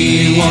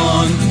sea. We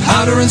want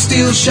powder and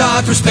steel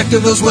shot, respect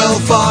of those well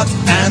fought,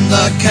 and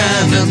the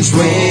cannons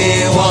roll.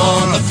 We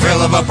want the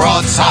thrill of a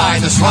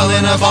broadside, the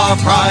swelling of our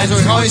pride,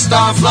 we hoist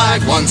our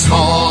flag once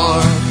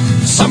more.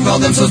 Some call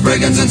themselves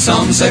brigands and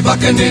some say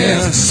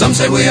buccaneers. Some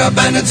say we are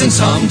bandits and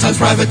sometimes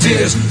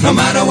privateers. No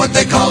matter what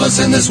they call us,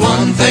 in this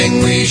one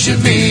thing we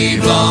should be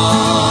blunt.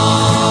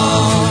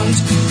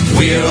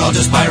 We're all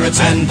just pirates,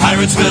 and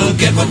pirates will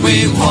get what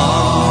we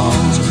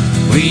want.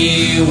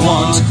 We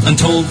want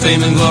untold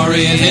fame and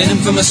glory, an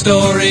infamous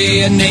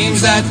story, and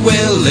names that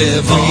will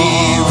live on.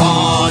 We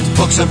want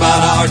books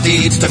about our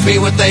deeds to be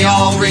what they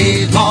all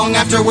read long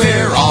after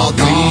we're all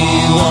gone.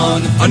 We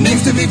want our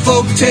names to be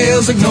folk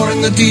tales,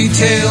 ignoring the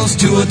details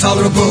to a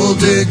tolerable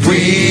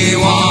degree. We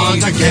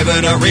want to give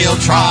it a real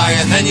try,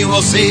 and then you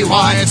will see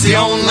why it's the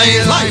only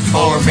life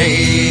for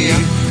me.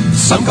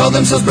 Some call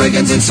themselves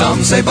brigands and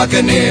some say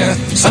buccaneer.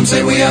 Some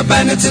say we are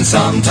bandits and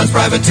sometimes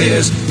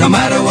privateers. No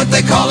matter what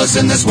they call us,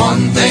 in this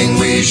one thing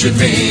we should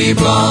be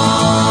blunt.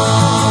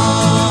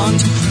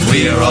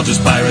 We are all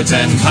just pirates,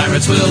 and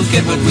pirates will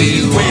get what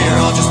we want. We're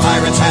all just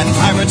pirates, and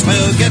pirates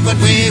will get what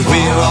we want.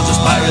 We are all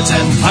just pirates,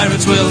 and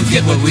pirates will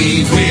get what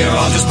we want. We are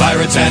all just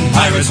pirates, and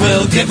pirates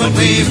will get what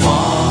we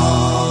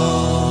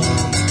want.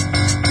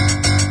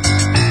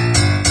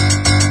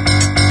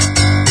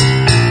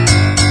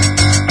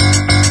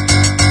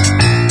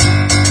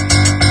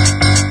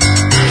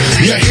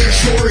 You hear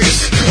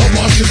stories of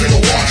monsters in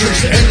the waters,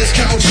 endless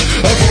counts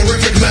of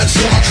horrific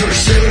manslaughter.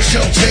 Sailors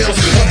tell tales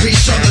of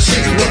beasts on the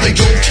sea. What they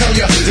don't tell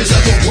you is that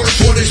the worst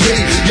one is me.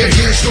 You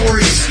hear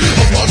stories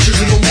of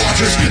monsters in the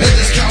waters,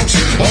 endless counts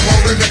of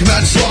horrific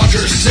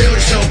manslaughter.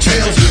 Sailors tell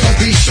tales of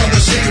beasts on the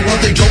sea. What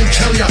they don't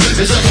tell you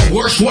is that the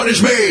worst one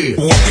is me.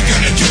 What we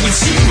gonna do with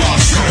sea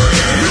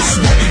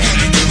monsters? What we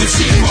gonna do with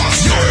sea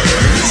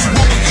monsters?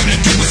 What we gonna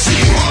do with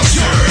sea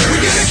monsters?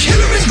 We're gonna kill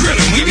them and grill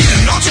them, we be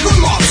the nautical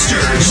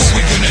lobsters. What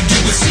we gonna do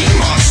with sea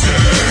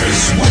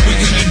monsters? What we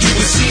gonna do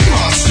with sea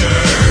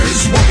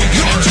monsters? What we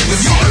gonna do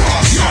with sea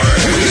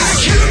monsters? We're gonna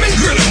kill them and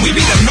grill them, we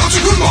be the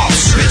nautical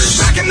lobsters. Bitch,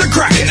 smacking the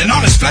kraken, and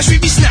on his flesh we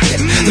be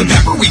snacking. The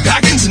pepper we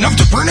packin's enough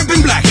to burn up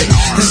and blacken.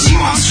 The sea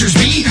monsters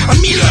be a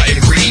meal I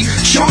agree.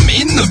 Chum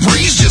in the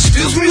breeze just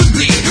fills me with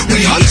glee.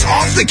 We hunt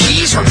off the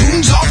keys,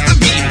 harpoons off the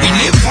beat. We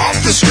live off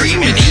the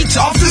stream and eat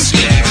off the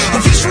ski. A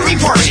feast for me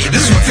party,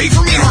 this is my fate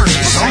for me hearty.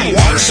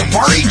 Saltwater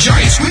safari,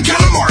 giant squid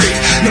calamari.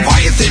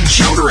 Leviathan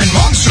chowder and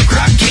monster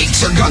crab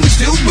cakes. Our guns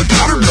filled with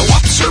powder, blow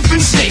up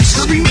serpent snakes.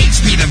 Kirby mates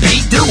be the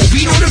bait, there will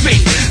be no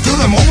debate. Fill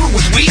them over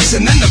with weights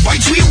and then the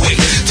bites we await.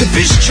 To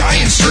fish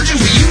giant sturgeons,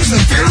 we use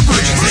them fair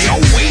virgins. They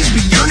always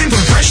be yearning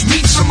for fresh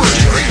meat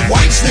submerged. Great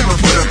whites never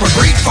put up a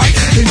great fight.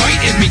 They might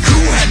if me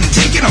crew hadn't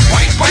taken a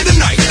bite by the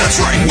night. That's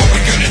right, what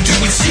we gonna do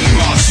with sea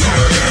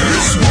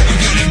monsters? What we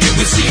gonna do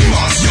with sea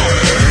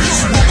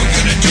monsters? What we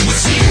gonna do with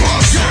sea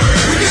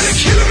monsters? We're gonna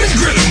kill them and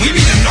grill them, we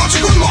be the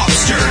nautical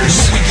lobsters.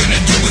 What we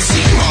gonna do with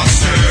sea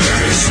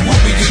monsters? What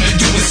we gonna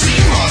do with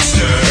sea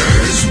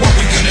monsters? What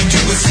we gonna do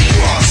with sea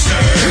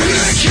monsters? We're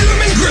gonna kill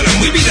them and grill them,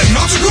 we be the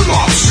nautical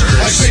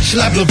lobsters. I bitch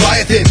slap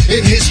Leviathan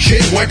in his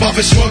chin, wipe off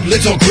his smug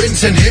little grin,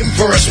 send him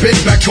for a spin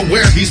back to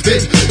where he's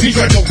been. He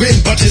tried to win,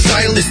 but his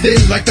isle is thin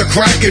like the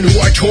Kraken, who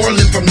I tore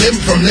limb from limb,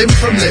 from limb,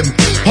 from limb.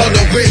 On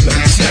a whim,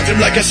 snapped him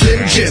like a Slim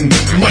Jim,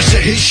 much to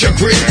his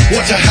chagrin.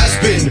 What a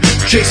has-been,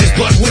 chases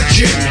blood with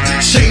gin.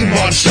 Sea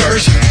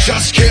monsters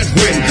just can't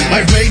win.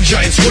 I've made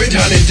giant squid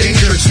on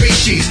endangered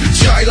species.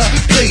 Skyla,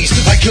 please,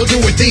 I killed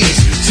her with these.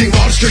 Sea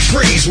monsters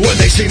freeze when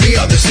they see me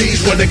on the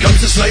seas. When it comes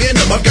to slaying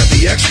them, I've got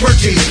the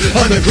expertise.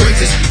 I'm the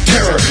greatest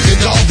terror in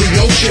all the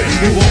ocean.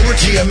 Move over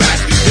Tiamat,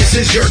 this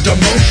is your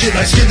demotion.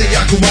 I skin the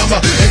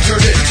Yakumama and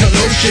turn it to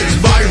lotion.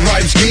 My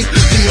rhymes keep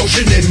the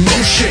ocean in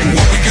motion.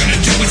 What we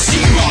gonna do with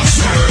sea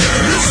monsters?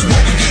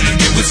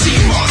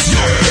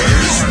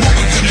 monsters. What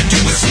we gonna do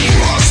with sea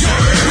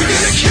monsters? We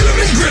gonna kill 'em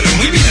and grill 'em.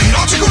 We be the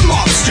nautical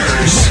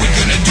mobsters. What we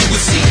gonna do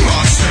with sea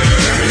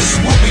monsters?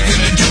 What we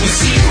gonna do with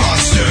sea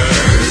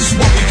monsters?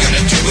 What we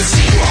gonna do with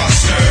sea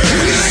monsters?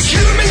 We gonna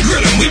kill 'em and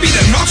grill 'em. We be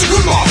the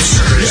nautical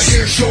mobsters. You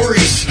hear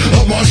stories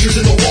of monsters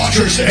in the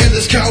waters, and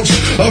this counts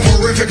of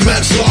horrific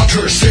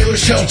manslaughter.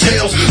 Sailors tell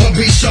tales of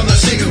beasts on the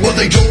sea. What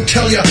they don't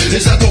tell you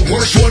is that the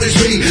worst one is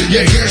me.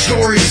 You hear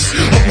stories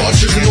of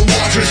monsters in the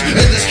waters,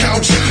 and this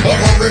counts of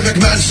horrific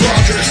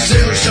manslaughter.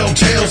 Sailors tell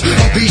tales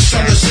of beasts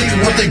on the sea.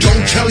 What they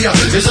don't tell you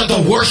is that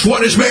the worst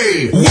one is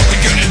me. What we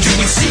gonna do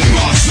with sea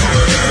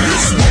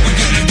monsters? What we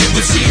gonna do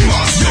with sea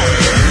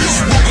monsters?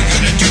 What we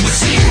gonna do with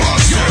sea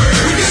monsters?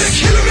 We gonna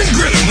kill 'em and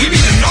grill 'em. We be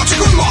the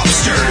nautical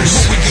mobsters.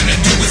 What we gonna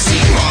do with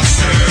sea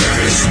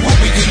monsters? What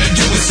we gonna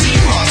do with sea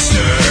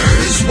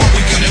monsters? What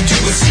we gonna do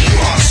with sea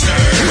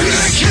monsters? We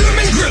gonna kill 'em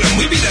and grill 'em.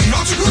 We be the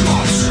nautical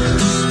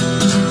mobsters.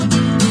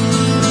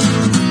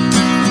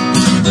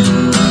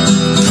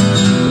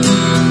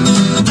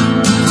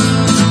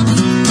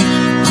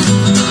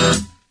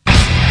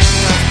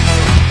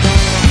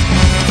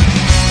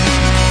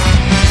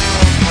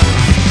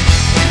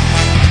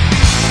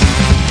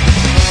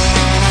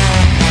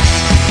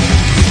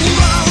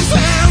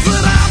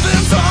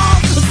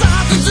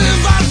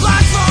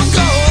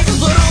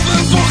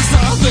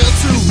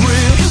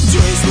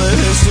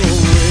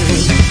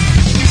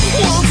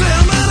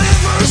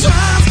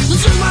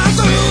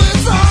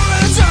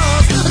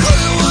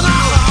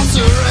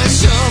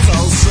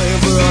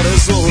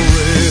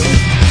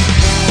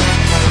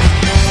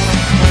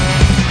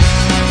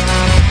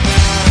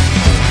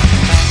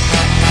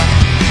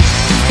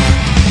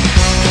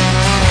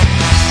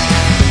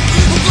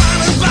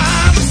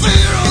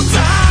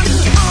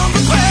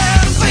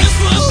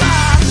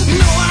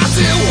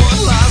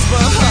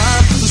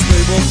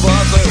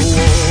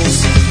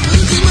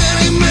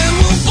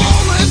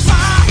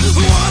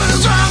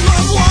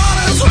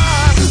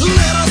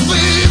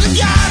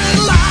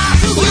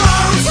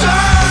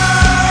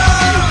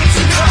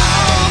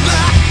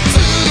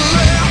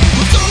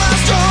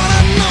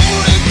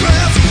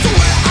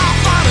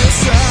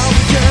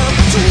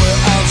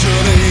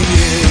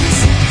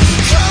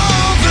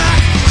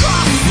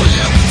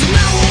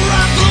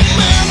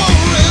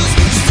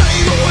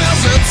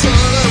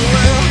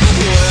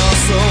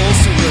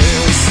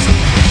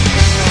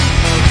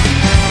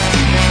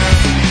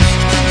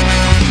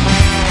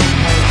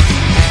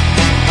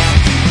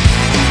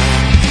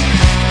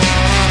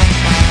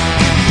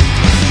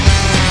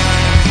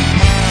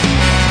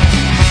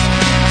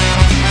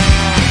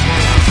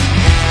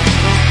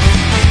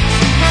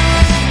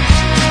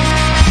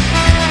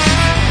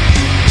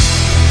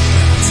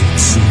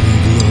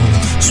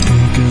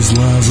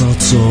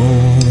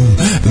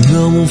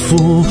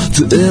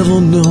 To ever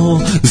know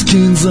these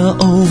kings I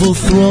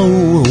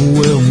overthrow.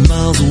 Well,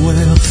 miles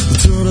away, the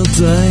turn of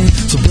day,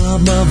 so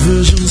bright my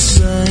vision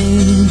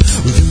sane.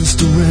 With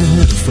history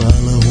to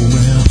follow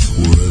me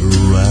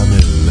wherever I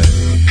may lay.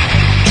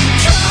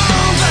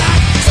 Come back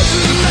to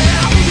the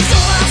land, so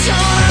I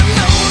shine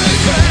no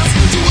regrets.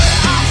 To where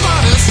I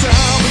find it's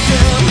time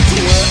again, to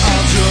where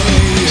our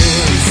journey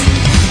is.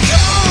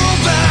 Come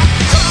back,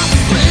 cross the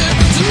split,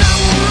 to now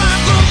we'll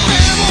write the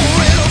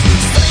memories.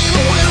 Stay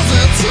the wheels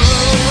that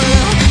turn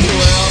around.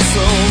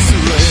 Souls to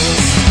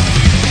rest.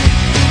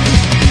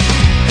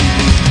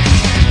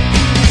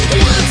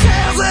 With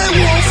tales they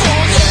won't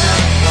forget.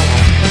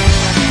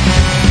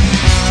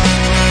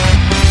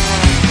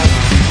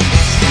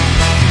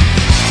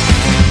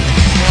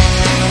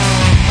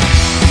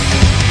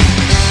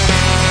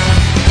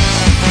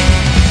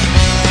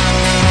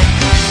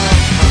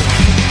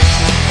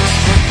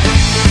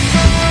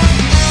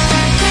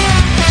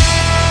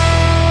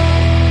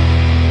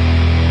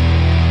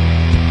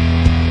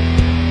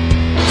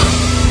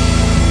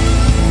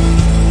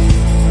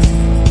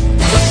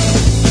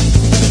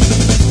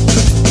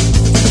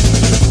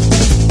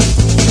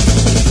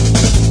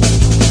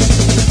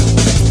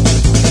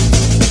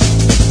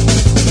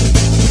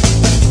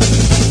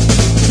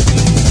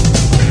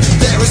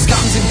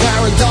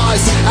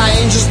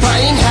 Angels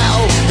pray in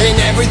hell. In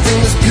everything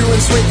that's pure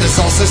and sweet, there's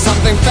also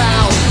something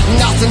foul.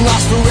 Nothing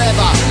lasts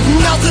forever,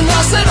 nothing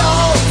lasts at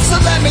all. So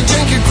let me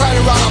drink a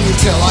greater rum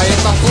until I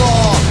hit the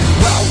floor.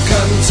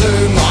 Welcome to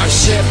my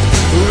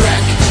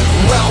shipwreck.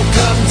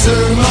 Welcome to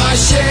my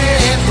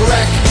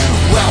shipwreck.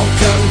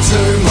 Welcome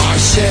to my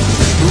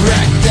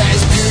shipwreck.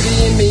 There's beauty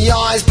in me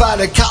eyes, but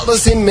a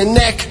cutlass in my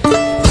neck.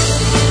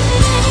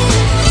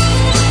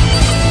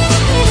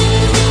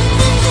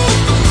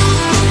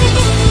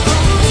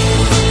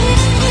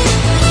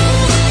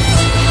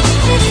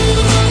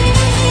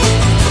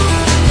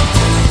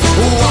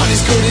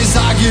 Good is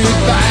argued,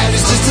 bad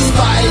is just as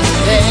vague.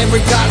 Every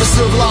cloud is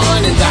silver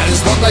lining, that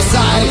is what they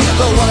say.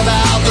 But what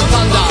about the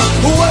thunder?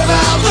 What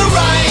about the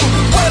rain?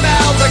 What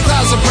about the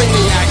clouds that bring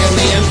me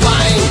agony and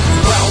pain?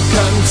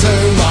 Welcome to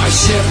my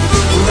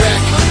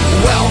shipwreck.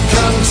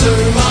 Welcome to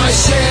my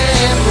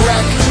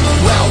shipwreck.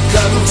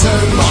 Welcome to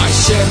my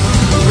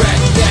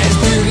shipwreck. There's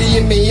beauty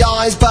in me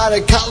eyes, but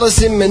a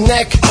cutlass in my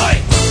neck. Hey.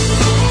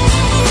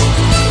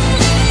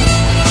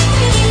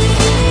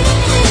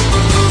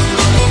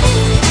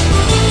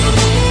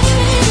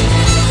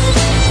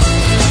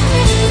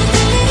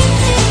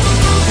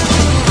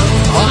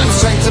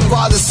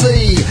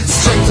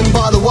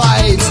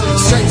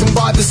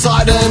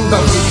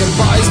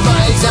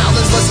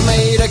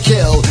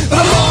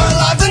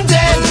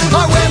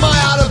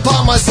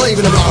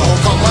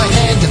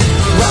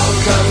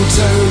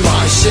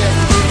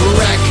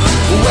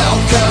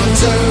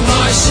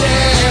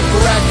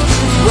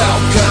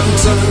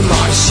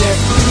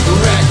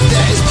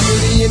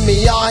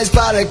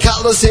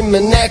 alles in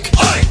mijn nek.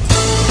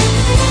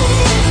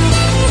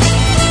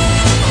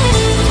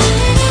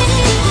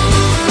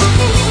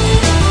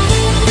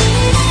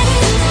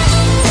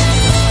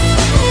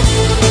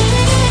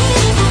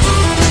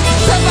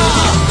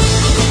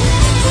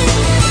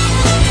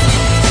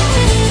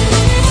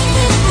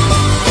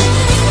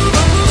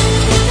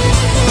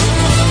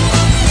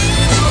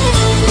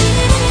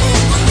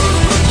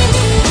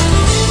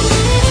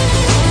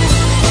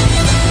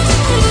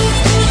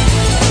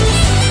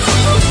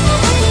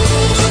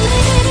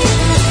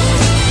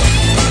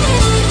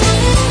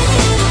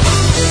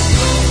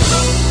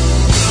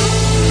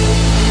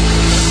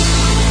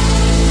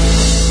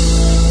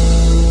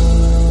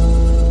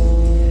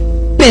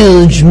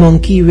 Bilge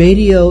Monkey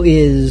Radio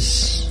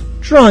is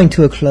drawing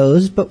to a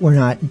close, but we're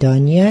not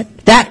done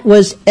yet. That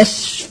was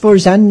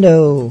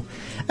Esforzando.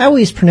 I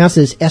always pronounce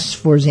it as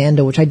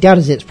Esforzando, which I doubt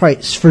is it. It's probably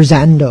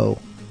Sforzando.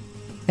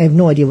 I have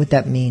no idea what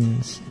that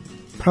means.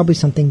 Probably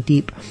something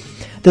deep.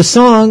 The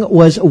song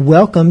was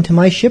Welcome to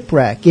My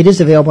Shipwreck. It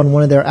is available on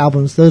one of their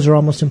albums. Those are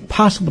almost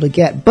impossible to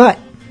get, but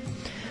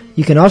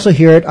you can also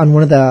hear it on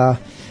one of the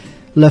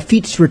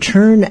Lafitte's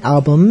Return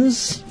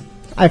albums.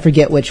 I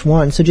forget which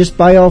one, so just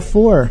buy all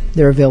four.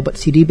 They're available at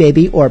CD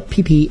Baby or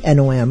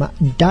ppnom.org.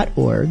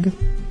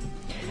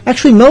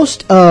 Actually,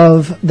 most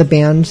of the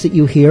bands that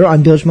you hear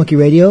on Bilge Monkey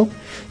Radio,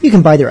 you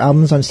can buy their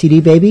albums on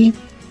CD Baby,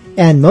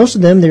 and most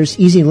of them, there's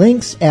easy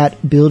links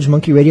at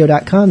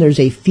bilgemonkeyradio.com. There's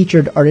a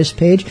featured artist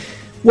page,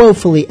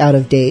 woefully out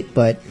of date,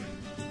 but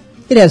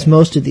it has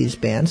most of these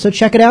bands. So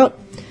check it out,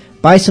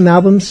 buy some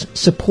albums,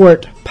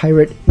 support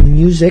pirate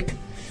music,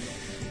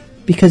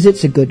 because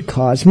it's a good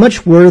cause,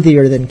 much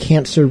worthier than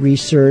cancer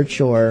research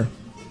or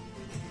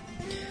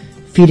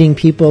feeding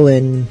people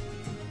in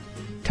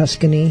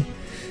Tuscany.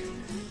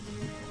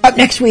 Up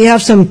next we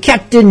have some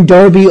Captain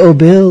Darby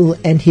O'Bill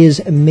and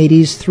his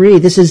Mateys 3.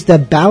 This is the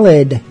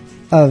Ballad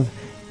of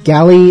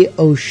Gally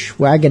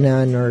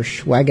O'Schwaganon or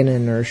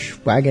Schwaganon or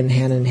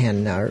Schwagenhanan.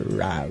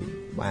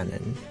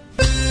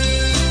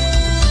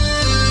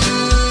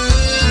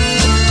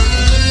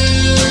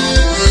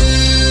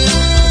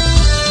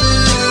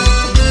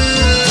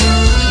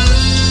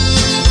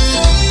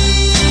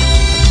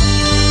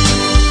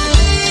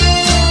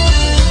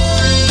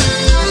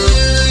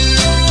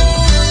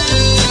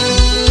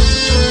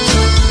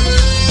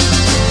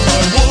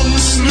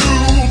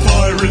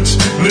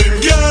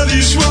 Named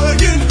Gally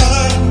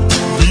Schwagenhan.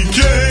 He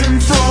came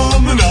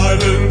from an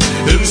island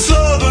in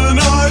southern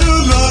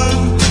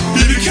Ireland.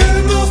 He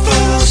became the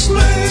first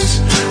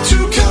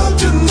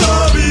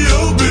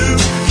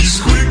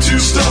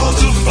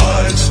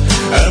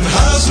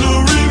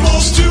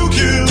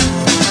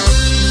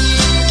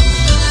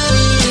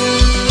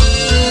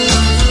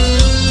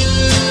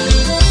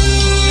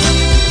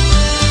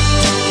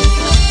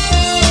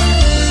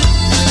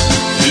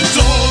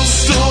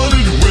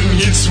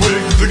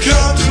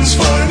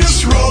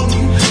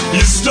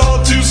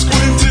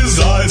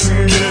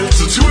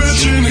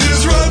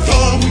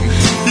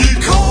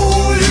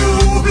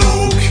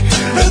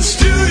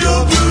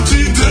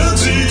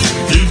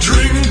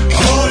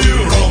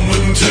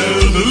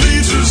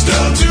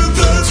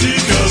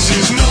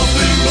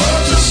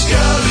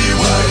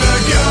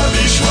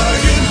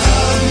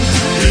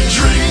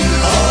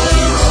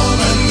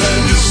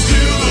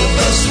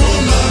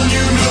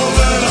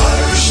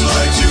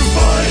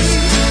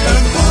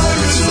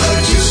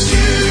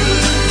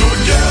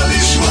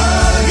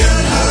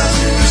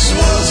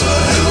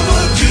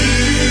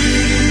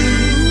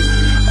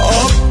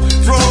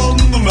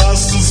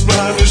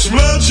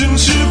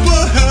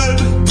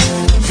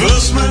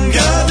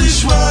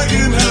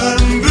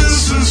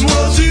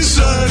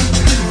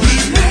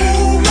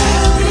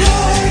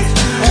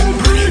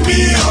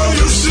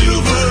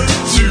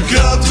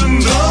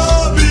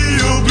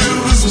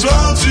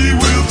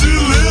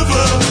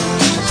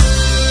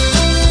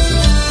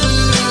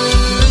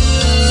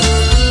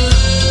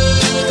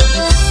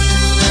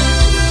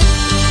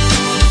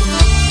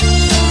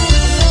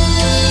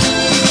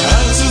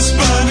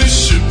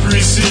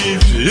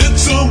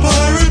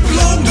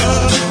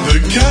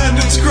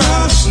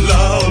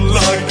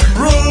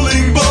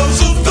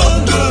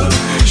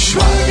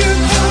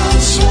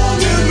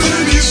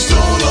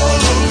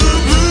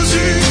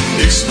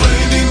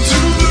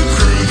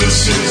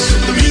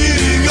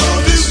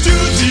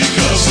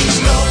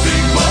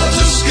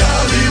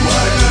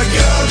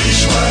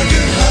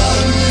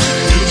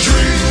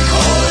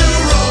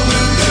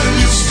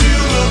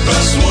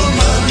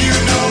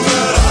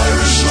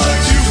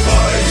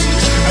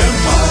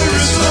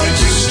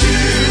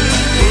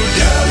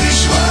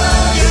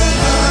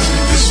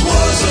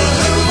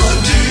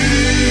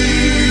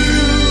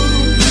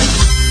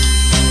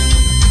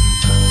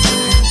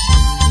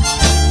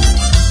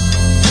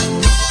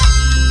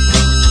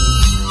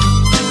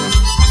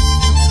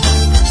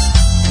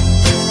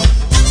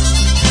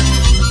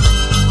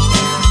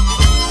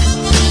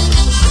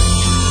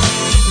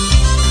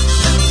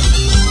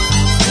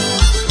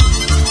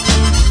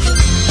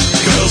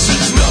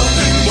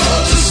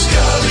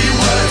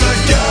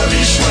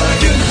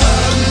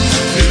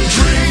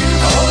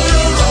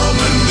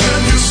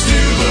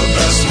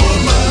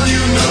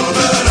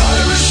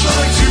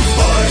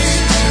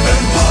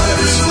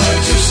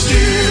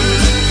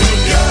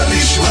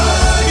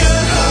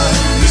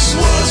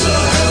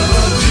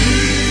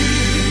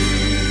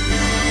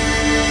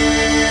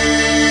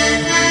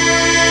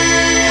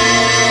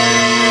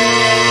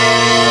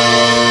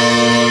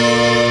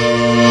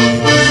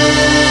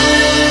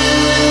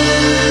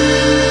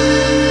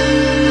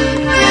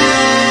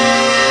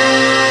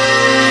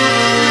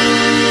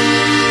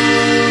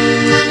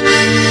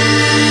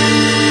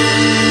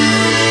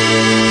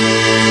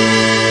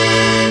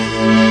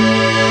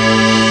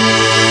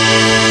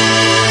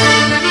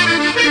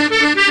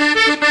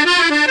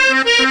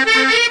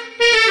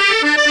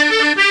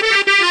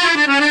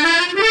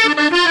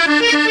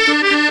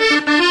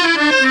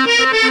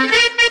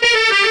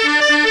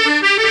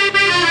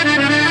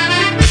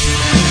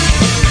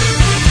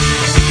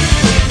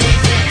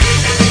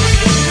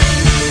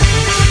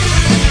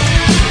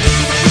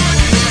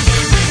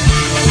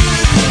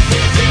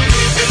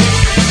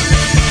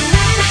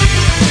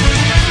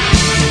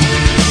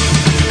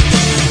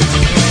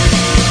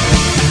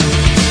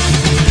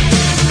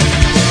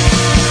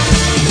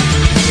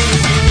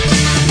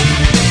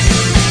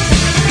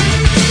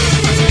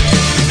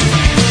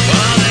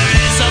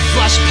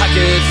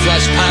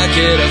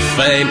bucket of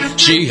fame.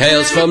 She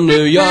hails from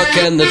New York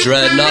and the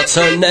dreadnought's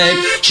her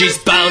name. She's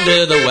bound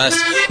to the west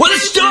where the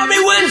stormy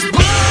winds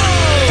blow.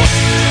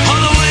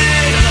 All the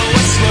way to the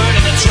westward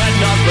and the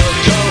dreadnought will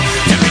go.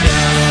 Derry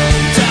down,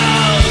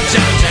 down,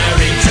 down,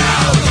 Derry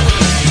down.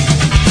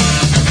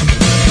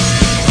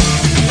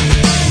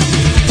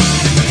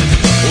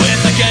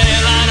 With a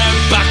gale on her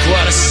back,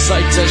 what a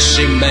sight does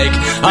she make.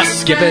 A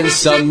skipping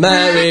some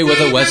Mary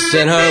with a west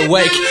in her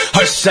wake.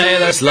 Her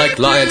sailors like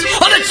lions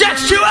on the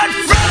decks to and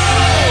fro.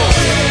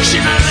 She's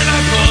a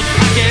Liverpool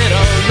packet,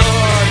 oh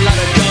Lord, let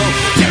her go.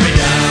 Derry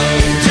down,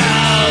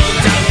 down,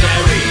 down,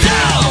 Derry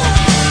down.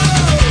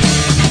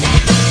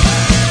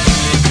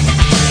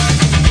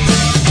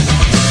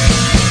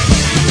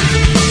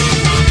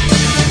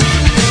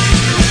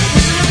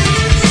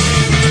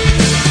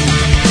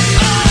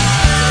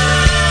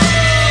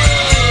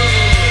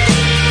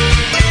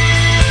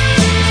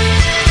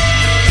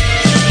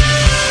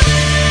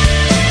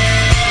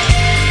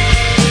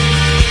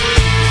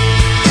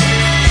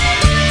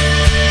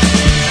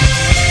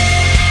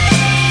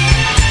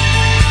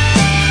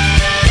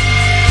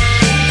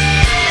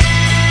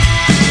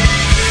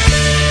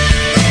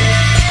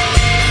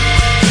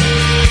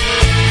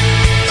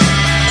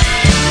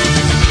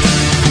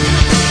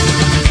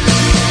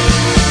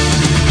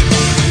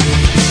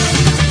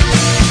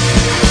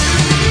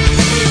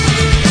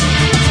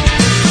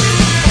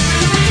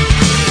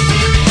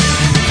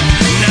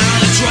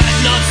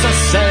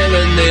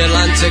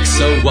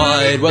 So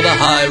wide, where the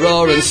high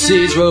roaring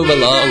seas rove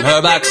along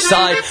her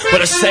backside,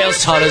 where her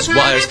sails taut as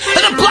wires,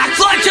 and the black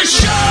flag to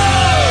show.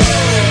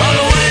 All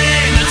the way,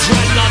 the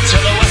dreadnought to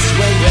the west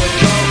where we'll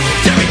go.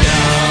 Derry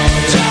down,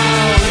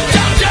 down,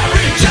 down,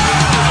 Derry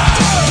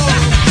down.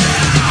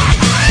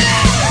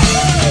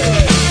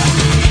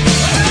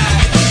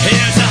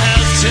 Here's a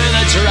health to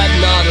the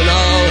dreadnought and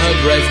all her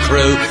brave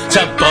crew.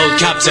 To bold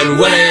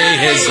Captain Willie,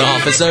 his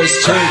officers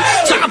too.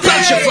 Talk a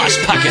bunch of flash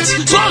packets,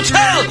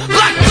 swallowtail,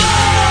 black blood.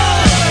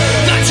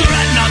 The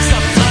dreadnought's the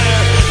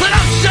flyer, but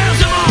outsails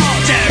them all.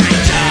 Derry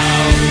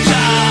down,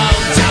 down,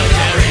 down,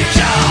 Derry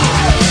down.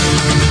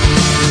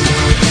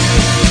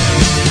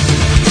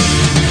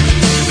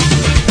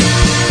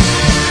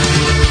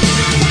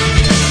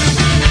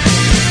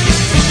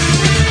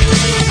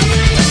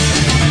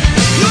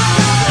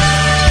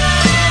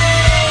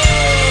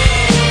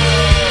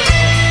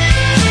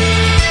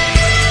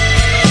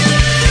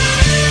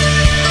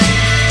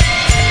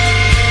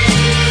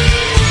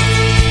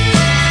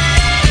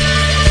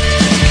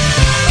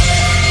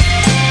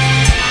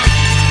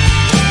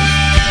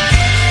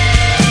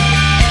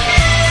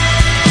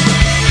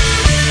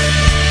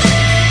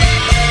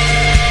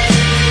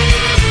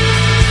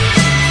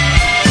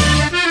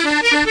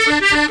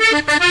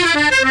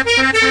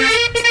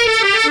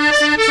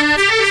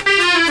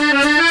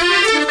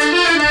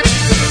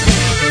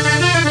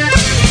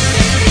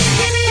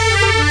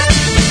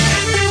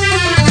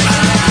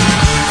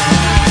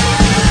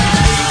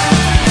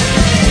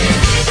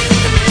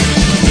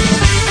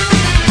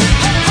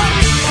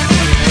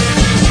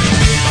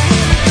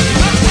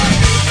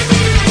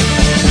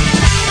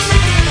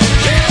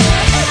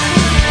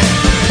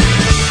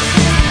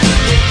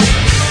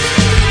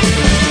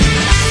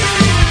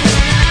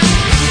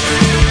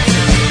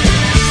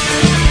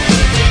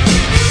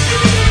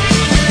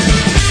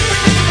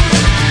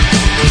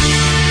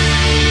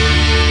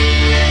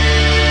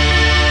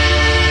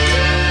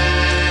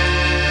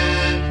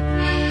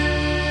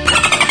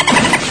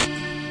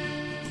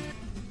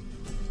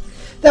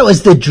 That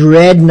was the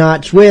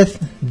Dreadnoughts with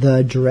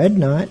The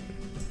Dreadnought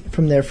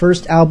from their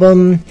first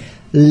album,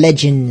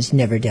 Legends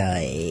Never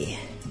Die.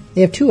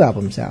 They have 2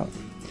 albums out.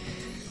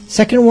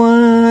 Second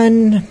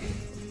one,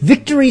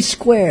 Victory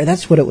Square,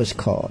 that's what it was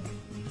called.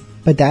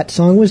 But that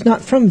song was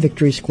not from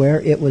Victory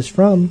Square, it was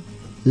from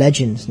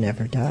Legends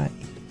Never Die.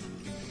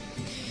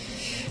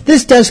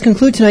 This does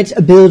conclude tonight's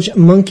Bilge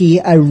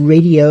Monkey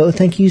Radio.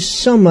 Thank you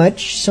so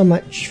much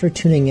for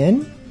tuning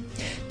in.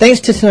 Thanks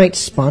to tonight's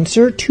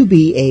sponsor,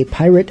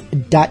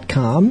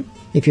 tobeapirate.com.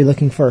 If you're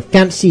looking for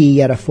fancy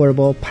yet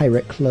affordable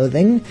pirate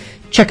clothing,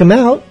 check them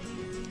out,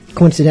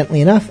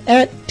 coincidentally enough,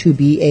 at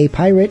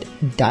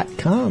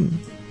tobeapirate.com.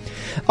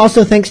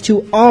 Also, thanks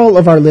to all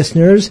of our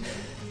listeners,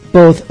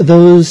 both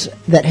those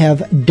that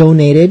have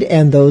donated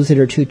and those that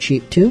are too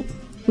cheap to.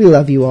 We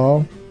love you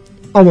all,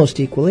 almost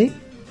equally.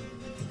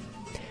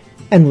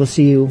 And we'll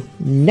see you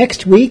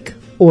next week,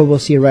 or we'll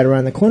see you right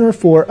around the corner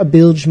for a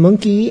Bilge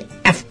Monkey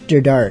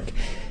After Dark.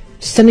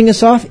 Sending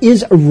us off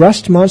is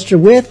Rust Monster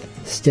with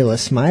Still a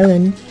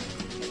Smilin'.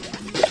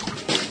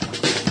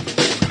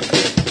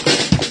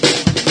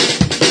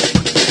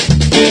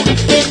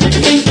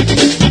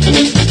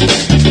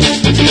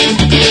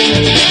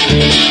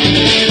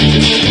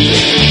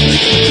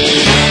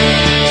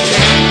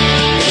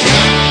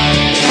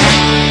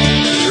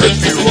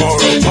 If you are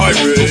a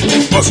pirate,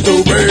 you must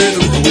obey the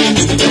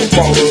rules. Don't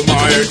follow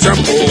my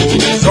example,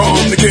 cause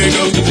I'm the king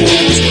of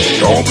fools.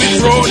 Don't be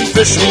throwing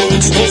fish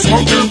hooks, don't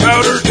smoke your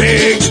powder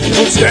kegs.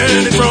 Don't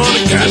stand in front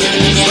of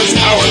cannons, let's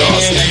power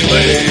lost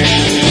relay.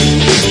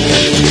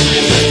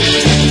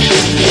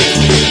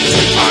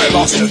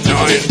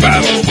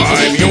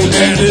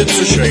 it's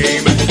a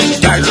shame.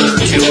 Dagger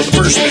killed the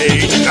first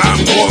mate, and I'm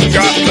the one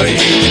got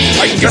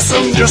blamed. I guess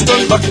I'm just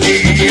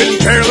unlucky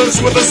and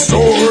careless with a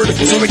sword,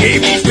 so they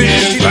gave me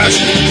 50 lashes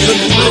and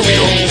threw me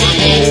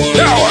overboard.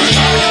 Now I'm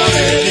out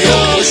in the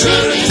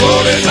ocean,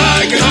 floating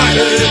like an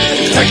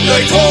island. Heck,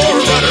 they tore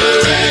a rudder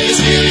and his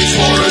skivvies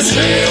for a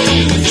sail.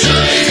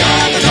 Surely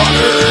I'm a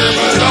goner,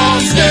 but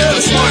I'm still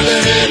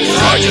smiling.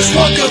 I just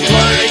walk a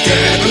plank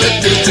and let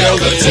to tell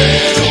the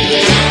tale.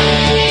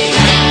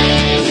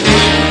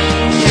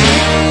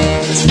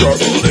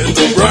 Struggled in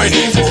the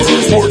briny for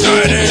a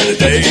fortnight and a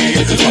day.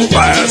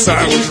 Alas,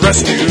 I was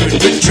rescued,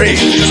 big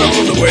changes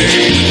on the way.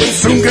 But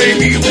soon came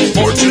evil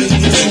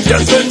fortunes,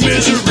 death and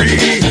misery.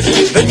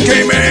 Then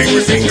came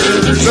angry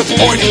fingers,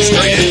 pointing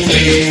straight at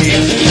me.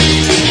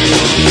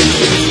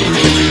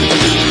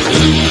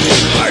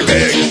 I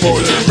begged for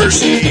their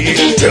mercy,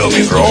 till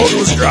me throat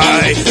was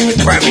dry. And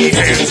clammy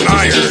hands and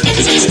irons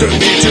stood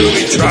me till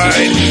we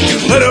tried. You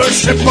lit our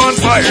ship on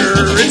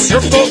fire, it's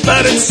your fault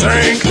that it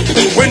sank.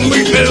 When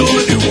we build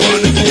a new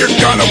one, you're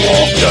gonna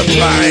walk the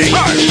plank.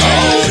 I'm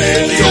out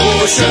in the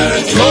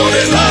ocean,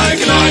 floating like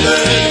an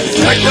island.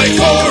 Heck, like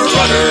for a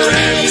rudder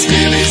and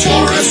skivvies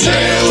for a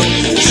sail.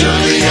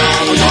 Surely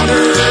I'm a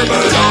gunner,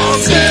 but I'm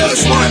still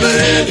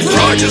smiling. For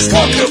I just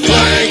walk the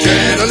plank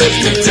and I live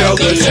to tell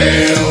the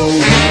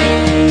tale.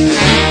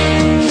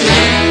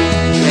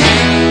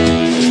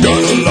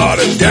 Done a lot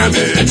of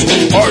damage,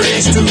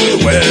 parties to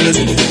the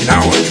west. Now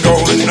I'm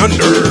going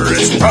under,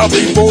 it's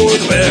probably for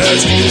the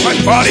best. My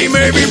body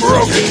may be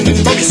broken,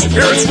 but my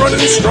spirit's running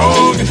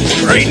strong.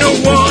 There ain't no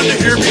one to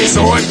hear me,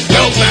 so I'm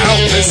belting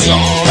out this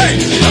song. Hey!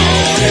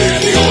 Out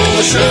in the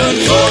ocean,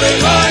 floating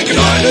like an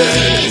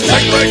island.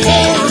 Like right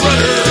for a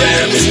rudder,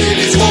 and the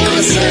skivvies for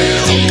a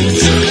sail.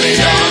 Surely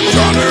I'm a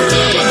gunner,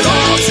 but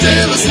I'm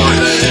still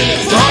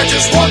smiling. For I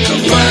just walk the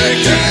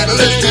plank and I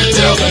live to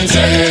tell the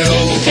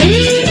tale.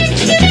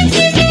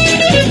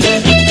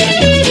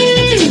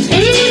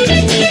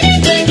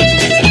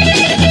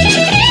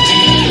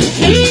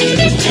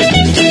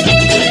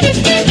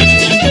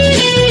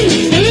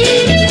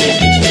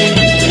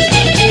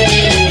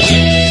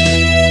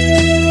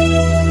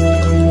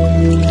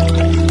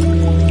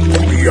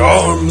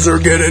 Arms are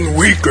getting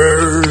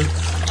weaker.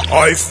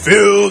 I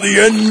feel the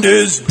end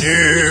is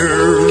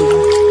near.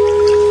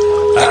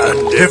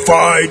 And if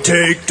I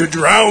take to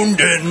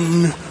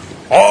drowning,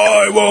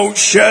 I won't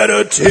shed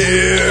a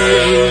tear.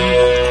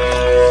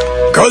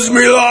 'Cause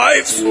me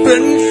life's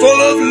been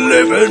full of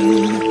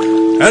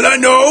living, and I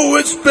know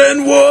it's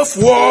been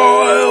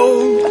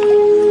worthwhile.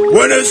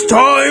 When it's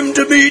time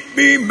to meet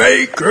me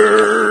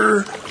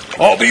maker,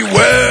 I'll be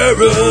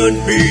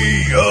wearing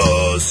me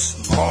a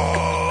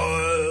smile.